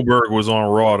 Gilbert was on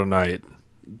Raw tonight.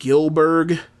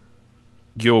 Gilbert.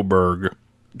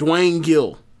 Dwayne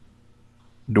Gill.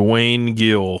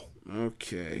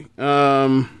 Okay.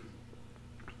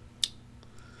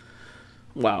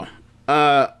 Wow.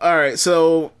 All right,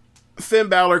 so Finn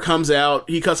Balor comes out.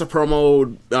 He cuts a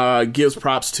promo, gives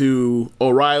props to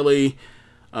O'Reilly,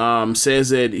 says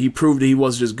that he proved that he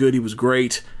wasn't just good, he was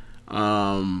great.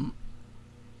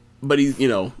 But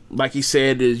he, like he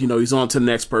said, is he's on to the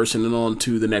next person and on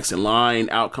to the next in line.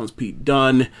 Out comes Pete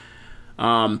Dunne.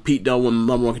 Pete Dunne won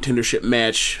the #1 contendership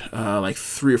match like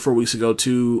 3 or 4 weeks ago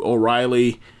to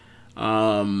O'Reilly.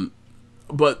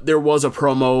 But there was a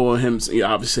promo of him,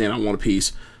 obviously, and I want a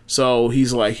piece. So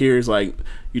he's like,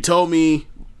 you told me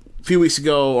a few weeks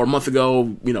ago or a month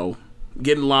ago,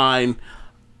 get in line.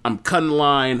 I'm cutting the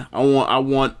line. I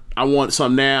want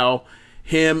some now.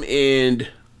 Him and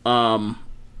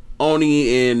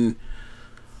Oni and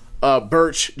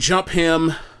Birch jump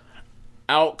him.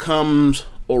 Out comes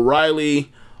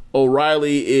O'Reilly.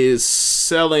 O'Reilly is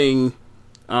selling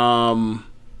a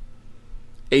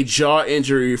jaw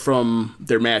injury from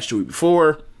their match the week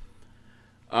before.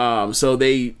 So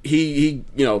he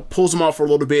pulls him off for a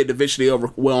little bit, eventually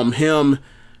overwhelm him.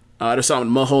 There's something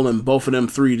Mulholland and both of them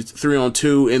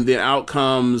 3-on-2, and then out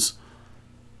comes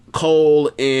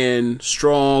Cole and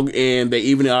Strong, and they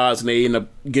even the odds, and they end up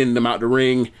getting them out the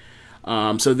ring.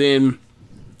 So then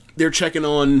they're checking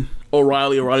on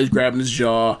O'Reilly. O'Reilly's grabbing his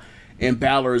jaw, and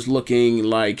Balor is looking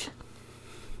like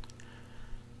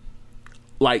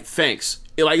thanks.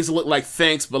 It's look like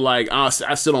thanks, but I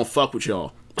still don't fuck with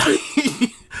y'all.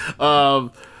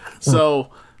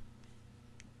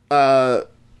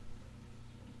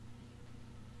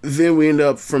 Then we end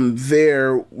up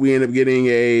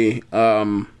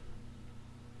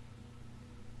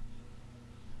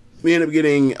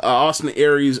getting Austin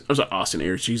Aries. I was like, Austin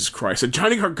Aries, Jesus Christ. A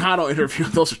Johnny Gargano interview.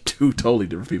 Those are two totally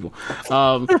different people.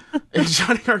 A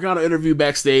Johnny Gargano interview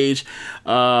backstage.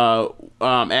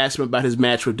 Asked him about his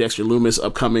match with Dexter Lumis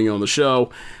upcoming on the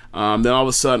show. Then all of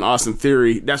a sudden, Austin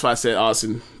Theory. That's why I said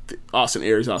Austin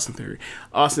Aries, Austin Theory.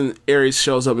 Austin Aries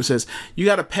shows up and says, "You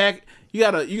got a pack. You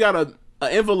got a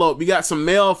envelope. You got some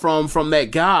mail from that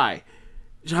guy."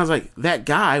 John's like, "That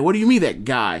guy? What do you mean that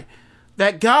guy?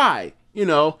 That guy?"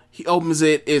 He opens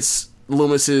it. It's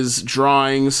Loomis's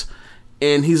drawings,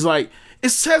 and he's like, "It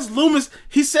says Loomis."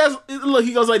 He says, "Look,"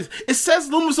 he goes like this, "It says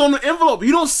Loomis on the envelope.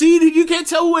 You don't see it. You can't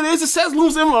tell who it is. It says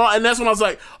Loomis envelope." And that's when I was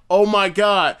like, "Oh my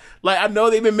god!" I know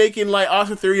they've been making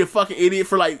Austin Theory a fucking idiot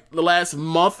for the last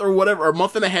month or whatever, or a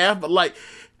month and a half. But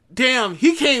damn,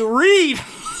 he can't read.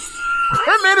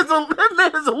 That man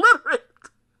is illiterate.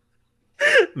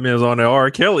 Man's on the R.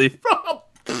 Kelly. Bro,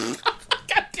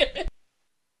 god damn it.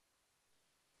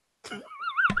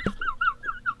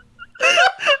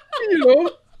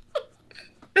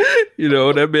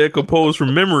 That man composed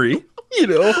from memory.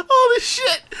 Holy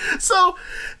shit! So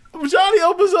Johnny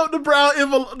opens up the brown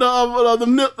envelope, the brown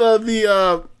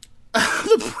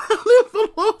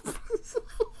envelope,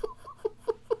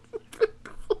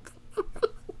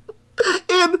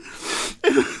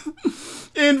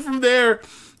 and from there,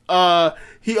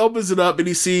 he opens it up and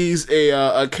he sees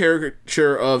a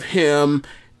caricature of him,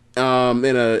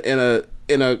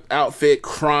 in a outfit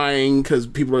crying because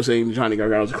people are saying Johnny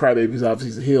Gargano's a crybaby because obviously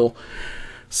he's a heel.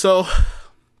 So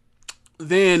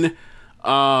then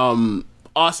Austin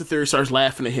Theory starts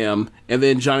laughing at him, and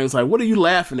then Johnny was like, "What are you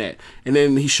laughing at?" And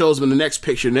then he shows him in the next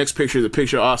picture. The next picture is a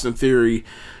picture of Austin Theory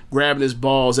grabbing his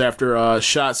balls after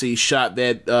Shotzi shot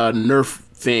that Nerf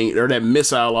thing, or that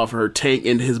missile off of her tank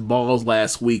into his balls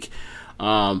last week.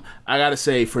 I gotta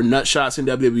say, for nut shots in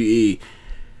WWE,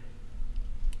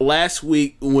 last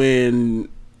week when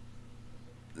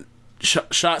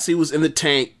Shotzi was in the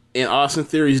tank and Austin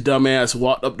Theory's dumbass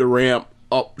walked up the ramp,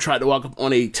 tried to walk up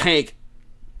on a tank,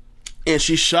 and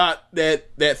she shot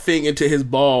that thing into his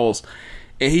balls,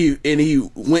 and he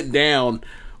went down,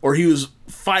 or he was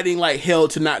fighting like hell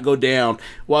to not go down,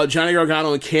 while Johnny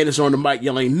Gargano and Candice are on the mic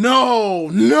yelling, "No,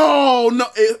 no, no!"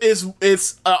 It's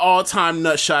an all-time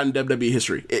nut shot in WWE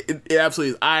history. It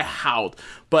absolutely is. I howled,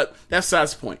 but that's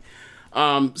besides the point.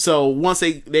 So once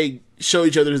they show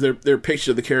each other their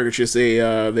picture of the caricatures,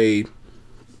 they're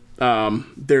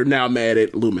now mad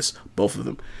at Loomis, both of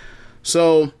them.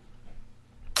 So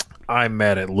I'm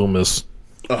mad at Loomis.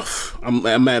 Ugh, I'm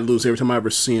mad at Loomis every time I ever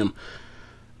see him.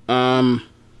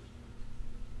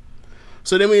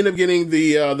 So then we end up getting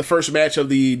the first match of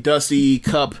the Dusty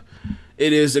Cup.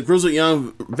 It is the Grizzled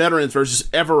Young Veterans versus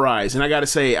Ever-Rise, and I gotta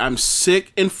say, I'm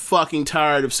sick and fucking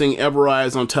tired of seeing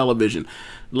Ever-Rise on television.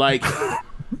 Is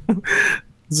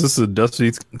this a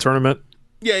Dusty tournament?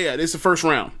 Yeah, it's the first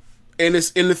round, and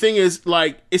the thing is,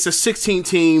 it's a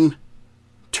 16-team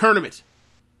tournament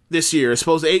this year. It's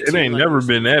supposed to 8. It ain't never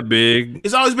been that big.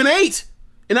 It's always been 8.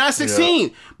 And not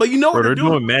 16. But you know what they're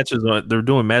doing matches on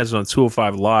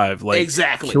 205 Live. Like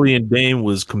exactly. Killian Dane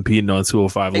was competing on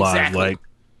 205 Live. Exactly.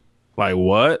 Like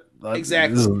what?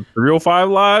 Exactly. This is 305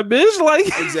 Live, bitch. Like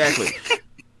exactly.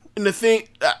 And the thing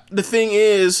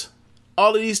is,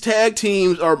 all of these tag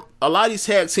teams are a lot of these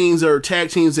tag teams are tag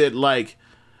teams that like,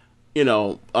 you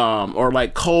know, or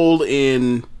like Cole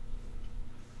and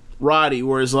Roddy,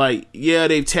 where it's like, yeah,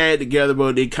 they've tagged together,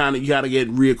 but they kind of you got to get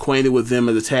reacquainted with them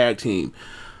as a tag team.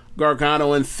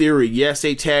 Gargano and Theory, yes,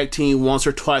 they tag team once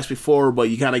or twice before, but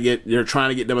they're trying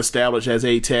to get them established as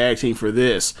a tag team for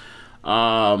this.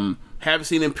 Haven't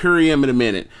seen Imperium in a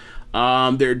minute.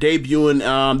 They're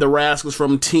debuting the Rascals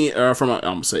from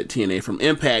TNA from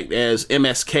Impact as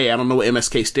MSK. I don't know what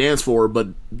MSK stands for, but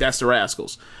that's the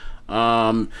Rascals.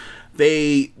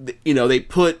 They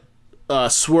put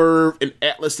Swerve and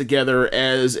Atlas together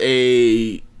as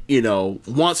a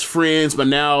once friends but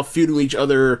now feuding each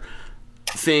other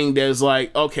thing. That's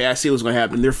like, okay, I see what's going to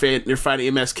happen. They're fighting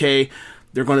MSK.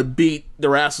 They're going to beat the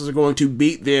Rascals. Are going to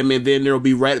beat them, and then they'll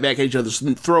be right back at each other's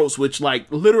throats. Which, like,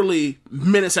 literally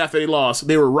minutes after they lost,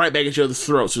 they were right back at each other's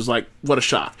throats. It was like, what a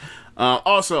shock.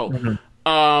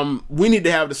 We need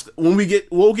to have this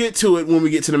we'll get to it when we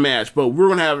get to the match, but we're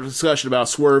gonna have a discussion about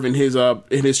Swerve and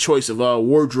his choice of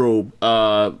wardrobe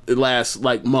the last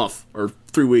like month or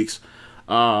 3 weeks.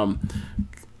 Have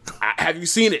you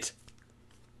seen it?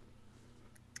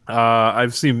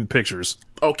 I've seen pictures.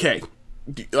 Okay.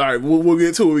 All right, we'll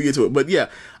get to it when we get to it. But yeah,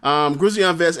 Grizzly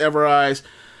Young Vets, Ever-Rise,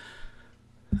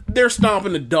 they're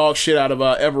stomping the dog shit out of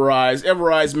Ever-Rise.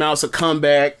 Ever-Rise mounts a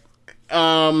comeback.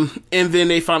 And then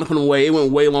they finally put them away. It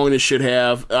went way longer than it should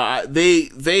have.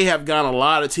 They have gotten a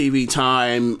lot of TV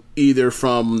time, either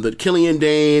from the Killian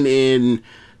Dane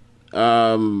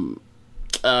and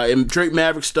Drake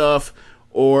Maverick stuff,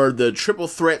 or the triple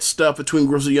threat stuff between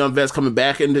Grizzly Young Vets coming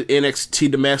back into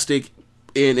NXT Domestic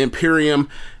and Imperium.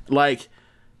 Like,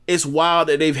 it's wild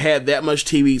that they've had that much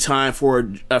TV time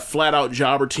for a flat out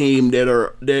jobber team that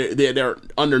are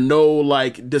under no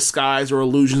like disguise or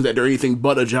illusions that they're anything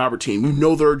but a jobber team. You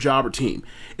know they're a jobber team.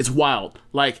 It's wild.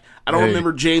 Like, I don't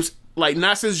remember James, like,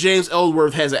 not since James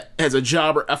Ellsworth has a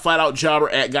flat out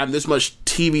jobber act gotten this much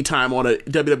TV time on a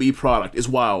WWE product. It's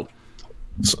wild.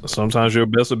 Sometimes your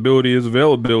best ability is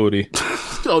availability.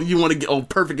 Oh, you want to get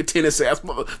perfect attendance ass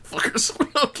motherfuckers?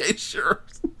 Okay, sure.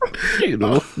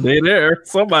 They there.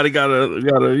 Somebody gotta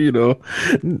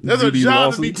there's a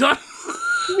job to be done.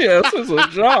 Yes, it's a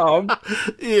job.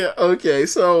 Yeah. Okay.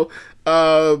 So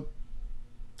then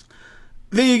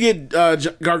you get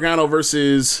Gargano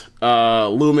versus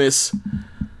Loomis.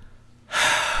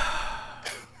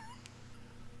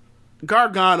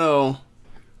 Gargano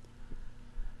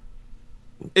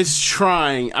is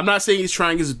trying. I'm not saying he's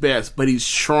trying his best, but he's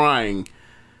trying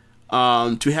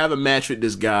to have a match with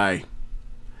this guy.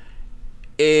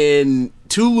 And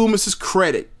to Loomis's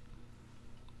credit,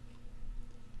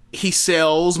 he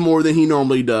sells more than he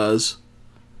normally does.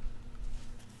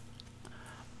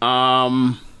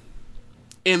 And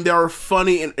there are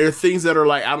funny, and there are things that are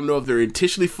like, I don't know if they're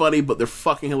intentionally funny, but they're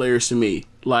fucking hilarious to me.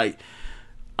 Like,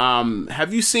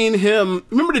 have you seen him?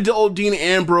 Remember the old Dean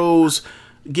Ambrose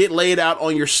get laid out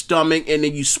on your stomach and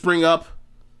then you spring up?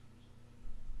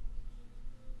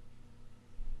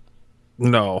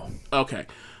 No. Okay.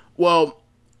 Well,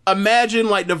 imagine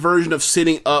like the version of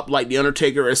sitting up like The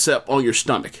Undertaker, except on your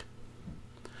stomach.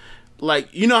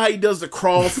 Like, you know how he does the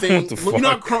crawl thing? You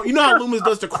know how Loomis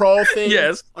does the crawl thing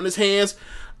yes. on his hands?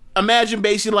 Imagine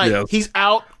basically like he's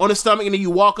out on his stomach and then you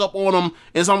walk up on him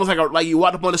and it's almost like you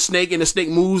walk up on a snake and the snake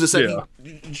moves except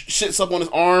he shits up on his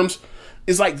arms.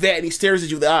 It's like that, and he stares at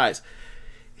you with the eyes.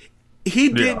 He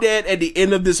did that at the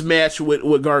end of this match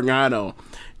with Gargano,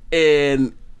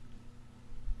 and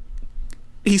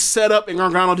he set up, and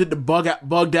Gargano did the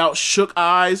bugged out, shook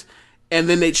eyes, and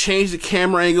then they changed the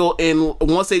camera angle, and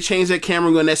once they changed that camera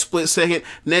angle in that split second,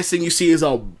 next thing you see is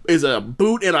a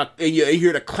boot, and you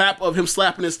hear the clap of him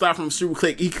slapping his thigh from super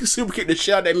kick. He super kicked the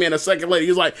shit out of that man a second later. He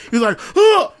was like,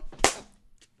 oh!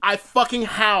 I fucking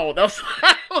howled. I was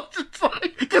just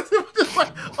like, because it was just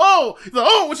like, oh, he's like,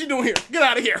 oh, what you doing here? Get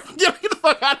out of here. Get the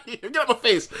fuck out of here. Get out of my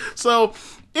face. So,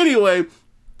 anyway,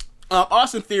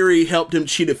 Austin Theory helped him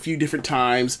cheat a few different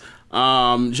times.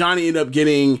 Johnny ended up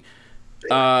getting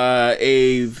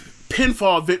a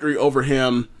pinfall victory over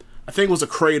him. I think it was a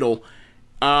cradle.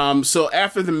 So,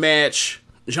 after the match,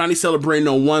 Johnny celebrating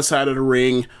on one side of the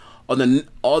ring. On the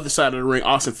other side of the ring,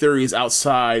 Austin Theory is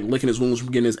outside licking his wounds from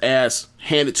getting his ass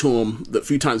handed to him the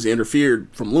few times he interfered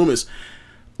from Loomis.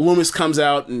 Loomis comes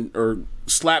out or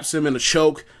slaps him in a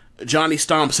choke. Johnny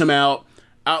stomps him out.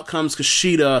 Out comes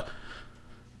Kushida.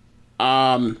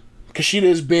 Kushida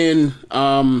has been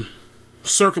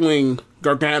circling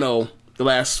Gargano the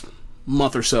last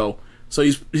month or so. So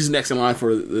he's next in line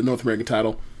for the North American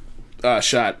title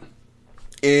shot.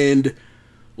 And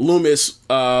Loomis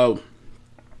was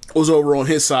over on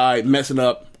his side messing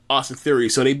up Austin Theory.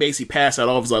 So they basically passed out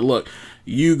all of us like, look,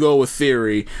 you go with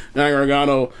Theory. Now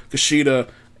Gargano, Kushida,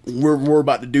 we're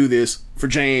about to do this for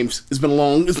James. It's been a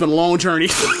long journey.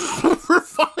 We're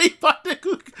finally about to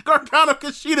Gargano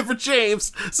Kushida for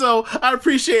James. So I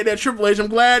appreciate that, Triple H. I'm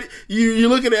glad you're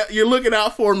looking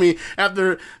out for me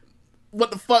after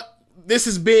what the fuck this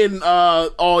has been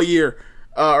all year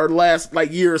or the last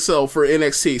like year or so for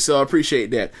NXT. So I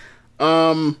appreciate that.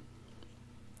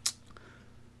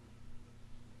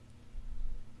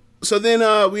 So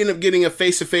then we end up getting a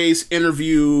face-to-face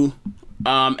interview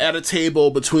at a table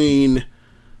between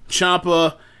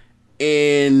Ciampa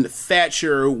and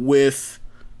Thatcher with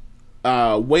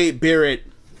Wade Barrett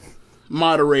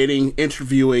moderating,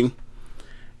 interviewing,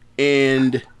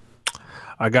 and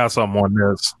I got something on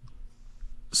this.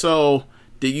 So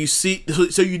did you see?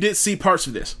 So you did see parts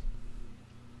of this,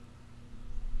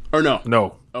 or no?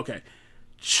 No. Okay.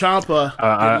 Ciampa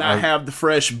did not have the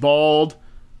fresh bald,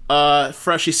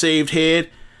 freshly shaved head.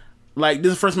 Like,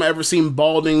 this is the first time I ever seen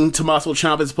balding Tommaso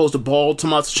Ciampa as opposed to bald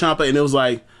Tommaso Ciampa, and it was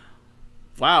like,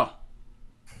 wow.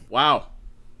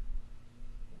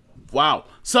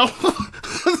 So,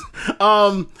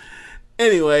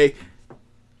 anyway,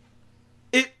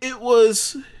 it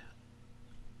was.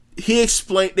 They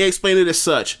explained it as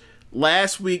such.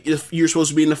 Last week, if you're supposed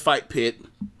to be in the fight pit,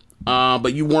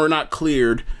 but you were not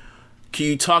cleared, can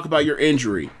you talk about your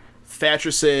injury?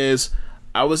 Thatcher says,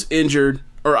 I was injured,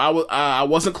 or I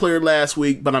wasn't cleared last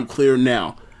week, but I'm clear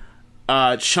now.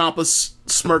 Ciampa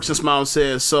smirks and smiles and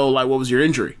says, so, like, what was your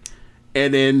injury?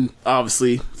 And then,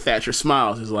 obviously, Thatcher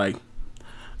smiles. He's like,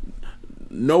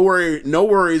 no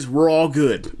worries, we're all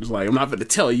good. It's like, I'm not going to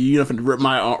tell you. You're not going to rip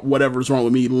my whatever's wrong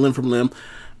with me limb from limb.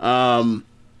 And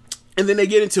then they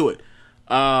get into it.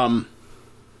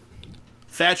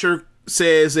 Thatcher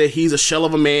says that he's a shell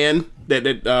of a man,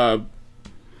 that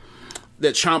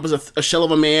Ciampa's a shell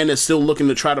of a man that's still looking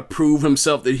to try to prove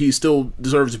himself that he still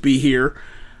deserves to be here.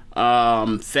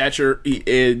 Thatcher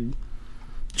and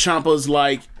Ciampa's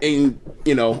like, and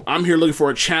I'm here looking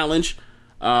for a challenge.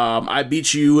 I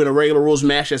beat you in a regular rules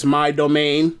match. That's my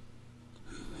domain.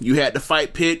 You had the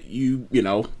fight pit.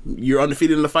 You're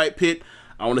undefeated in the fight pit.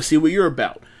 I want to see what you're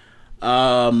about.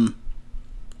 And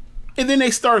then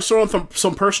they start throwing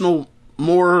some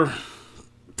more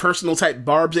personal type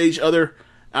barbs at each other.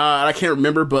 I can't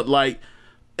remember, but like,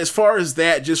 as far as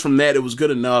that, just from that, it was good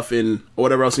enough and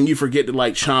whatever else. And you forget that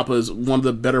like Ciampa is one of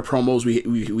the better promos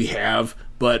we have,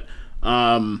 but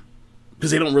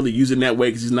because they don't really use it in that way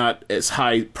because he's not as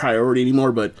high priority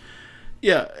anymore. But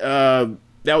yeah,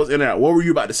 that was in and out. What were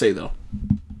you about to say though?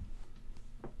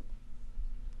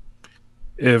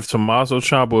 If Tommaso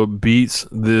Ciampa beats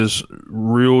this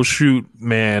real shoot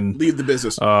man, leave the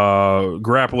business,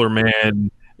 grappler man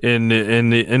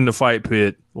in the fight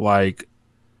pit, like,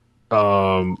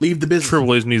 leave the business.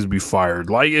 Triple H needs to be fired.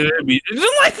 Like, Ciampa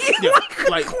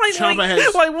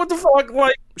has, like, what the fuck?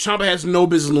 Like, Ciampa has no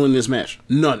business winning this match.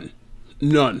 None.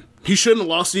 He shouldn't have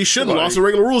lost. He shouldn't have lost the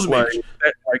regular rules match.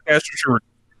 Like Thatcher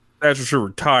should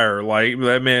retire. Like,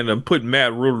 that man put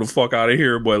Matt Riddle the fuck out of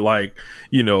here. But like,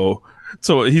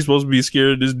 so he's supposed to be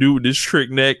scared of this dude with this trick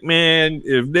neck, man.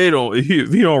 If he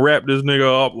don't wrap this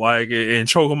nigga up like and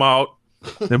choke him out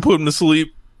and put him to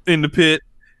sleep in the pit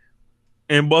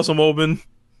and bust him open,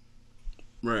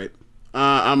 right?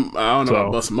 I don't know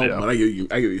about bust him open, but I get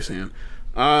what you're saying.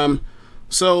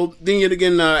 So then yet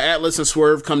again, Atlas and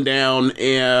Swerve come down,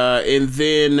 and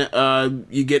then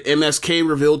you get MSK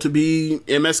revealed to be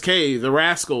MSK, the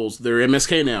Rascals. They're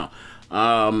MSK now.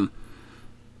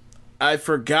 I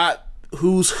forgot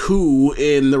who's who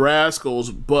in the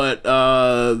Rascals, but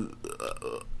the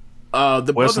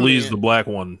Wesley's the black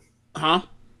one. Huh?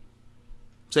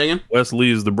 Say again?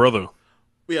 Wesley is the brother.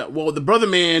 Yeah, well, the brother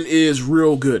man is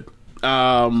real good.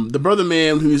 The brother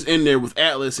man who's in there with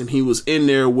Atlas and he was in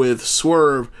there with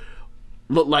Swerve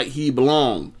looked like he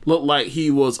belonged. Looked like he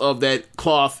was of that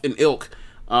cloth and ilk.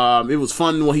 It was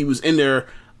fun when he was in there.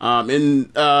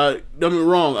 And don't get me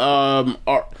wrong,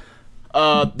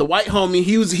 the white homie,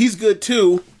 he's good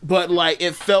too, but like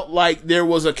it felt like there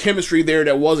was a chemistry there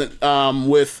that wasn't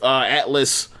with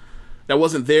Atlas, that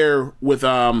wasn't there with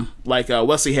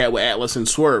Wesley had with Atlas and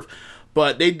Swerve.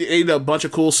 But they did a bunch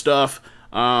of cool stuff.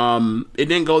 It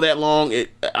didn't go that long.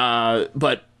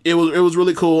 But it was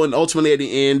really cool. And ultimately, at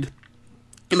the end,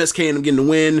 MSK ended up getting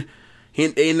the win.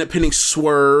 They ended up pinning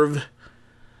Swerve.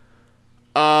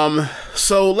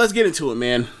 So let's get into it,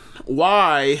 man.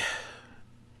 why,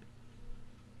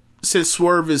 since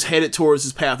Swerve is headed towards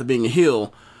his path of being a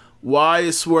heel, why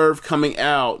is Swerve coming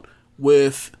out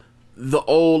with the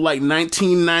old like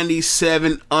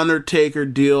 1997 Undertaker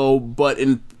deal, but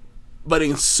in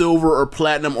silver or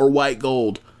platinum or white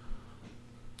gold?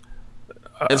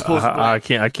 As opposed to I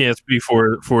can't speak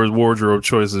for his wardrobe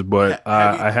choices, but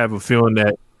I have a feeling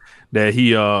that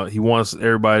he wants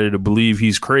everybody to believe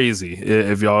he's crazy.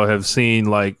 If y'all have seen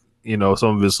like, you know,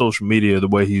 some of his social media, the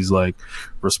way he's like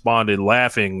responded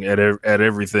laughing at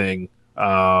everything,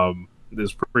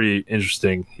 is pretty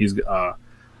interesting. He's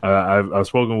I've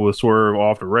spoken with Swerve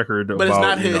off the record, but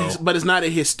it's not a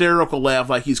hysterical laugh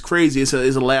like he's crazy. It's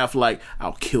a laugh like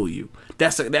I'll kill you.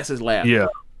 That's his laugh.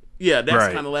 Yeah, that's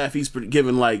the kind of laugh he's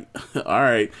giving. Like, all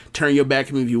right, turn your back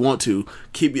to me if you want to.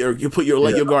 You put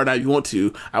your guard out if you want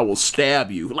to. I will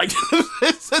stab you. Like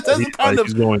that's kind of.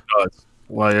 He's going nuts.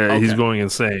 Like he's going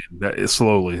insane.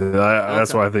 Slowly.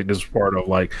 That's why I think this is part of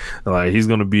like he's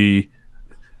gonna be.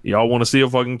 Y'all want to see a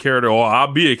fucking character? Oh,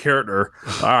 I'll be a character.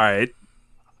 All right.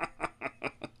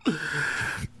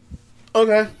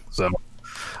 Okay. So,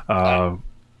 I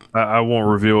won't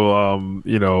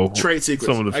reveal. Trade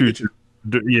secrets. Some of the future.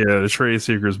 The trade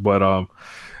secrets, but I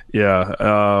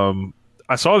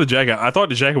saw the jacket. I thought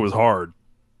the jacket was hard,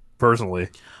 personally.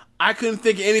 I couldn't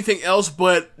think of anything else,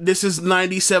 but this is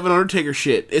 97 Undertaker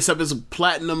shit. Except it's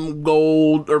platinum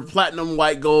gold or platinum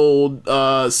white gold,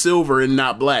 silver and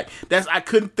not black. I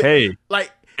couldn't think. Hey,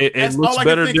 like it looks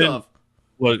better than.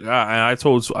 Look, I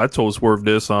told Swerve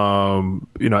this,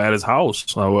 at his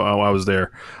house. I was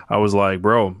there. I was like,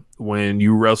 bro, when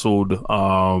you wrestled,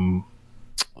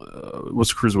 what's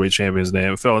the cruiserweight champion's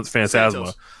name? Phantasma.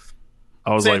 Santos.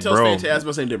 I was Santos, like, bro,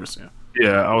 Phantasma, same difference.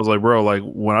 Yeah, I was like, bro, like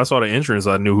when I saw the entrance,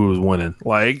 I knew who was winning.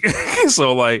 Like,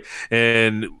 so like,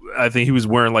 and I think he was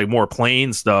wearing like more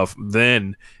plain stuff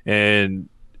then, and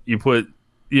you put,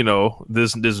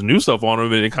 this new stuff on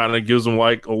him, and it kind of gives him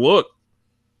like a look.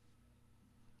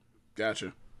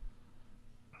 Gotcha.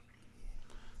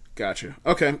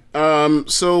 Okay.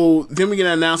 So then we get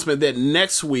an announcement that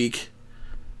next week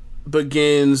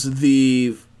begins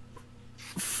the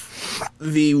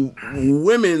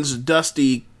women's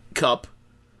Dusty Cup.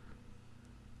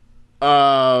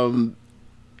 I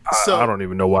don't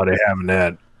even know why they're having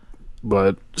that,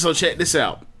 but so check this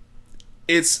out.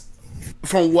 It's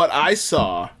from what I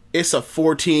saw, it's a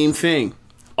 4-team thing.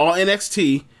 All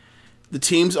NXT. The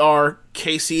teams are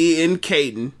Casey and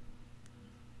Caden,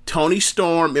 Tony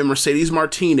Storm and Mercedes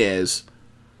Martinez.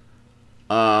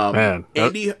 Man,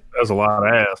 Andy, that's a lot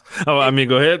of ass. Oh, I mean,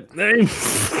 go ahead.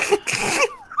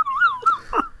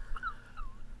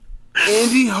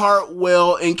 Andy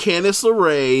Hartwell and Candice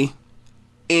LeRae,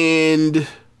 and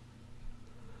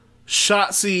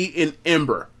Shotzi and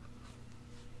Ember.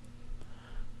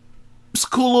 It's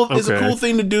cool. It's a cool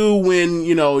thing to do when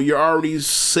you're already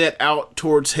set out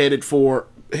heading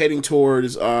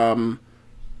towards Io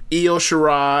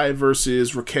Shirai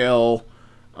versus Raquel.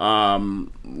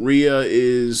 Rhea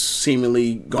is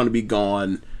seemingly going to be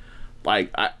gone.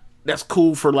 Like that's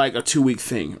cool for like a 2-week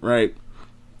thing, right?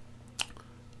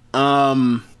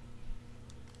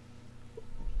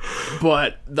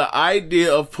 But the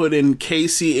idea of putting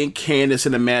Casey and Candice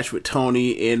in a match with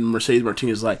Tony and Mercedes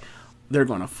Martinez is like, they're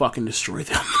gonna fucking destroy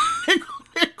them.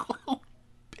 They're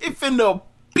finna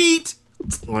beat.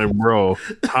 Like, bro,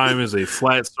 time is a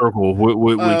flat circle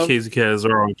with Casey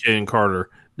Catanzaro and Ken Carter.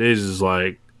 They just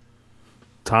like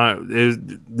time.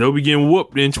 They'll be getting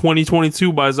whooped in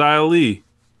 2022 by Xia Li.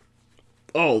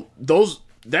 Oh,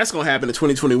 that's gonna happen in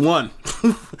 2021.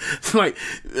 Like,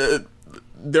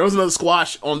 there was another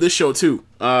squash on this show too.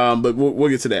 But we'll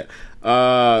get to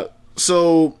that.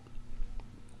 So.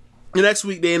 The next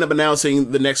week, they end up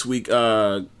announcing the next week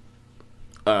men's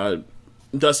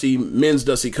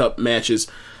Dusty Cup matches.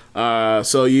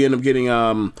 So you end up getting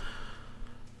Grand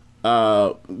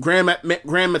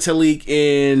Metalik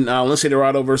and Lince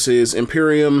Dorado versus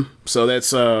Imperium. So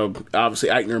that's obviously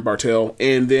Eichner and Bartel.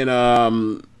 And then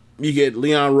you get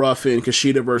Leon Ruff and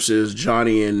Kushida versus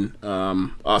Johnny and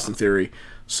Austin Theory.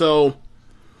 So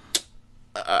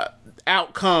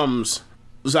out comes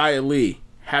Xia Li.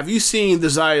 Have you seen the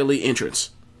Xia Li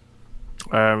entrance?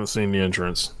 I haven't seen the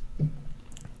entrance.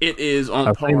 It is on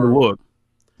I've par. seen the look.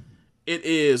 It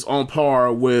is on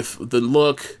par with the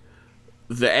look,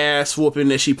 the ass whooping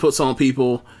that she puts on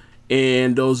people,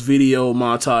 and those video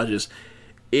montages.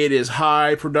 It is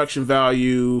high production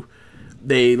value.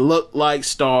 They look like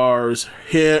stars.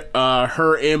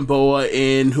 Her and Boa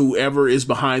and whoever is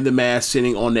behind the mask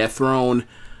sitting on that throne.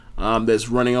 That's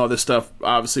running all this stuff.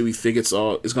 Obviously, we think it's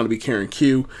going to be Karen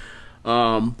Q.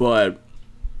 But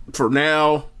for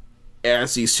now,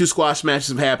 as these 2 squash matches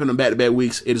have happened on back-to-back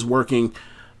weeks, it is working.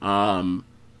 We've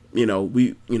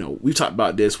talked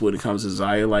about this when it comes to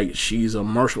Xia. Like, she's a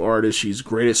martial artist. She's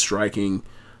great at striking.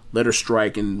 Let her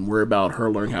strike and worry about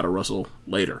her learning how to wrestle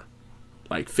later.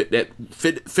 Like, fit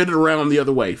it around the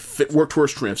other way. Work to her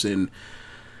strengths. And,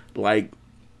 like,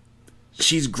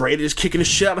 she's great at kicking the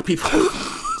shit out of people.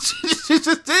 She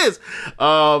just is.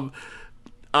 I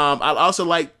also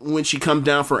like when she comes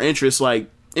down for entrance.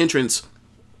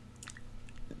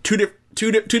 Two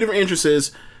different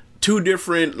entrances, 2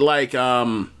 different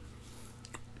martial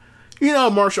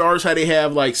arts, how they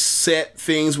have like set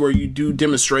things where you do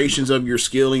demonstrations of your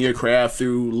skill and your craft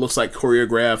through looks like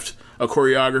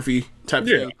choreography type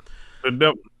thing.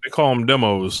 They call them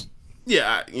demos.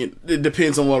 Yeah, it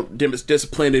depends on what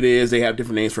discipline it is. They have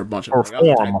different names for a bunch of or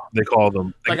form. They call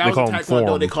them. Like I was in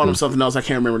Taekwondo, they call them something else. I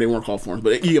can't remember. They weren't called forms,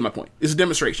 but you get my point. It's a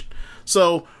demonstration.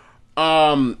 So,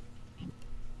 on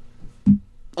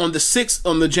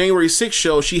the January 6th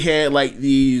show, she had like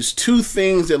these 2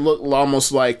 things that looked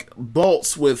almost like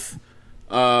bolts with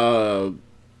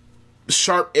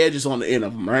sharp edges on the end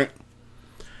of them, right?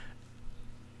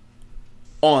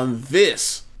 On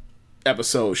this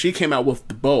episode, she came out with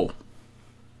the bow.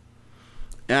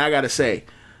 And I gotta say,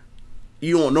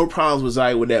 you want no problems with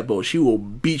Xia with that bow. She will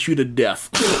beat you to death.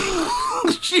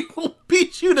 She will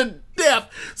beat you to death.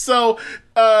 So,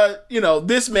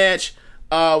 this match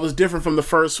was different from the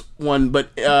first one,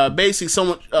 but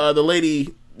basically the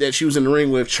lady that she was in the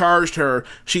ring with charged her.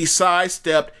 She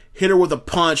sidestepped, hit her with a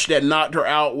punch that knocked her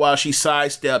out while she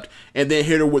sidestepped, and then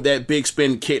hit her with that big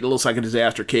spin kick that looks like a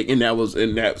disaster kick, and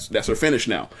that's her finish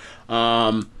now.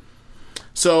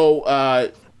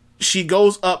 So she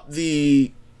goes up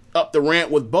the ramp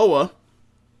with Boa,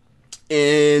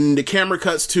 and the camera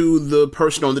cuts to the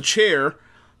person on the chair.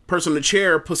 Person on the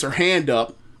chair puts her hand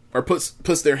up, or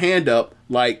puts their hand up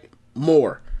like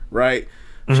more, right?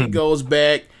 Mm-hmm. She goes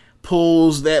back,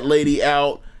 pulls that lady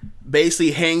out,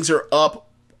 basically hangs her up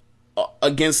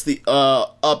against the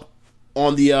up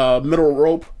on the middle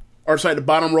rope, or sorry, the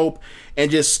bottom rope, and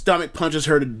just stomach punches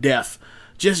her to death.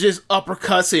 Just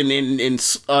uppercuts and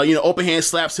open hand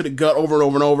slaps to the gut over and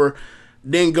over and over.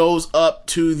 Then goes up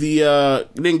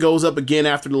again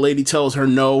after the lady tells her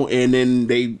no, and then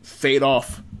they fade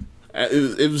off.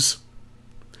 It was.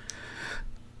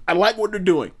 I like what they're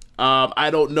doing.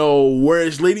 I don't know where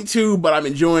it's leading to, but I'm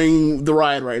enjoying the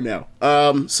ride right now.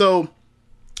 Then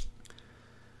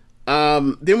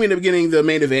we end up getting the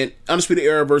main event: Undisputed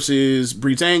Era versus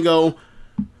Breezango.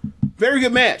 Very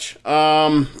good match.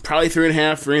 Probably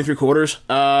 3.5, 3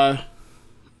 3/4.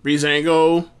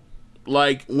 Breezango,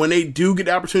 like, when they do get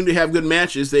the opportunity to have good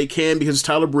matches, they can, because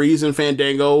Tyler Breeze and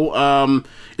Fandango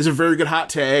is a very good hot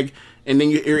tag. And then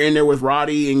you're in there with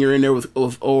Roddy, and you're in there with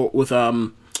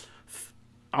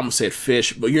I almost said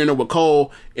Fish, but you're in there with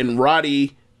Cole and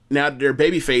Roddy. Now they're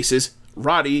baby faces.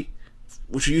 Roddy,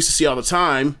 which you used to see all the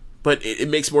time, but it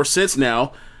makes more sense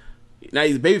now. Now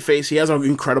he's a baby face. He has an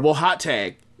incredible hot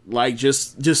tag. Like,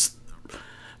 just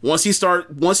once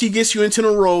he gets you into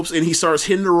the ropes and he starts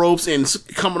hitting the ropes and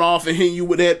coming off and hitting you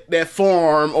with that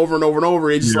forearm over and over and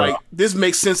over, it's just like, this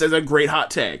makes sense as a great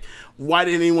hot tag. Why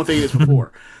didn't anyone think of this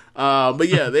before? But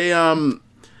yeah, they end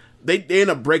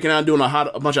up breaking out and doing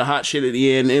a bunch of hot shit at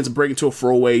the end. It ends up breaking to a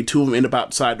throwaway. 2 of them end up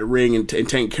outside the ring and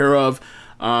taken care of.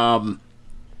 Adam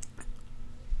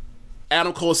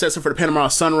Cole sets up for the Panama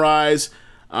Sunrise.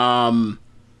 I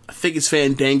think it's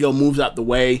Fandango moves out the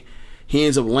way. He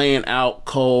ends up laying out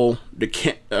Cole.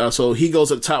 So he goes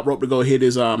to the top rope to go hit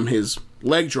his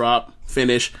leg drop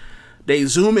finish. They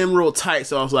zoom in real tight,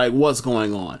 so I was like, what's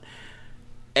going on?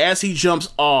 As he jumps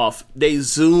off, they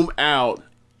zoom out,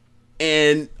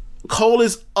 and Cole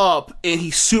is up, and he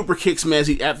super kicks him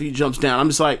after he jumps down. I'm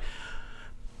just like,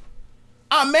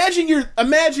 imagine you're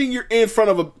in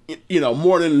front of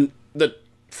more than the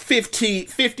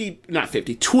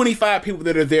 25 people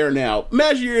that are there now.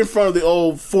 Imagine you're in front of the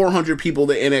old 400 people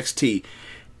at NXT.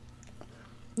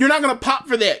 You're not gonna pop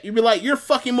for that. You'd be like, you're a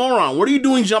fucking moron. What are you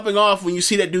doing jumping off when you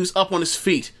see that dude's up on his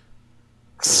feet?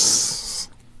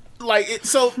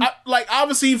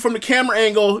 Obviously from the camera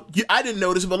angle, I didn't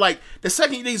notice, but like the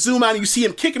second they zoom out and you see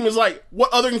him kick him, is like, what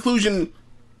other conclusion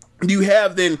do you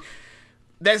have then?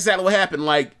 That's exactly what happened.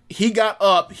 Like, he got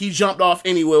up, he jumped off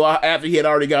anyway after he had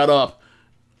already got up.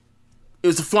 It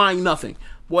was a flying nothing.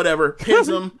 Whatever. Pins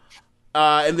him,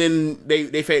 and then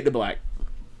they fade to black.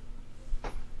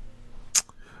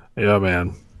 Yeah,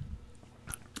 man.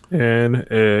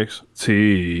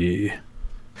 NXT.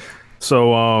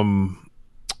 So,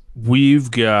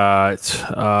 we've got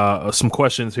some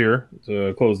questions here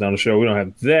to close down the show. We don't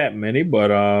have that many, but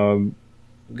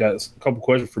got a couple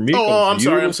questions for me. I'm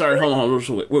sorry. Hold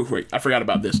on. Wait. I forgot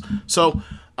about this. So,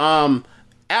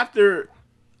 after,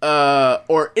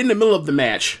 or in the middle of the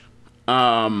match,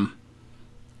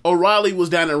 O'Reilly was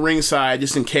down at ringside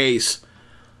just in case,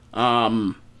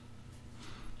 McAfee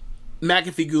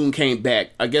Goon came back.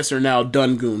 I guess they're now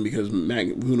Dunn Goon because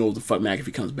who knows the fuck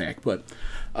McAfee comes back. But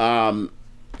in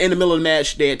the middle of the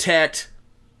match, they attacked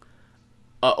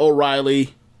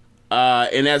O'Reilly.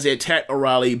 And as they attacked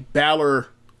O'Reilly, Balor...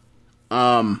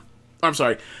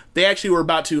 they actually were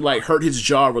about to, like, hurt his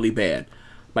jaw really bad.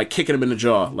 Like, kicking him in the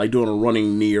jaw. Like, doing a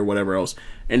running knee or whatever else.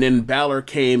 And then Balor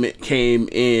came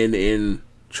in and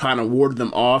trying to ward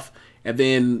them off. And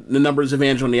then the numbers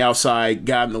advantage on the outside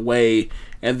got in the way.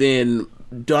 And then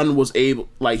Dunn was able...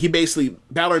 Like, he basically...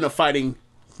 Balor ended up fighting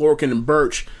Lorcan and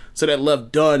Birch. So that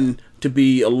left Dunn to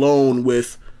be alone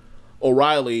with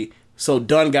O'Reilly. So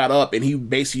Dunn got up and he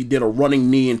basically did a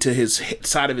running knee into his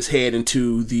side of his head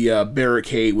into the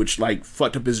barricade, which like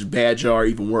fucked up his bad jaw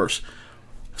even worse.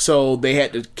 So they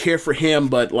had to care for him,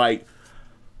 but like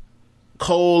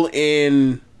Cole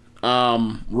and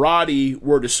Roddy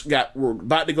were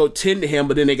about to go tend to him,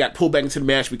 but then they got pulled back into the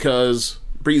match because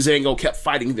Breezango kept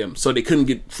fighting them, so they couldn't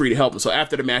get free to help him. So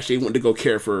after the match, they went to go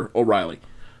care for O'Reilly.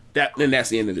 Then that's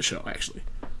the end of the show, actually.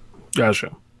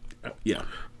 Gotcha. Yeah.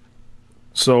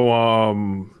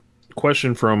 So,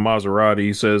 question from Maserati.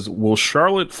 He says, will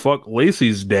Charlotte fuck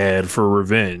Lacey's dad for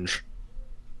revenge?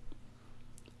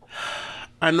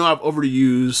 I know I've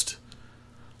overused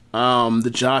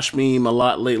the Josh meme a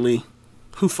lot lately.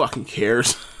 Who fucking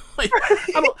cares? Like,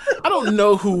 I don't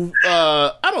know who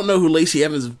Lacey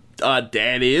Evans'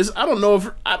 dad is. I don't know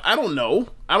who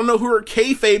her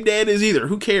kayfabe dad is either.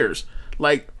 Who cares?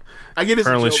 Like, I get it.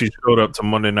 Apparently, she showed up to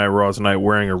Monday Night Raw tonight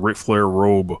wearing a Ric Flair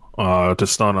robe to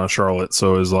stun on Charlotte.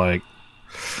 So it's like,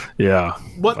 yeah.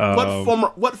 What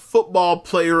football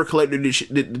player or collector did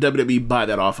WWE buy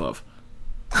that off of,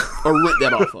 or rent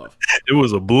that off of? It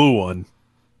was a blue one,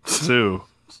 too.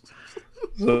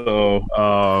 So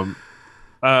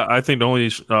I think the only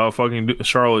fucking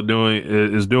Charlotte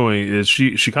is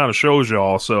she kind of shows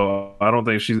y'all. So I don't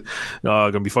think she's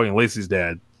gonna be fucking Lacey's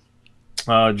dad.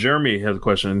 Jeremy has a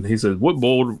question. He says, what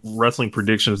bold wrestling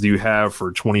predictions do you have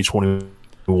for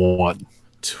 2021?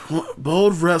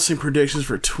 Bold wrestling predictions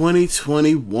for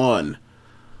 2021.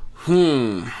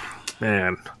 Man.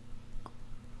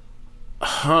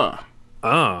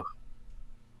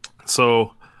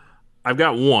 So I've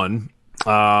got one.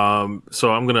 So I'm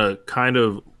gonna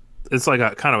it's like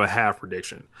a kind of a half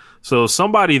prediction. So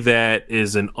somebody that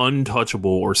is an untouchable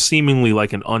or seemingly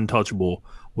like an untouchable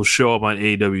will show up on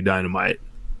AEW Dynamite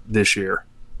this year,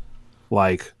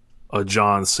 like a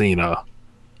John Cena.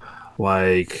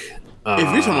 Like, if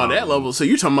you're talking about that level, so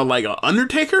you're talking about like an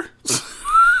Undertaker?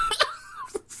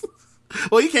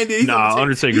 Well, you can't do.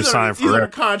 Undertaker's signed forever. He's on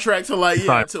a contract to like,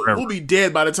 we'll be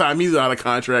dead by the time he's out of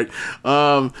contract.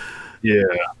 A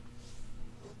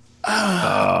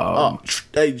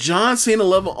John Cena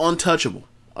level untouchable.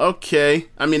 Okay,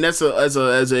 I mean that's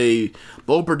as a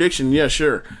bold prediction. Yeah,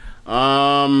 sure.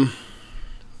 I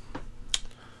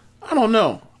don't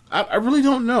know. I really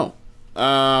don't know.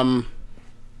 I'm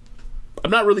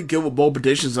not really good with bold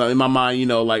predictions in my mind. You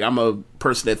know, like I'm a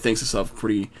person that thinks himself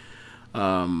pretty,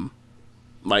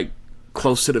 like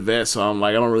close to the vest. So I'm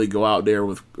like, I don't really go out there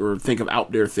with or think of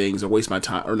out there things or waste my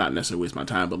time, or not necessarily waste my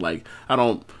time, but like I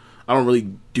don't really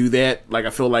do that. Like I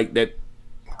feel like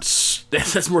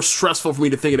that's more stressful for me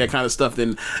to think of that kind of stuff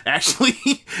than actually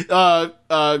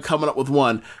coming up with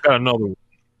one. Got another one.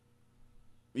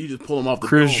 You just pull them off the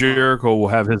Chris Jericho will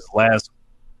have his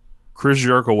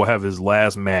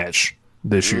last match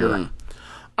this year.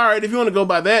 All right, if you want to go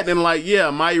by that, then like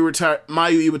Mayu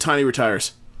Iwatani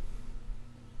retires.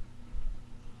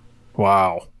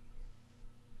 Wow.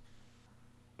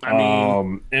 I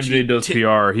mean, MJ does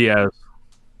PR. He has.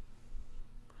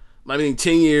 I mean,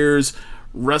 10 years,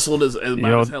 wrestled as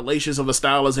hellacious of a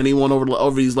style as anyone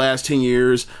over these last 10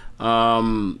 years.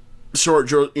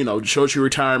 Short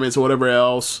retirements or whatever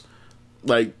else.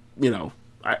 Like,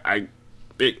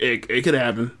 it could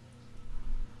happen.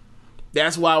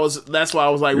 That's why I was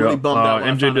like really bummed out.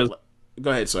 MJ does.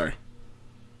 Go ahead, sorry.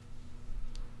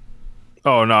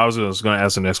 Oh no, I was just going to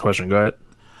ask the next question. Go ahead.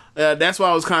 That's why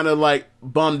I was kind of like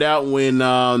bummed out when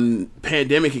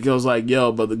pandemic. It goes like,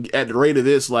 but at the rate of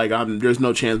this, like, there's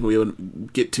no chance we'll be able to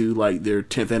get to like their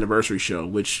 10th anniversary show,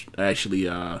 which actually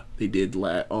they did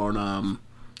on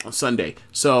Sunday.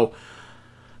 So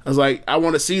I was like, I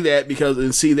want to see that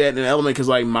see that in an element because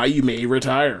like Mayu may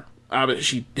retire.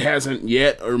 She hasn't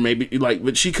yet, or maybe like,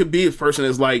 but she could be a person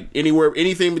that's like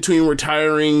anything between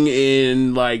retiring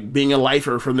and like being a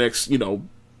lifer for the next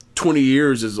 20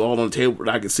 years is all on the table.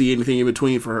 I could see anything in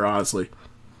between for her, honestly.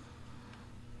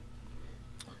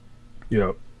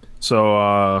 Yeah.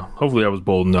 So hopefully I was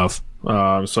bold enough.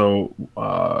 MJ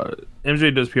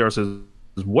Does PR says,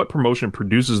 what promotion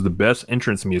produces the best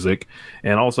entrance music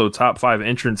and also top 5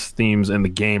 entrance themes in the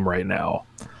game right now?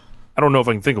 I don't know if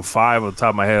I can think of 5 on the top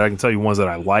of my head. I can tell you ones that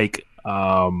I like.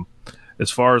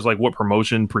 As far as like what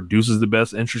promotion produces the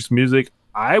best entrance music,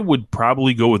 I would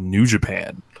probably go with New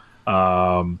Japan.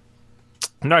 I'm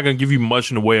not going to give you much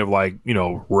in the way of like, you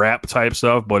know, rap type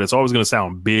stuff, but it's always going to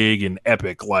sound big and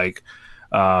epic. Like,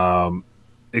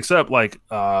 except like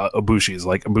Ibushi's.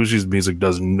 Like Ibushi's music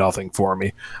does nothing for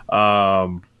me.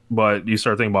 But you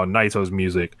start thinking about Naito's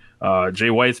music, Jay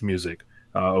White's music,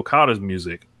 Okada's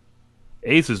music,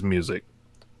 Ace's music.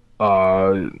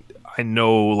 I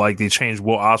know like they changed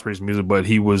Will Ospreay's music, but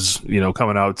he was, you know,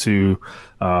 coming out to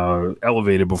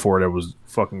Elevated before that was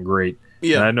fucking great.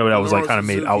 Yeah, and I know that was like kind of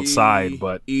made outside,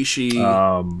 but Ishii,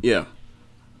 yeah.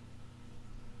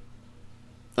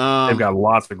 They've got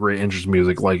lots of great entrance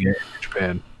music like in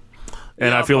Japan.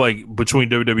 And I feel like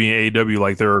between WWE and AEW,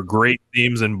 like there are great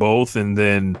themes in both, and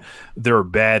then there are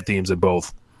bad themes in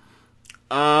both.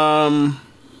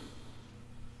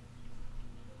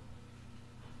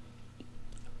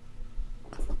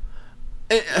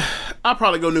 I'll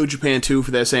probably go New Japan too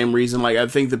for that same reason. Like I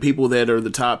think the people that are the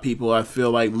top people, I feel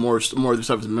like more of their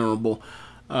stuff is memorable.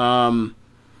 What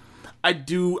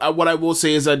I will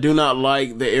say is I do not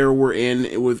like the era we're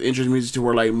in with entrance music to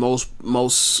where like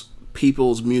most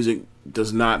people's music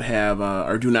does not have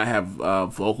or do not have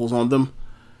vocals on them.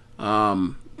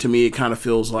 To me, it kind of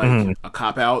feels like a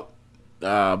cop out.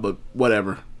 But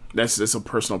whatever. That's a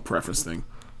personal preference thing.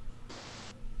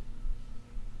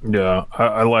 Yeah,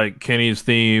 I like Kenny's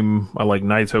theme. I like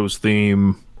Naito's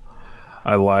theme.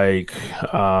 I like.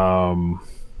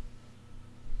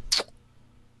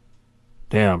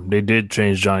 Damn, they did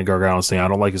change Johnny Gargano's theme. I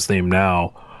don't like his theme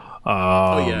now.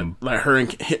 Like her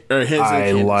and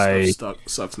his stuff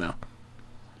sucks now.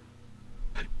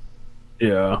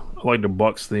 Yeah, I like the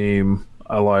Bucks theme.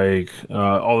 I like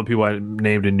all the people I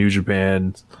named in New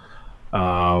Japan.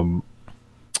 I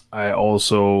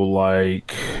also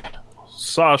like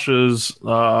Sasha's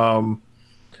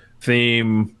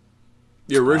theme.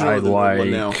 The original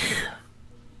one now.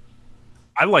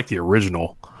 I like the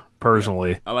original,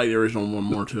 personally. Yeah, I like the original one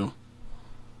more too.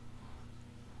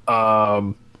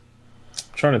 Trying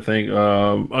to think.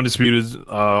 Undisputed,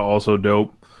 also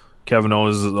dope. Kevin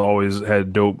Owens has always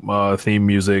had dope theme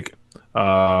music.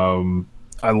 I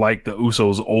like the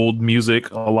Usos' old music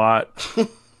a lot.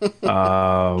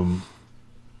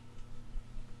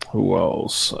 Who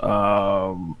else?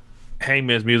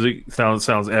 Hangman's music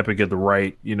sounds epic at the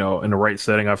right, in the right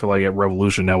setting. I feel like at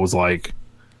Revolution that was like,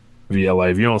 yeah,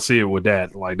 like if you don't see it with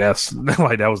that, like that's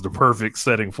like that was the perfect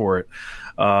setting for it.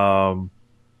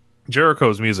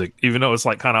 Jericho's music, even though it's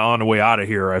like kind of on the way out of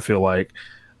here, I feel like,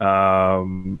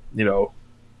 like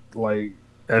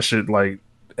that shit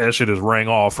has rang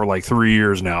off for like 3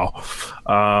 years now.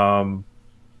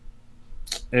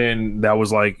 And that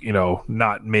was like,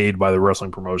 not made by the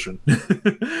wrestling promotion.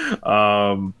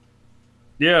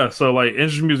 Yeah, so like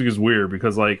entrance music is weird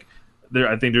because like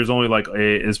I think there's only like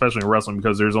especially in wrestling,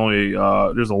 because there's only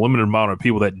there's a limited amount of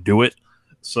people that do it.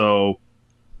 So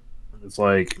it's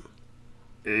like,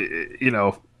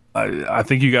 I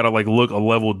think you got to like look a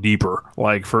level deeper,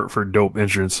 like for dope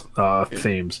entrance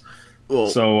themes. Well,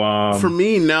 so for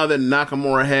me, now that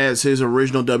Nakamura has his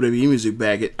original WWE music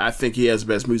back, I think he has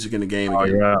the best music in the game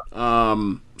again.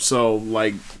 Yeah. So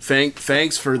like,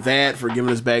 thanks for that, for giving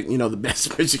us back, the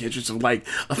best music entrance of like,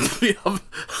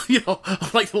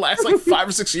 like the last like 5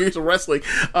 or 6 years of wrestling.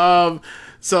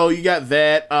 So you got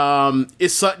that. It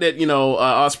sucked that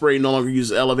Ospreay no longer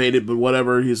uses Elevated, but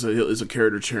whatever. He's a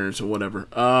character change or whatever.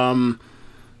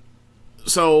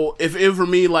 So if for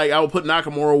me, like I would put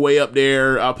Nakamura way up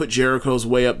there. I'll put Jericho's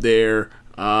way up there.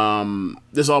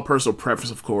 This is all personal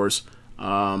preference, of course.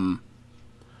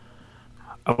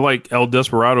 I like El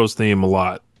Desperado's theme a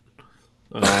lot.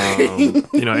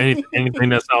 Anything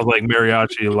that sounds like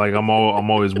mariachi, like I'm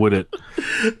always with it.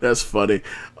 That's funny.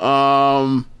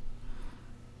 I'm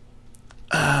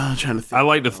trying to think. I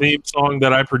like the theme song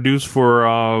that I produced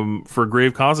for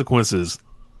Grave Consequences.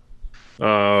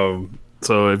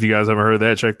 So if you guys haven't heard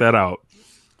that, check that out.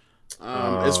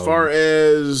 As far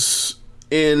as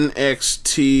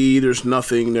NXT, there's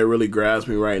nothing that really grabs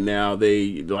me right now.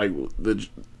 They like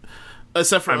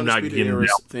except for Undisputed Era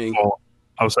thing.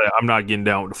 I would say I'm not getting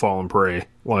down with the Fall and Pray.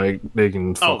 Like they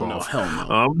can fuck off. Hell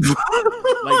no. Like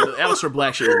the Aleister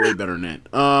Black shit is way better than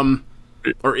that.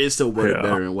 Or is still way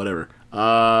better than whatever.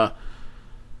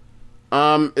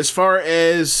 As far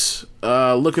as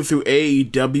looking through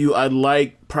AEW, I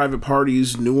like Private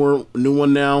Party's new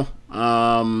one now.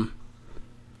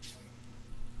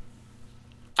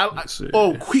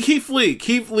 Keith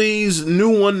Lee's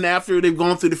new one after they've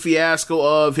gone through the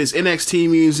fiasco of his NXT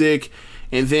music,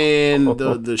 and then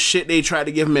the shit they tried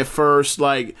to give him at first.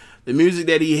 Like the music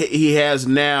that he has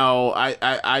now,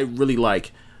 I really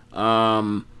like.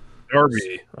 Darby,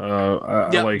 I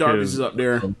like Darby's up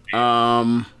there.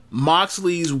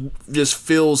 Moxley's just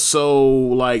feels so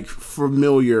like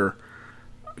familiar.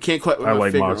 I can't quite put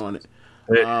my finger on it.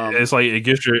 It's like it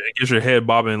gets your head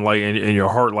bobbing like and your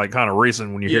heart like kind of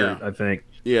racing when you hear it. I think.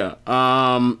 Yeah.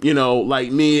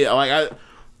 Like me,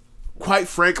 quite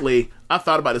frankly, I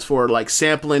thought about this for like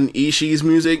sampling Ishii's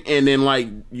music and then like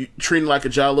treating it like a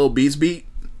Jalo Beats beat.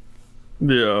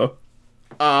 Yeah.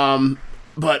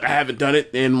 But I haven't done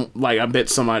it, and like I bet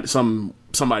somebody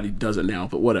does it now.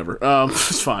 But whatever.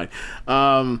 It's fine.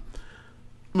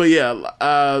 But yeah,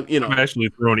 I'm actually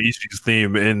throwing Ishii's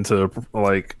theme into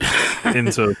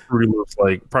Fruity Loops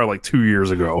like probably like 2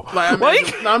 years ago.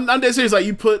 I'm dead serious. Like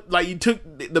you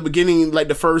took the beginning, like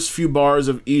the first few bars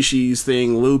of Ishii's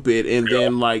thing, loop it, and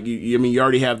then like you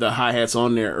already have the hi hats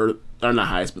on there, or not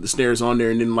hi hats, but the snares on there,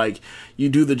 and then like you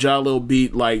do the Jalo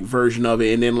beat like version of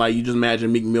it, and then like you just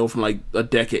imagine Meek Mill from like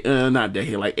like 8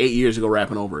 years ago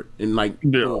rapping over it, and like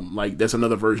boom, like that's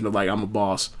another version of like I'm a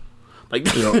boss. Like,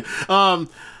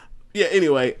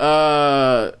 anyway,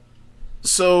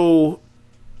 so,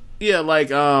 yeah, like,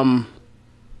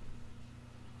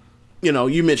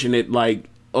 you mentioned it, like,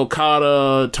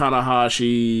 Okada,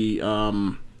 Tanahashi,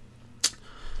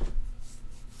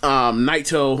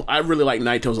 Naito. I really like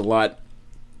Naito's a lot.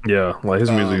 Yeah, like,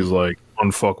 his music is, like,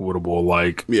 unfuckwittable,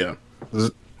 like... Yeah.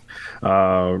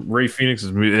 Ray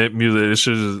Phoenix's music, it's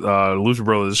just Lucha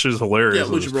Bros. It's just hilarious.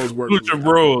 Yeah, Lucha Bros. Lucha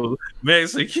Bros.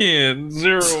 Mexican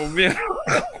Zero man.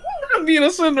 Beat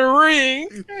us in the ring.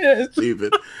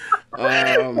 Stupid.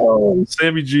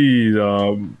 Sammy G.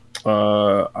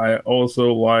 I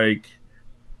also like.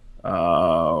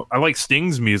 I like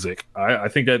Sting's music. I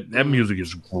think that music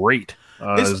is great.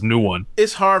 His new one.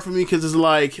 It's hard for me because it's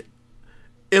like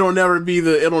it'll never be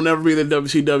the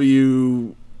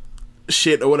WCW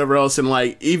shit or whatever else, and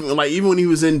even when he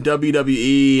was in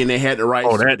WWE and they had the rights.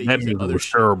 Oh, that music was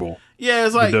terrible. Yeah,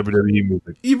 it's like the WWE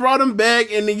music. You brought him back,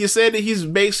 and then you said that he's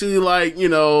basically like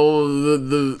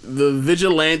the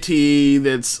vigilante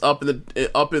that's up in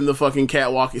the fucking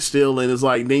catwalk still, and it's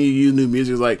like then you use new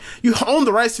music. It's like you own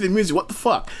the rights to the music. What the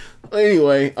fuck?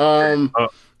 Anyway,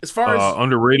 as far as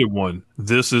underrated one,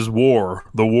 This Is War,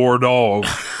 the War Dog.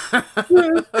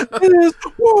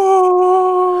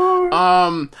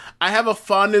 I have a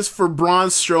fondness for Braun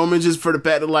Strowman just for the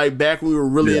fact that like back when we were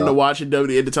really into watching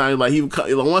WWE at the time, like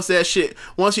once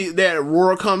that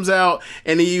roar comes out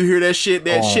and then you hear that shit,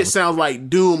 shit sounds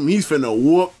like doom. He's finna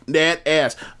whoop that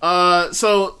ass.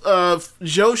 So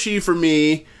Joshi for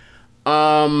me,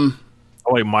 I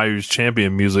like Mayu's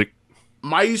Champion music.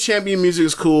 Mayu's Champion music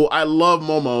is cool. I love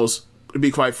Momo's, to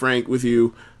be quite frank with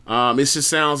you. It just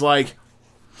sounds like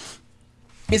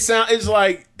not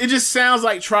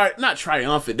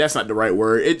triumphant. That's not the right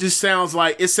word. It sounds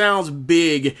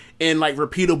big and like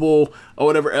repeatable or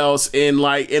whatever else, and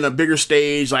like in a bigger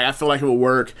stage. Like I feel like it will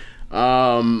work.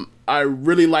 I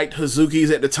really liked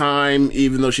Hazuki's at the time,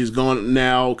 even though she's gone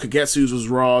now. Kagetsu's was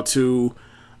raw too.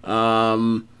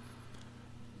 I'm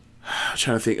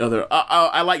trying to think other.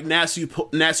 I like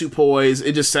Nasu Poise.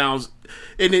 It just sounds,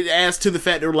 and it adds to the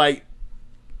fact they're like,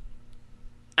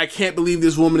 I can't believe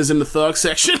this woman is in the thug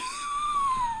section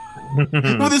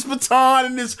with this baton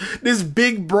and this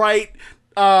big bright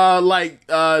dance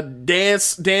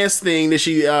thing that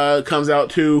she comes out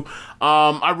to.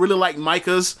 I really like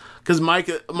Micah's because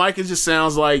Micah just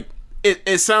sounds like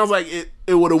it sounds like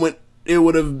it would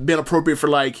have been appropriate for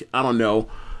like, I don't know,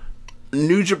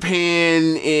 New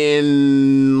Japan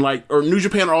or New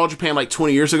Japan or All Japan like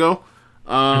 20 years ago.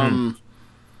 I'm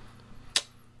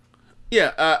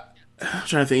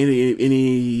trying to think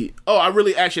any. Oh, I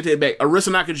really actually take it back. Arisa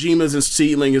Nakajima's and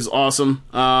Seedling is awesome.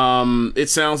 It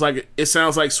sounds like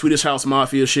Swedish House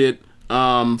Mafia shit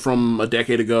from a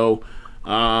decade ago.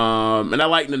 And I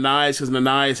like Nanai's because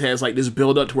Nanai's has like this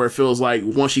build up to where it feels like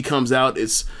once she comes out,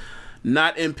 it's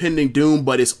not impending doom,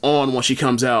 but it's on once she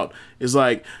comes out. It's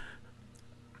like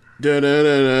da da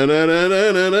da da da da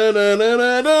da da da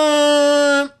da da da da.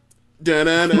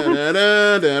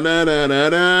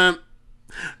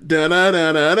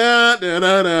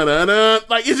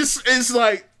 Like it's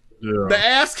like the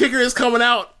ass kicker is coming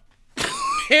out.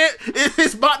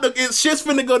 It's shit's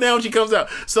finna go down when she comes out.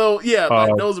 So yeah,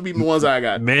 those would be the ones I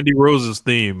got. Mandy Rose's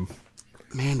theme.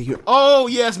 Man, oh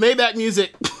yes, Maybach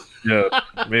Music. Yeah,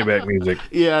 Maybach Music.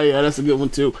 Yeah, that's a good one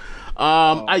too.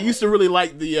 I used to really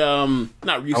like the I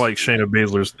like Shayna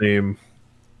Baszler's theme.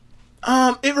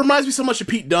 It reminds me so much of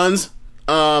Pete Dunne's,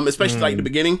 especially like the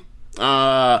beginning.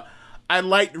 I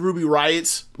liked Ruby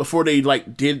Riot's before they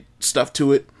like did stuff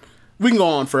to it. We can go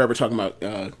on forever talking about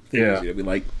music that we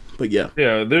like, but yeah.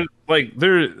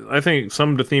 I think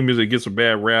some of the theme music gets a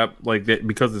bad rap, like that,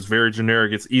 because it's very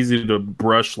generic. It's easy to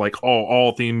brush like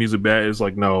all theme music bad. It's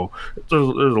like, no,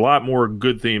 there's a lot more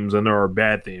good themes than there are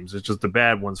bad themes. It's just the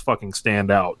bad ones fucking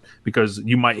stand out because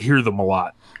you might hear them a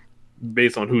lot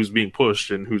based on who's being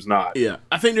pushed and who's not. Yeah,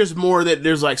 I think there's more that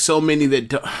there's like so many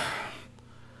that.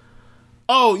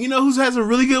 Oh, you know who has a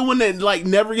really good one that like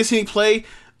never gets any play?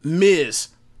 Miz.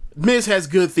 Miz has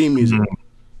good theme music.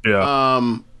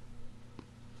 Yeah.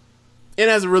 It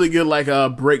has a really good like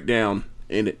breakdown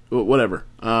in it. Whatever.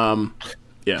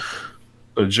 Yeah.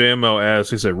 So JML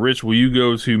asked, he said, Rich, will you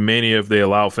go to Mania if they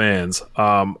allow fans?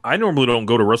 I normally don't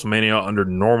go to WrestleMania under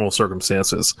normal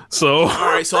circumstances. So all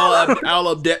right, so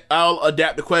I'll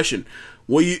adapt the question.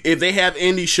 Will you, if they have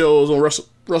indie shows on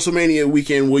WrestleMania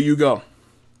weekend, will you go?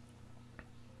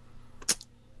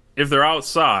 If they're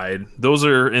outside, those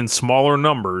are in smaller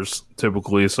numbers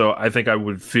typically, so I think I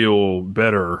would feel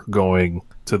better going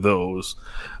to those.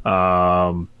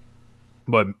 But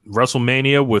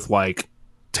WrestleMania with like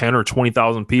 10 or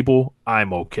 20,000 people,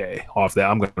 I'm okay off that.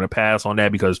 I'm going to pass on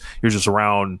that because you're just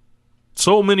around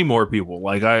so many more people.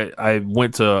 Like I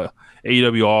went to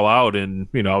AEW All Out and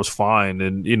I was fine,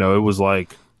 and it was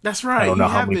like, that's right. You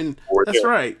have been. That's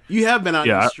right. You have been out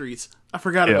in the streets. I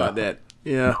forgot about that.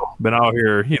 Yeah, been out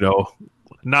here,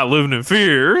 not living in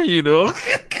fear,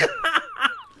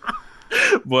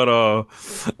 But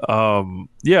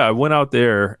I went out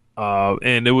there,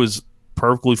 and it was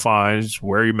perfectly fine. Just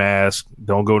wear your mask,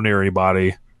 don't go near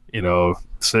anybody,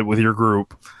 sit with your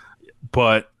group.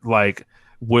 But like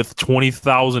with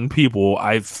 20,000 people,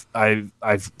 I've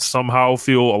somehow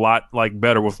feel a lot like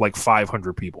better with like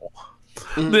 500 people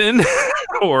than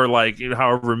or like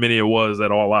however many it was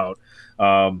at All Out.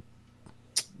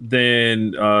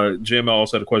 Then JML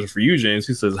also had a question for you, James.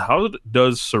 He says, how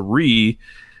does Sareee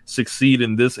succeed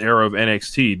in this era of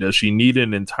NXT? Does she need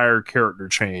an entire character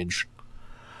change?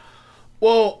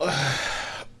 Well,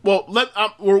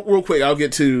 real quick, I'll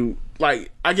get to,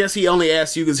 like, I guess he only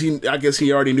asked you because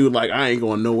he already knew, like, I ain't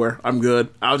going nowhere. I'm good.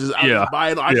 I'll just buy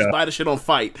it. I just buy the shit on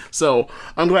Fight. So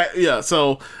I'm glad. Yeah.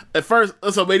 So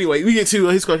anyway, we get to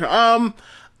his question.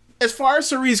 As far as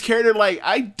Saree's character, like,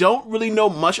 I don't really know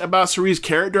much about Saree's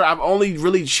character. I've only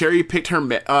really cherry picked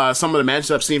her some of the matches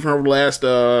I've seen from her over the last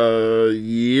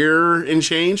year and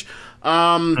change.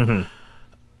 Like,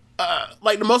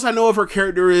 the most I know of her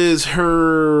character is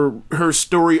her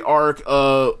story arc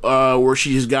where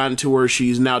she's gotten to where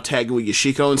she's now tagging with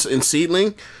Yoshiko and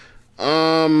Seedling.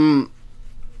 I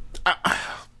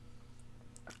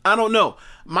don't know.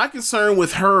 My concern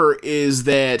with her is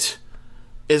that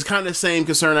it's kind of the same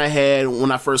concern I had when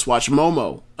I first watched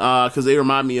Momo, because they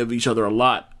remind me of each other a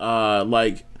lot.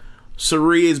 Like,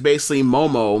 Sareee is basically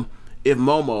Momo if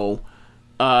Momo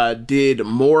did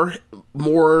more,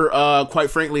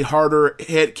 quite frankly, harder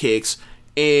head kicks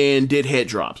and did head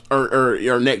drops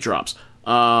or neck drops.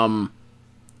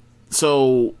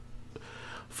 So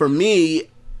for me,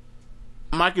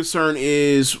 my concern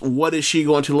is, what is she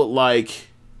going to look like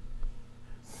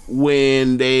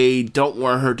when they don't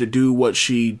want her to do what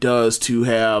she does to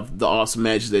have the awesome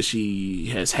matches that she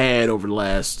has had over the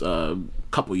last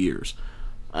couple years,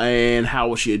 and how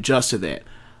will she adjust to that?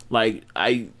 Like,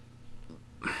 and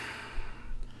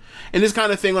this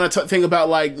kind of thing, when I think about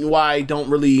like why I don't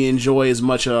really enjoy as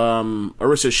much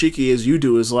Arisa Shiki as you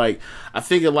do, is like, I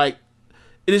think it like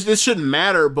this shouldn't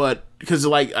matter, but because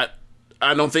like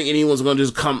I don't think anyone's going to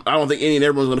just come. I don't think any and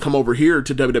everyone's going to come over here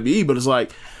to WWE, but it's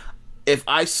like, if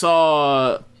I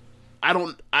saw, I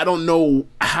don't know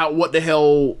what the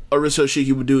hell Arisa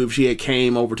Shiki would do if she had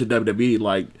came over to WWE.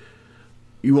 Like,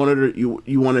 you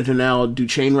wanted to now do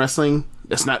chain wrestling?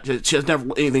 That's not, she has never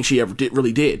anything she ever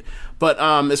really did. But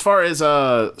as far as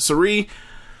Sareee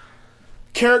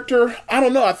character, I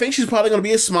don't know. I think she's probably going to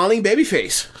be a smiling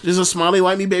babyface, just a smiling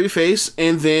white meat babyface,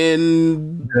 and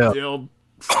then they'll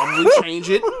probably change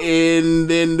it, and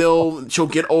then she'll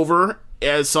get over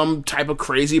as some type of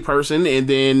crazy person, and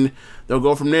then they'll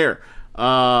go from there.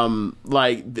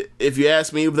 Like, if you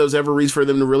ask me if there was ever a reason for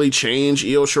them to really change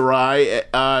Io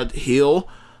Shirai heel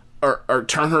or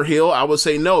turn her heel, I would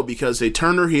say no, because they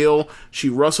turned her heel. She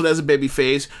wrestled as a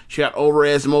babyface. She got over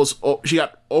she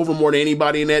got over more than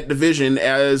anybody in that division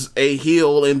as a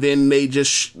heel, and then they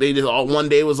just all one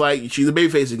day was like, she's a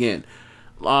babyface again.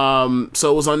 So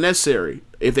it was unnecessary.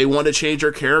 If they wanted to change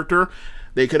her character,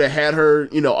 they could have had her,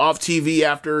 off TV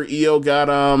after Io got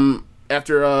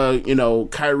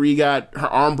Kyrie got her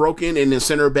arm broken, and then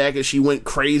sent her back and she went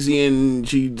crazy and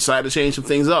she decided to change some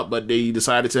things up. But they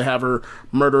decided to have her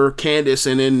murder Candace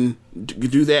and then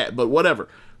do that. But whatever,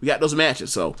 we got those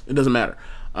matches, so it doesn't matter.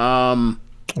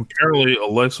 Apparently,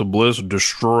 Alexa Bliss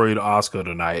destroyed Asuka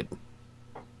tonight.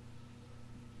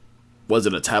 Was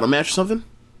it a title match or something?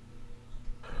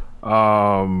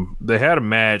 They had a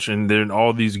match, and then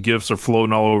all these gifs are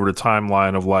floating all over the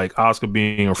timeline of like Asuka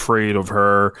being afraid of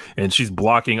her, and she's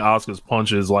blocking Asuka's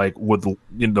punches like with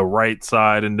the right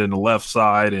side and then the left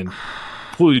side, and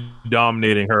completely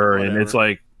dominating her. Whatever. And it's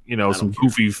like some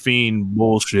goofy fiend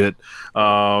bullshit.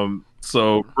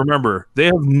 So remember, they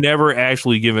have never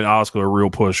actually given Asuka a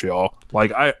real push, y'all.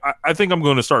 Like I think I'm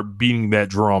going to start beating that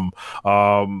drum.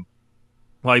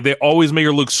 Like they always make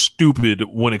her look stupid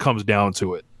when it comes down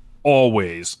to it.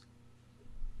 Always.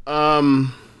 I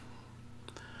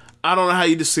don't know how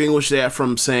you distinguish that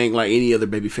from saying like any other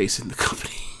babyface in the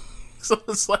company. So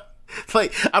it's like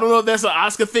I don't know if that's an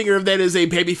Asuka thing or if that is a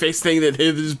babyface thing that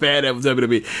is bad at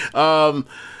WWE.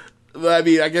 I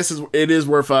mean, I guess it is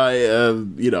worth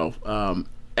asking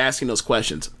those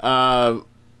questions. But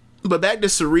back to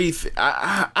Sarith,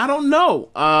 I don't know.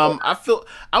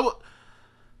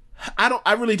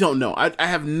 I really don't know. I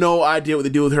have no idea what to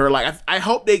do with her. Like, I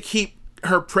hope they keep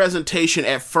her presentation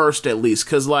at first, at least,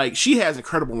 because like she has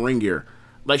incredible ring gear.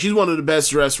 Like, she's one of the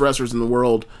best dressed wrestlers in the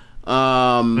world.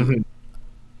 And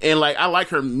like, I like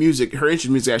her music. Her entrance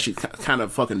music actually kind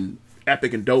of fucking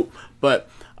epic and dope. But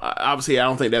obviously, I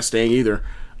don't think that's staying either.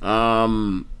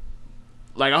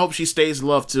 Like, I hope she stays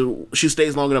long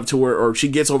enough to where, or she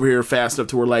gets over here fast enough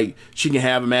to where, like, she can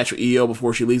have a match with Io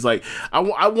before she leaves. Like,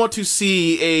 I want to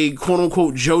see a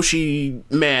quote-unquote Joshi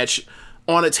match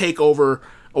on a takeover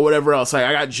or whatever else. Like,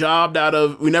 I got jobbed out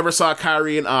of, we never saw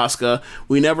Kyrie and Asuka.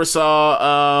 We never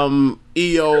saw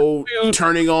Io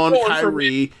turning on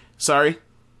Kyrie. Sorry?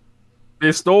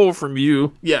 They stole from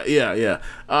you. Yeah.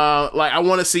 Like, I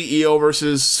want to see Io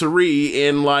versus Sari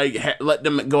and, like, let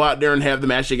them go out there and have the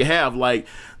match they can have. Like,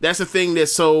 that's the thing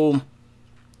that's so...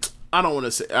 I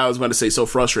was going to say so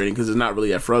frustrating, because it's not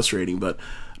really that frustrating, but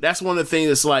that's one of the things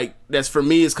that's, like, that's for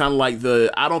me is kind of like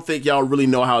I don't think y'all really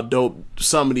know how dope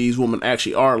some of these women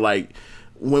actually are. Like,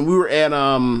 when we were at,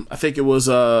 I think it was,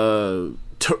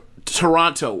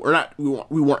 Toronto, or not,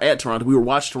 we weren't at Toronto, we were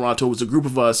watching Toronto. It was a group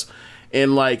of us.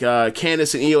 And like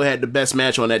Candice and Io had the best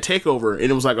match on that takeover,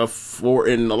 and it was like a 4,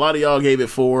 and a lot of y'all gave it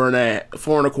 4.25,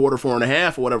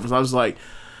 4.5, or whatever. So I was like,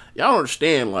 y'all don't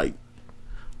understand, like,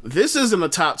 this isn't a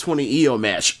top 20 Io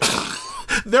match.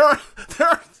 They're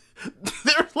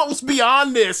close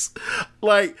beyond this.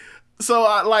 Like, so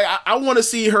I want to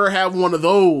see her have one of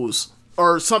those,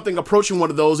 or something approaching one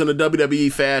of those in a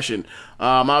WWE fashion.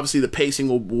 Obviously the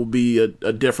pacing will be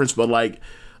a difference, but like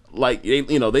they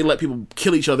let people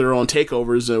kill each other on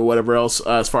takeovers or whatever else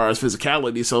as far as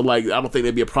physicality. So like, I don't think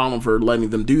there'd be a problem for letting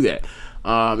them do that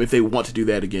if they want to do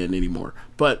that again anymore.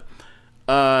 But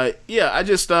I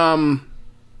just I'm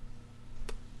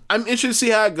interested to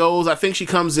see how it goes. I think she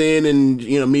comes in and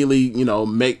immediately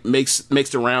makes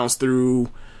the rounds through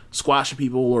squashing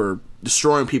people or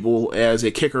destroying people as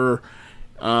a kicker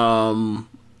and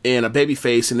a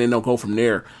babyface, and then they'll go from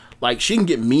there. Like, she can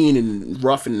get mean and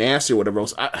rough and nasty or whatever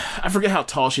else. I forget how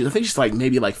tall she is. I think she's like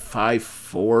maybe like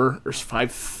 5'4" or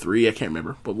 5'3". I can't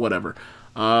remember, but whatever.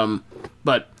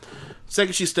 But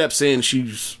second she steps in,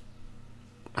 she's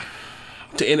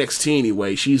to NXT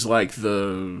anyway. She's like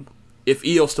if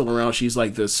Io's still around, she's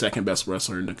like the second best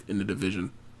wrestler in the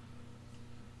division.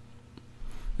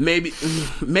 Maybe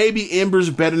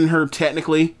Ember's better than her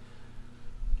technically.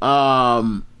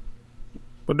 But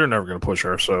they're never going to push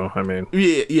her, so, I mean...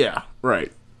 Yeah,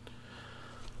 right.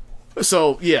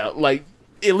 So, yeah, like,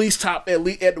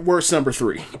 at worst number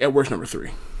 3. At worst number 3.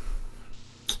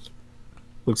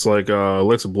 Looks like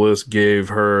Alexa Bliss gave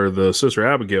her the Sister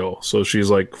Abigail, so she's,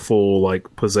 like, full,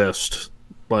 like, possessed.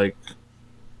 Like,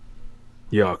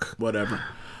 yuck. Whatever.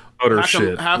 Utter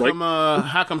shit.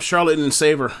 How come Charlotte didn't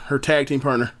save her tag team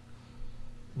partner?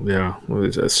 Yeah.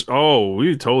 We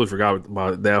totally forgot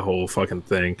about that whole fucking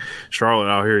thing. Charlotte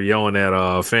out here yelling at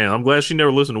fans. I'm glad she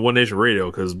never listened to One Nation Radio,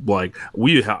 because like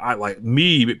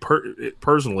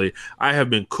personally, I have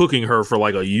been cooking her for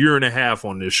like a year and a half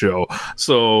on this show.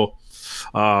 So,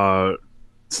 send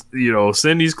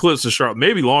these clips to Charlotte.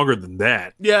 Maybe longer than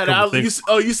that. Yeah.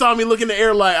 You saw me look in the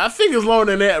air like, I think it's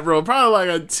longer than that, bro.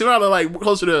 Probably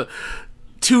closer to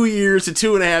 2 years to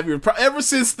 2.5 years. Ever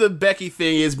since the Becky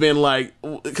thing, has been like,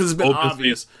 because it's been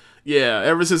obvious. Yeah,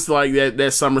 ever since like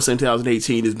that summer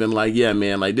 2018 has been like, yeah,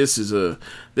 man, like this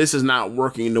is not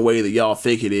working the way that y'all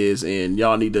think it is, and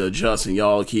y'all need to adjust, and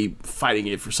y'all keep fighting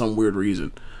it for some weird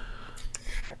reason.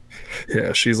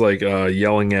 Yeah, she's like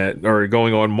yelling at or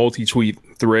going on multi-tweet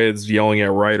threads, yelling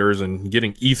at writers and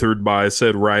getting ethered by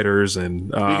said writers, and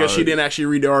because she didn't actually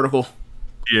read the article.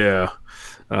 Yeah,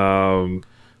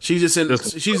 she's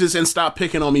just in stop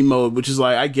picking on me mode, which is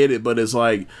like I get it, but it's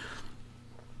like.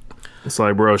 It's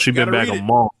like, bro, she's been back a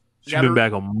month. She's been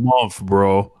back a month,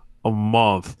 bro. A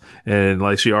month. And,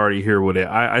 like, she already here with it.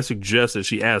 I suggest that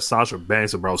she ask Sasha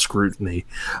Banks about scrutiny.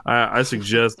 I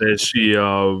suggest that she,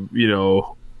 go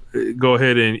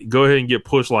ahead and get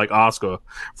pushed like Asuka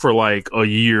for, like, a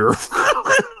year.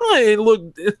 And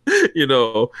look,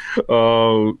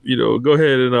 go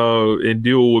ahead and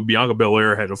deal with Bianca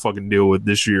Belair had to fucking deal with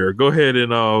this year. Go ahead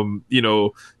and,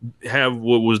 have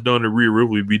what was done to Rhea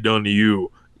Ripley be done to you.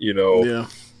 Yeah,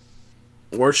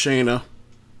 or Shayna.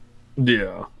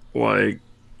 Yeah, like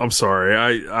I'm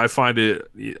sorry, I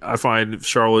find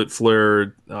Charlotte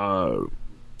Flair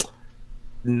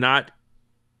not.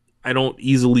 I don't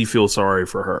easily feel sorry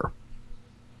for her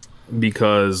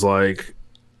because, like,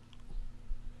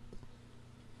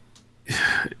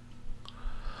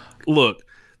 look,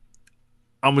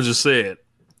 I'm gonna just say it.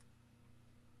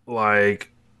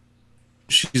 Like,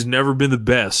 she's never been the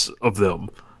best of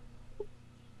them.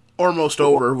 Or most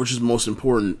over, which is most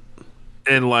important.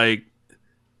 And like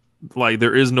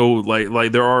there is no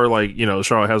like there are like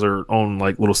Charlotte has her own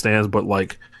like little stands, but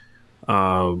like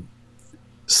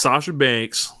Sasha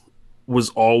Banks was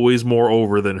always more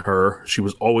over than her. She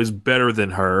was always better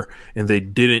than her, and they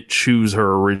didn't choose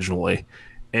her originally.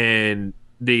 And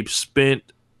they spent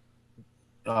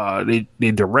they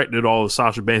directed all of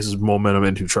Sasha Banks' momentum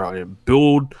into trying to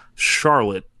build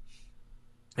Charlotte.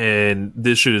 And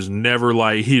this shit is never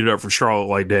like heated up for Charlotte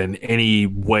like that in any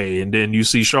way. And then you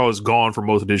see Charlotte's gone for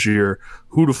most of this year.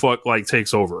 Who the fuck like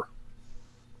takes over?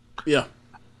 Yeah,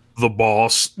 the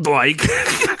boss. Like,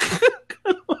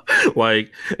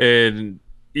 like, and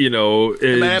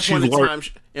and by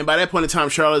that point in time,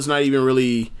 Charlotte's not even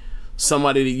really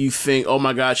somebody that you think, oh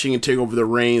my god, she can take over the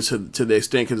reins to the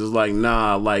extent because it's like,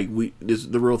 nah, like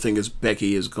the real thing is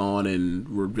Becky is gone and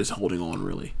we're just holding on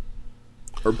really.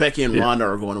 Or Becky and Ronda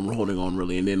are going and we're holding on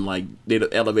really, and then like they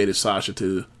elevated Sasha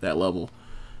to that level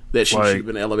that she should have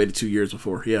been elevated 2 years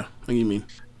before. Yeah, what do you mean?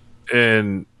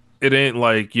 And it ain't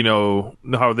like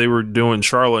how they were doing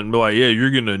Charlotte and be like, yeah, you're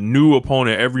getting a new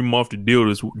opponent every month to do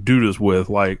this with.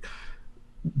 Like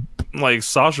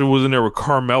Sasha was in there with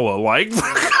Carmella, like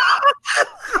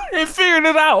and figured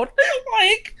it out,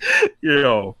 like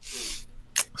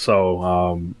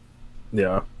So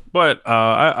yeah. But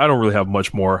I don't really have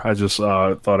much more. I just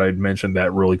thought I'd mention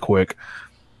that really quick.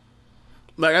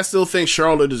 Like, I still think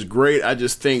Charlotte is great. I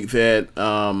just think that,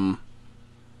 and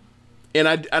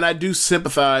I do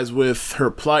sympathize with her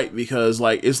plight because,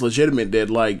 like, it's legitimate that,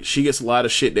 like, she gets a lot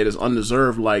of shit that is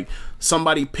undeserved. Like,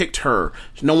 somebody picked her.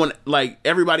 No one, like,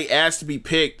 everybody asked to be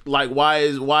picked. Like, why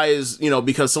is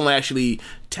because someone actually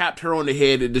tapped her on the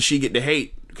head, does she get the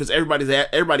hate? Because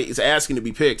everybody is asking to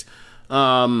be picked.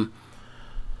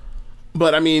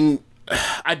 But I mean,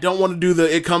 I don't want to do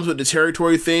it comes with the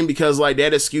territory thing because like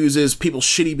that excuses people's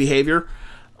shitty behavior.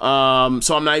 So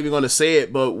I'm not even going to say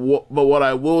it. But what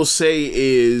I will say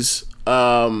is,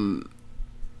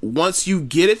 once you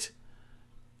get it,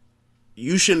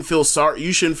 you shouldn't feel sorry.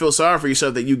 You shouldn't feel sorry for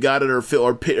yourself that you got it or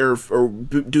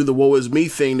do the woe is me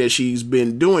thing that she's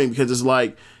been doing because it's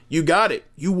like you got it,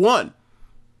 you won.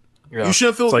 Yeah. You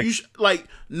shouldn't feel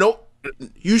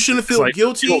You shouldn't feel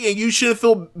guilty and you shouldn't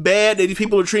feel bad that these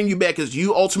people are treating you bad because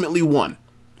you ultimately won.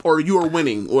 Or you are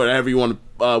winning, or whatever you want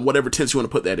to, whatever tense you want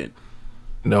to put that in.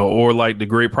 No, or like the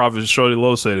great prophet Shorty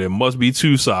Lowe said, it must be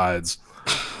two sides,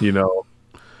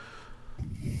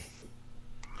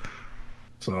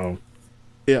 So,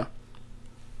 yeah.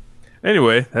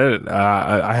 Anyway,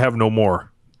 I have no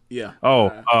more. Yeah.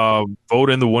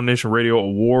 Vote in the One Nation Radio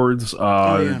Awards.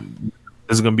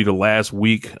 This is going to be the last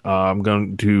week. I'm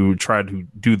going to try to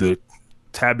do the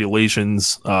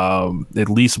tabulations at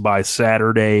least by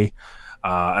Saturday.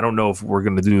 I don't know if we're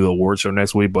going to do the award show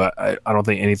next week, but I don't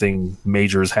think anything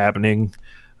major is happening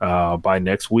by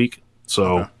next week.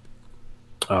 So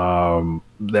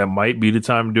that might be the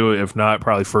time to do it. If not,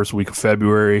 probably first week of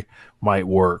February might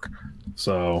work.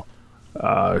 So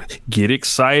get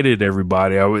excited,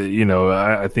 everybody.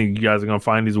 I think you guys are going to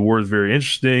find these awards very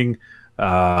interesting.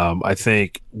 I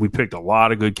think we picked a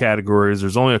lot of good categories.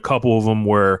 There's only a couple of them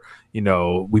where,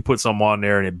 we put some on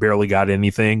there and it barely got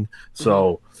anything.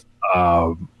 So,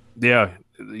 yeah,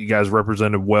 you guys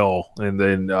represented well, and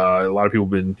then a lot of people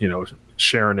have been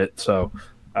sharing it. So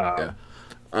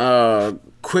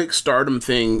quick Stardom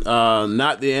thing,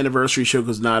 not the anniversary show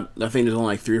because I think there's only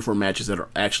like 3 or 4 matches that are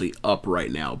actually up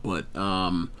right now. But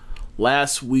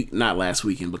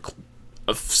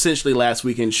essentially last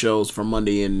weekend shows for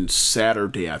Monday and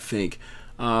Saturday, I think.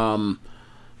 I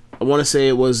want to say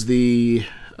it was the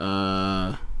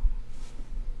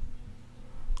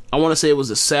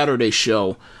Saturday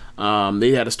show.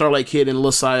 They had a Starlight Kid and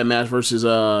Lasaya match versus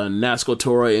Natsuko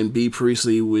Tora and B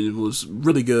Priestley, which was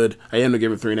really good. I ended up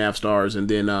giving 3.5 stars. And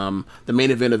then the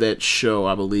main event of that show,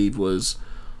 I believe, was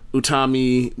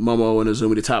Utami, Momo, and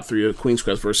Azumi, the top 3 of Queen's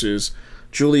Quest, versus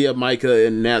Julia, Maika,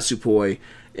 and Natsupoi.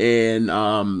 And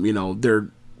they're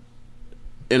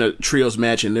in a trios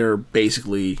match, and they're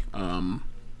basically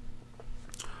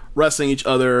wrestling each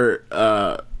other.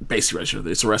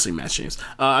 It's a wrestling match, James.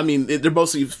 They're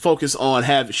mostly focused on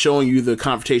showing you the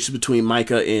confrontations between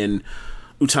Maika and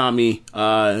Utami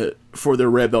for their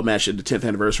red belt match at the 10th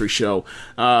anniversary show.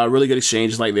 Really good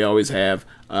exchanges like they always have.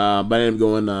 But I ended up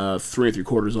going 3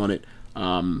 3/4 on it.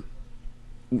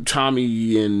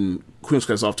 Utami and Queen's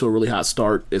Quest off to a really hot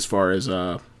start as far as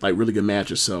really good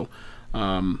matches. So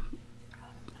can't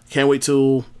wait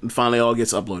till it finally all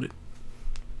gets uploaded.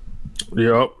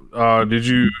 Yep. Did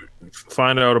you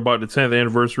find out about the 10th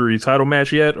anniversary title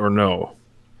match yet, or no?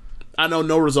 I know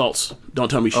no results. Don't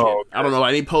tell me shit. Oh, okay. I don't know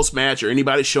any post-match or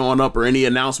anybody showing up or any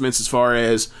announcements as far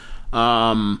as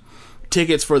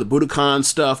tickets for the Budokan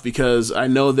stuff, because I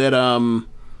know that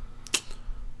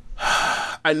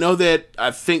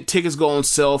I think tickets go on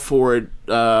sale for it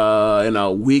in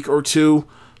a week or 2.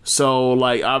 So,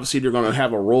 obviously they're going to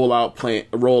have a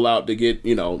rollout to get,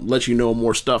 let you know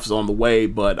more stuff is on the way,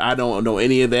 but I don't know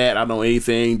any of that. I don't know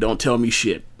anything. Don't tell me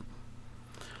shit.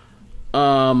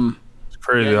 It's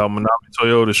crazy how Manami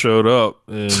Toyota showed up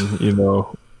and,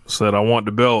 said, I want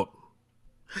the belt.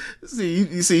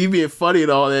 You see, you being funny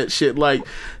and all that shit.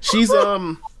 She's,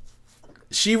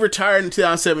 she retired in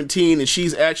 2017, and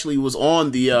she's actually was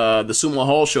on the Sumo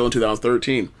Hall show in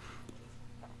 2013.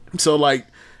 So,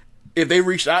 if they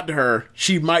reached out to her,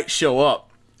 she might show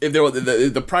up. If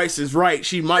the price is right,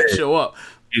 she might show up.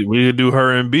 We could do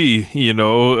her and B, what? He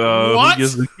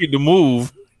gets to keep the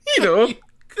move, Could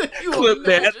you clip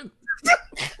imagine? that.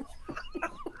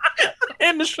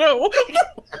 End the show.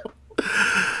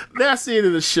 That's the end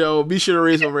of the show. Be sure to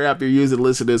raise whatever app you're using to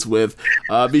listen to this with.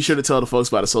 Be sure to tell the folks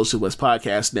about the Social Suplex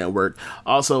Podcast Network.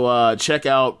 Also, check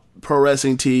out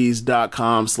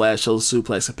ProWrestlingTees.com/Social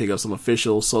Suplex to pick up some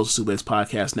official Social Suplex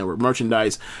Podcast Network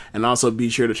merchandise. And also be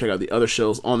sure to check out the other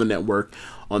shows on the network.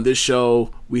 On this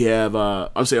show, we have,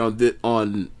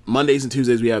 on Mondays and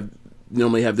Tuesdays, we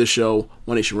normally have this show,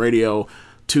 One Nation Radio.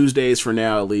 Tuesdays, for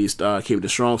now at least, Keep It the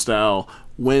Strong Style.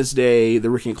 Wednesday, the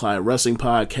Ricky and Clyde Wrestling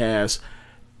Podcast.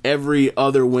 Every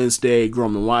other Wednesday,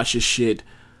 Grown and Watch This Shit.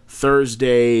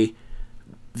 Thursday,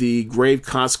 the Grave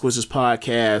Consequences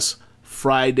Podcast.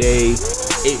 Friday,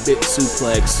 8-Bit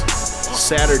Suplex.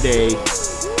 Saturday,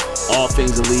 All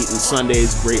Things Elite. And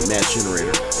Sunday's Great Match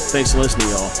Generator. Thanks for listening,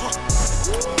 y'all.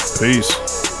 Peace.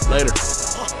 Later.